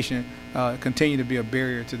transportation continue to be a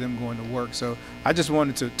barrier to them going to work. So I just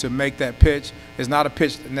wanted to make that pitch. It's not a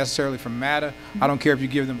pitch necessarily from MATA. I don't care if you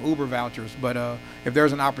give them Uber vouchers, but if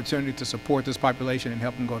there's an opportunity to support this population and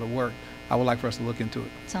help them go to work, I would like for us to look into it.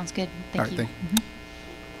 Sounds good. Thank All right, you. thank you.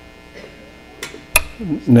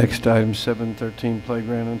 Next item, 713,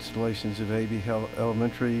 playground installations at A.B.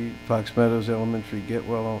 Elementary, Fox Meadows Elementary,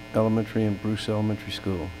 Getwell Elementary, and Bruce Elementary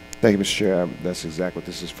School. Thank you, Mr. Chair. That's exactly what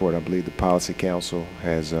this is for. And I believe the Policy Council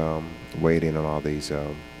has weighed in on all these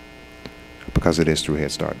because it is through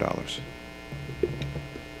Head Start dollars.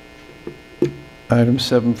 Item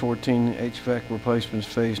 714, HVAC replacements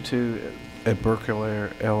Phase 2 at Berkeley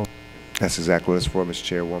Elementary. That's exactly what it's for, Mr.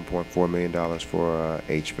 Chair. $1.4 million for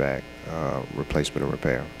HVAC replacement and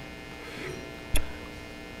repair.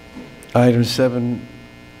 Item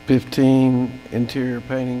 715, interior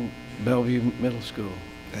painting, Bellevue Middle School.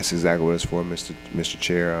 That's exactly what it's for, Mr.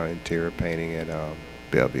 Chair. Interior painting at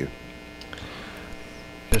Bellevue.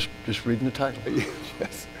 Just reading the title.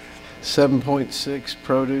 Yes. 7.6,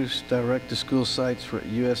 produce, direct to school sites for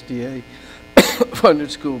USDA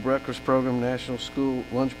funded school breakfast program, national school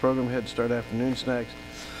lunch program, Head Start afternoon snacks,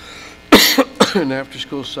 and after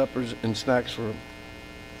school suppers and snacks for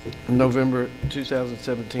November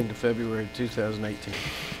 2017 to February 2018.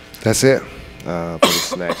 That's it for the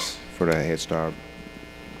snacks for the Head Start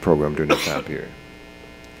program during that time period.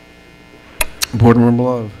 Board Member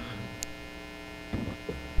Love.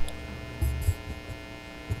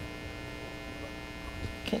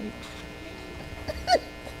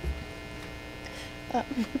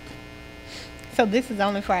 So this is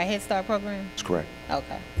only for our Head Start program? That's correct.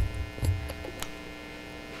 Okay.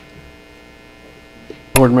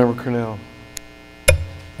 Board Member Cornell.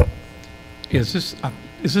 Is this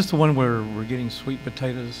the one where we're getting sweet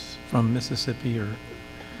potatoes from Mississippi, or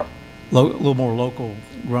a little more local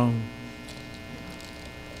grown?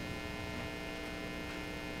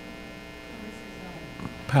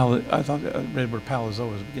 I thought I read where Palazzo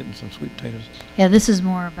was getting some sweet potatoes. Yeah, this is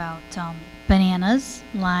more about bananas,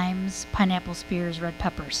 limes, pineapple spears, red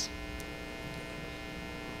peppers.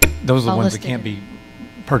 Those are the All ones that listed can't be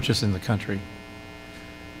purchased in the country.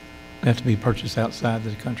 They have to be purchased outside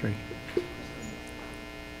the country.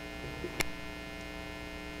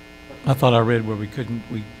 I thought I read where we couldn't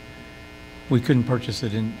purchase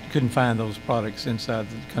it and couldn't find those products inside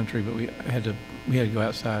the country, but we had to go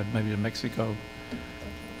outside, maybe to Mexico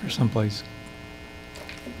or someplace.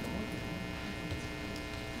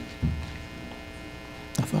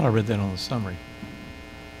 I thought I read that on the summary.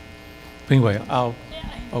 But anyway,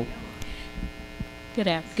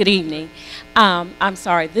 Good evening. I'm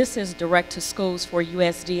sorry, this is direct to schools for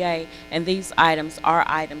USDA, and these items are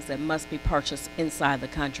items that must be purchased inside the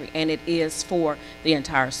country, and it is for the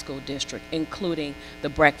entire school district, including the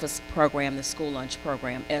breakfast program, the school lunch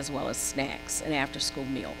program, as well as snacks and after-school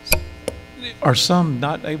meals. Are some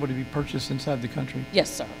not able to be purchased inside the country? Yes,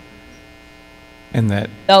 sir. And that?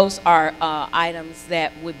 Those are items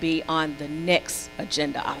that would be on the next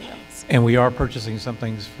agenda items. And we are purchasing some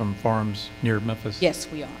things from farms near Memphis? Yes,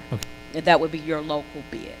 we are. Okay. And that would be your local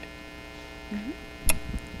bid.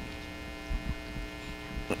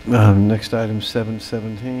 Next item,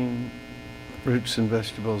 717, fruits and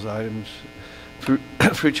vegetables items.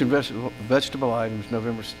 Fruits and vegetable items,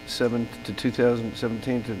 November 7th to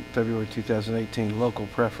 2017 to February 2018, local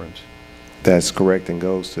preference. That's correct and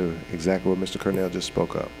goes to exactly what Mr. Cornell just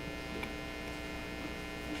spoke of.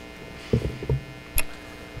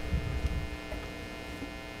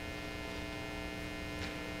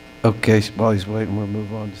 Okay, so while he's waiting, we'll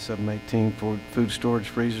move on to 718 for food storage,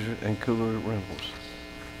 freezer, and cooler rentals.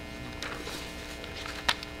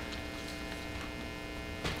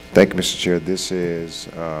 Thank you, Mr. Chair. This is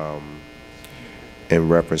in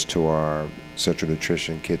reference to our Central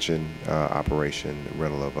Nutrition Kitchen operation,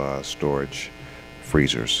 rental of storage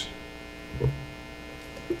freezers.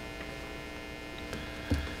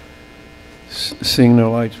 Seeing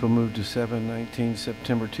no lights, we'll move to 719,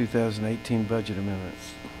 September 2018 budget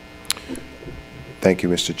amendments. Thank you,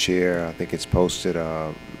 Mr. Chair. I think it's posted.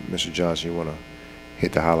 Mr. Johnson, you want to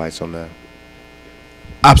hit the highlights on that?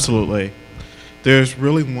 Absolutely. There's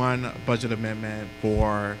really one budget amendment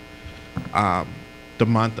for the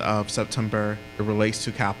month of September. It relates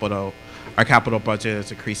to capital. Our capital budget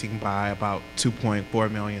is increasing by about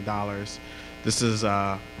 $2.4 million. This is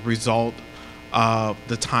a result of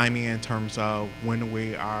the timing in terms of when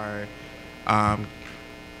we are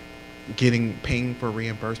paying for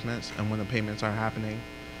reimbursements and when the payments are happening.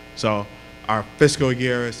 So our fiscal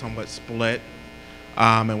year is somewhat split,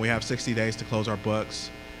 and we have 60 days to close our books.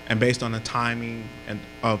 And based on the timing and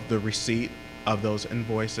of the receipt of those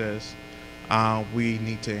invoices, we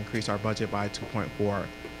need to increase our budget by 2.4.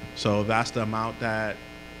 So that's the amount that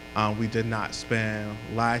we did not spend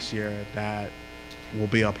last year that will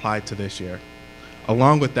be applied to this year.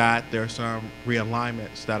 Along with that, there are some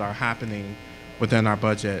realignments that are happening within our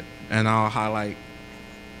budget, and I'll highlight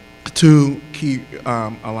two key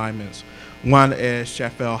alignments. One is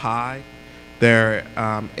Sheffield High. Their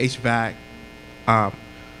HVAC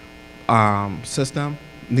system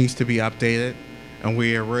needs to be updated, and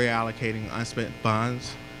we are reallocating unspent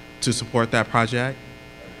funds to support that project.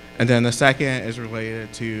 And then the second is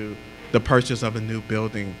related to the purchase of a new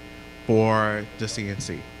building for the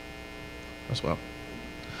CNC as well.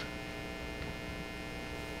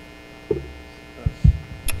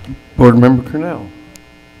 Board Member Cornell.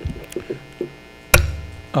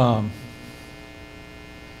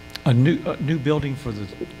 A new building for the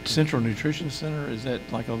Central Nutrition Center, is that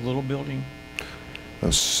like a little building?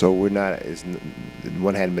 So we're not,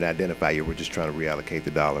 one hadn't been identified yet. We're just trying to reallocate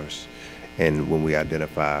the dollars. And when we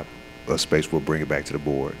identify a space, we'll bring it back to the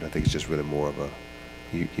board. I think it's just really more of a,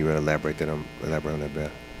 you want to elaborate on that,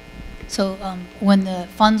 Beth? So when the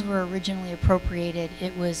funds were originally appropriated,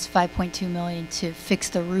 it was $5.2 million to fix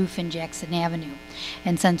the roof in Jackson Avenue.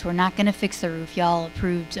 And since we're not going to fix the roof, y'all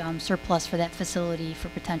approved surplus for that facility for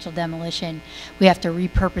potential demolition. We have to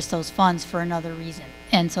repurpose those funds for another reason.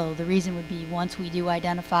 And so the reason would be once we do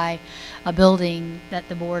identify a building that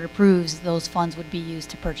the board approves, those funds would be used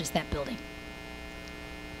to purchase that building.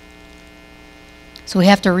 So we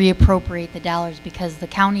have to reappropriate the dollars because the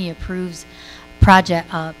county approves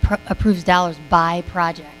approves dollars by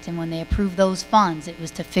project, and when they approve those funds, it was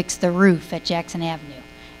to fix the roof at Jackson Avenue,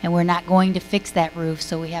 and we're not going to fix that roof,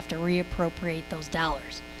 so we have to reappropriate those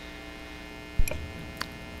dollars.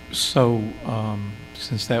 So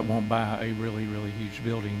since that won't buy a really huge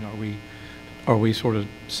building, are we sort of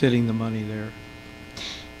sitting the money there?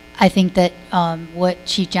 I think that what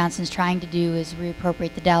Chief Johnson's trying to do is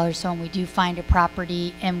reappropriate the dollars, so when we do find a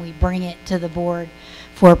property and we bring it to the board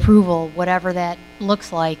for approval, whatever that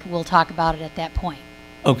looks like, we'll talk about it at that point.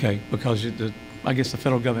 Okay, because I guess the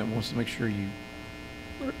federal government wants to make sure you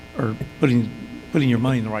are putting your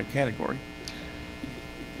money in the right category.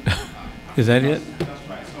 Is that it? That's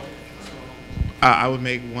right. I would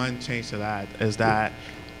make one change to that, is that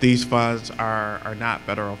these funds are not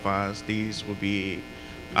federal funds. These would be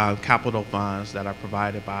capital funds that are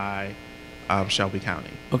provided by Shelby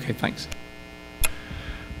County. Okay, thanks.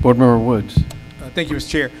 Board Member Woods. Thank you, Mr.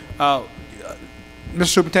 Chair. Mr.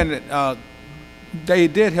 Superintendent, they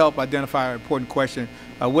did help identify an important question.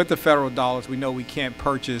 With the federal dollars, we know we can't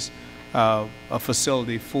purchase a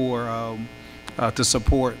facility for to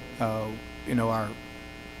support our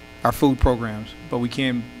food programs, but we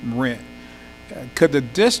can rent. Could the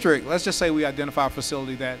district, let's just say we identify a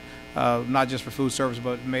facility that not just for food service,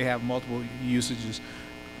 but may have multiple usages,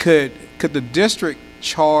 could the district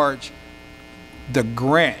charge the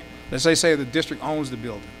grant? Let's say the district owns the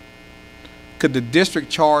building. Could the district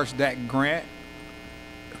charge that grant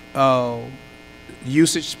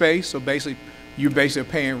usage space? So basically, you're basically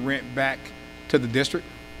paying rent back to the district?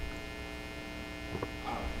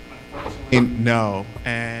 No,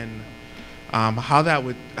 and How that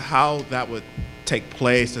would take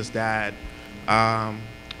place is that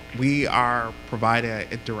we are providing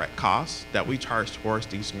a direct cost that we charge towards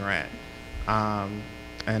these grant, and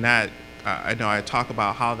that I know I talk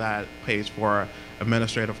about how that pays for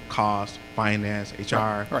administrative costs, finance,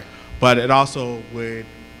 HR, right. But it also would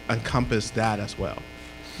encompass that as well.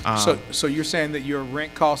 So you're saying that your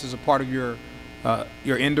rent cost is a part of your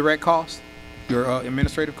indirect cost, your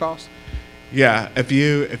administrative cost? Yeah, if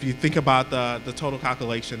you think about the total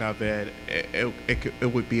calculation of it,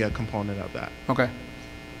 it would be a component of that. Okay.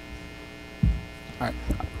 All right.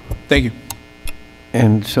 Thank you.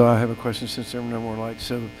 And so I have a question since there are no more lights.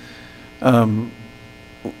 So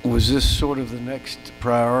was this sort of the next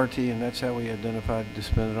priority, and that's how we identified to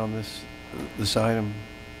spend it on this item?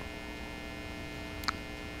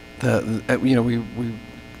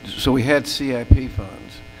 So we had CIP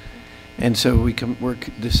funds, and so we're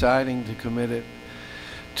deciding to commit it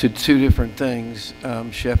to two different things,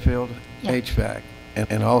 Sheffield HVAC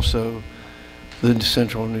and also the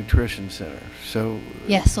Central Nutrition Center. So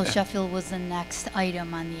yes, so Sheffield was the next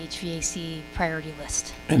item on the HVAC priority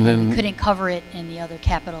list. And then we couldn't cover it in the other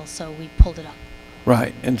capital, so we pulled it up.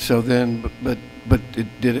 Right, and so then, but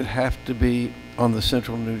did it have to be on the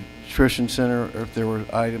Central Nutrition Center, or if there were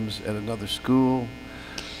items at another school,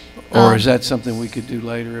 or is that something we could do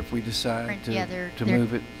later if we decide to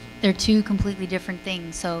move it? They're two completely different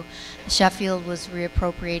things. So Sheffield was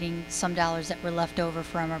reappropriating some dollars that were left over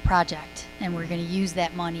from our project, and we're going to use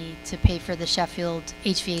that money to pay for the Sheffield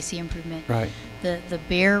HVAC improvement. Right. The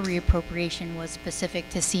Bear reappropriation was specific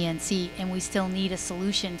to CNC, and we still need a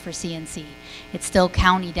solution for CNC. It's still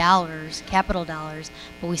county dollars, capital dollars,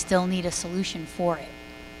 but we still need a solution for it.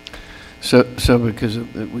 So because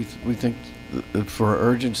we think that for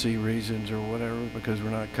urgency reasons or whatever, because we're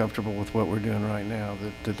not comfortable with what we're doing right now,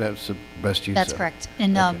 that's the best use. That's of correct,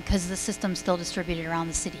 and because the system's still distributed around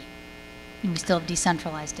the city, and we still have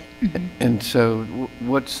decentralized it. Mm-hmm. And so,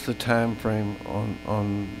 what's the time frame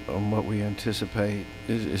on what we anticipate?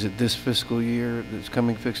 Is it this fiscal year, this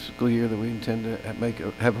coming fiscal year, that we intend to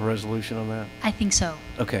have a resolution on that? I think so.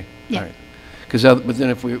 Okay. Yeah. All right. But then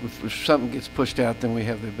if something gets pushed out, then we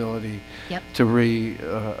have the ability to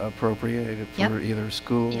reappropriate it for either a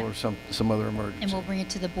school or some other emergency. And we'll bring it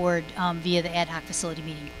to the board via the ad hoc facility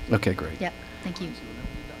meeting. Okay, great. Yep, thank you.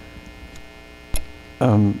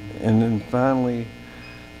 And then finally,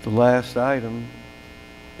 the last item,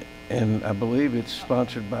 and I believe it's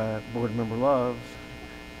sponsored by Board Member Love.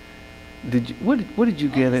 What did you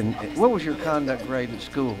get in? What was your conduct grade in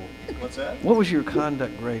school? What's that? What was your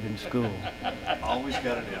conduct grade in school? Always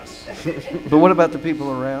got an S. But what about the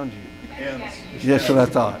people around you? N's. That's what I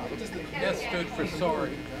thought. S stood for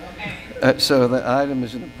sorry. So the item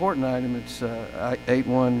is an important item. It's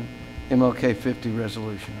 8-1 MLK 50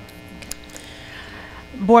 resolution.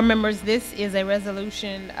 Board members, this is a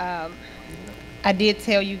resolution I did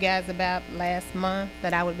tell you guys about last month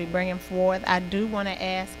that I would be bringing forth. I do want to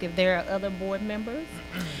ask if there are other board members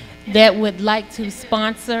that would like to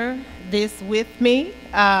sponsor this with me.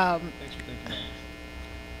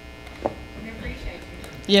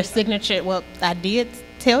 Your signature, well, I did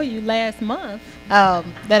tell you last month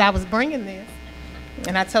that I was bringing this,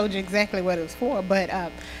 and I told you exactly what it was for.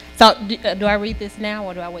 But so do I read this now,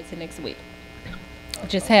 or do I wait till next week?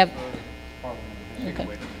 Just have, okay.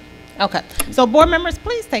 Okay, so board members,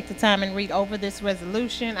 please take the time and read over this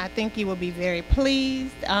resolution. I think you will be very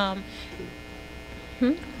pleased. Oh,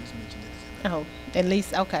 at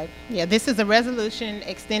least, okay. Yeah, this is a resolution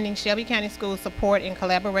extending Shelby County Schools support in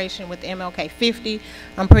collaboration with MLK 50.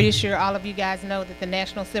 I'm pretty sure all of you guys know that the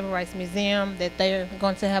National Civil Rights Museum, that they're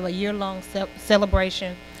going to have a year-long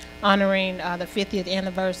celebration honoring the 50th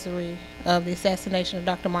anniversary of the assassination of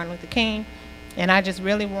Dr. Martin Luther King. And I just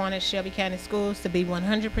really wanted Shelby County Schools to be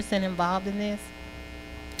 100% involved in this.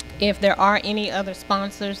 If there are any other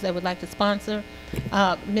sponsors that would like to sponsor,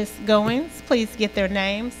 Ms. Goins, please get their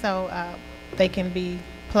names so they can be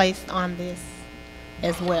placed on this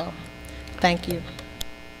as well. Thank you.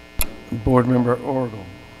 Board Member Orgel.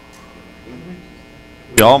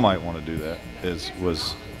 Y'all might want to do that,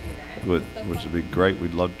 which would be great.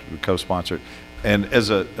 We'd love to co-sponsor it. And as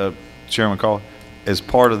a Chairman Caldwell, as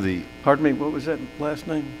part of the... Pardon me, what was that last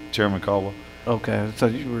name? Chairman Caldwell. Okay, I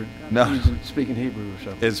thought you were speaking Hebrew or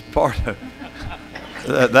something. It's part of...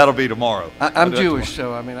 that'll be tomorrow. I'm Jewish,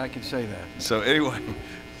 so I mean, I can say that. So anyway,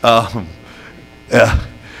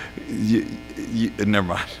 never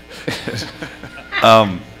mind.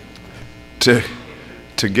 To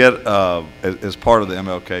get, as part of the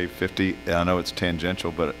MLK 50, I know it's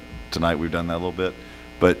tangential, but tonight we've done that a little bit,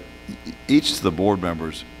 but each of the board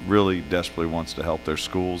members really desperately wants to help their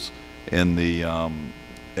schools in the,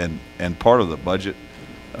 and part of the budget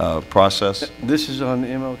process. This is on the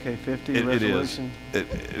MLK 50 resolution? It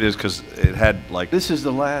is because it had like... This is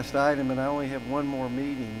the last item, and I only have one more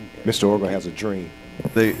meeting. Mr. Orgo has a dream.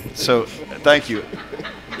 So, thank you.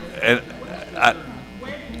 And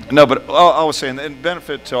no, but I was saying, in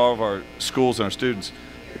benefit to all of our schools and our students,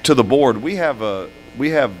 to the board, we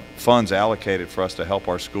have funds allocated for us to help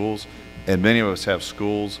our schools, and many of us have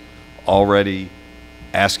schools already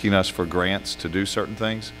asking us for grants to do certain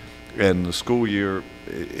things. And the school year,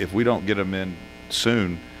 if we don't get them in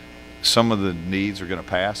soon, some of the needs are going to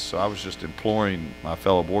pass. So I was just imploring my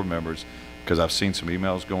fellow board members, because I've seen some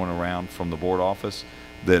emails going around from the board office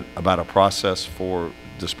that about a process for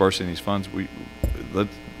dispersing these funds.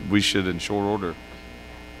 We should, in short order,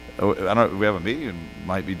 I don't. We have a meeting. It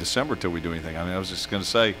might be December till we do anything. I mean, I was just going to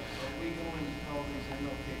say,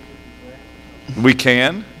 we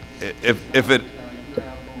can, if it.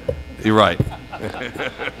 You're right.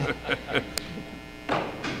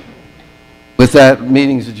 With that,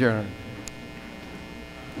 meeting's adjourned.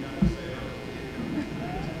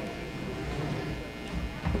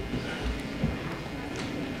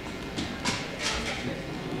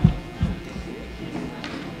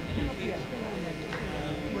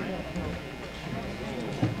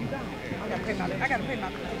 I gotta pay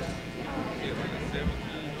my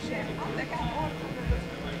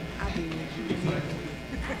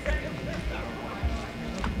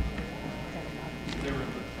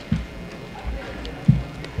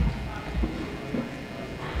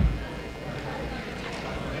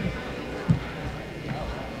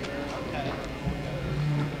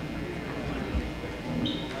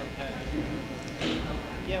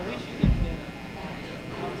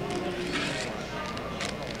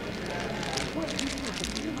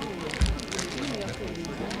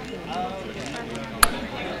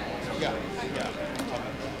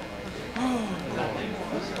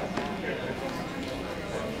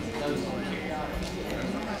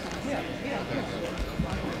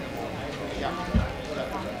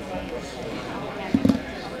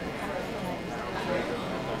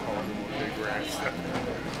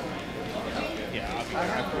Yeah, I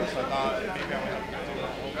thought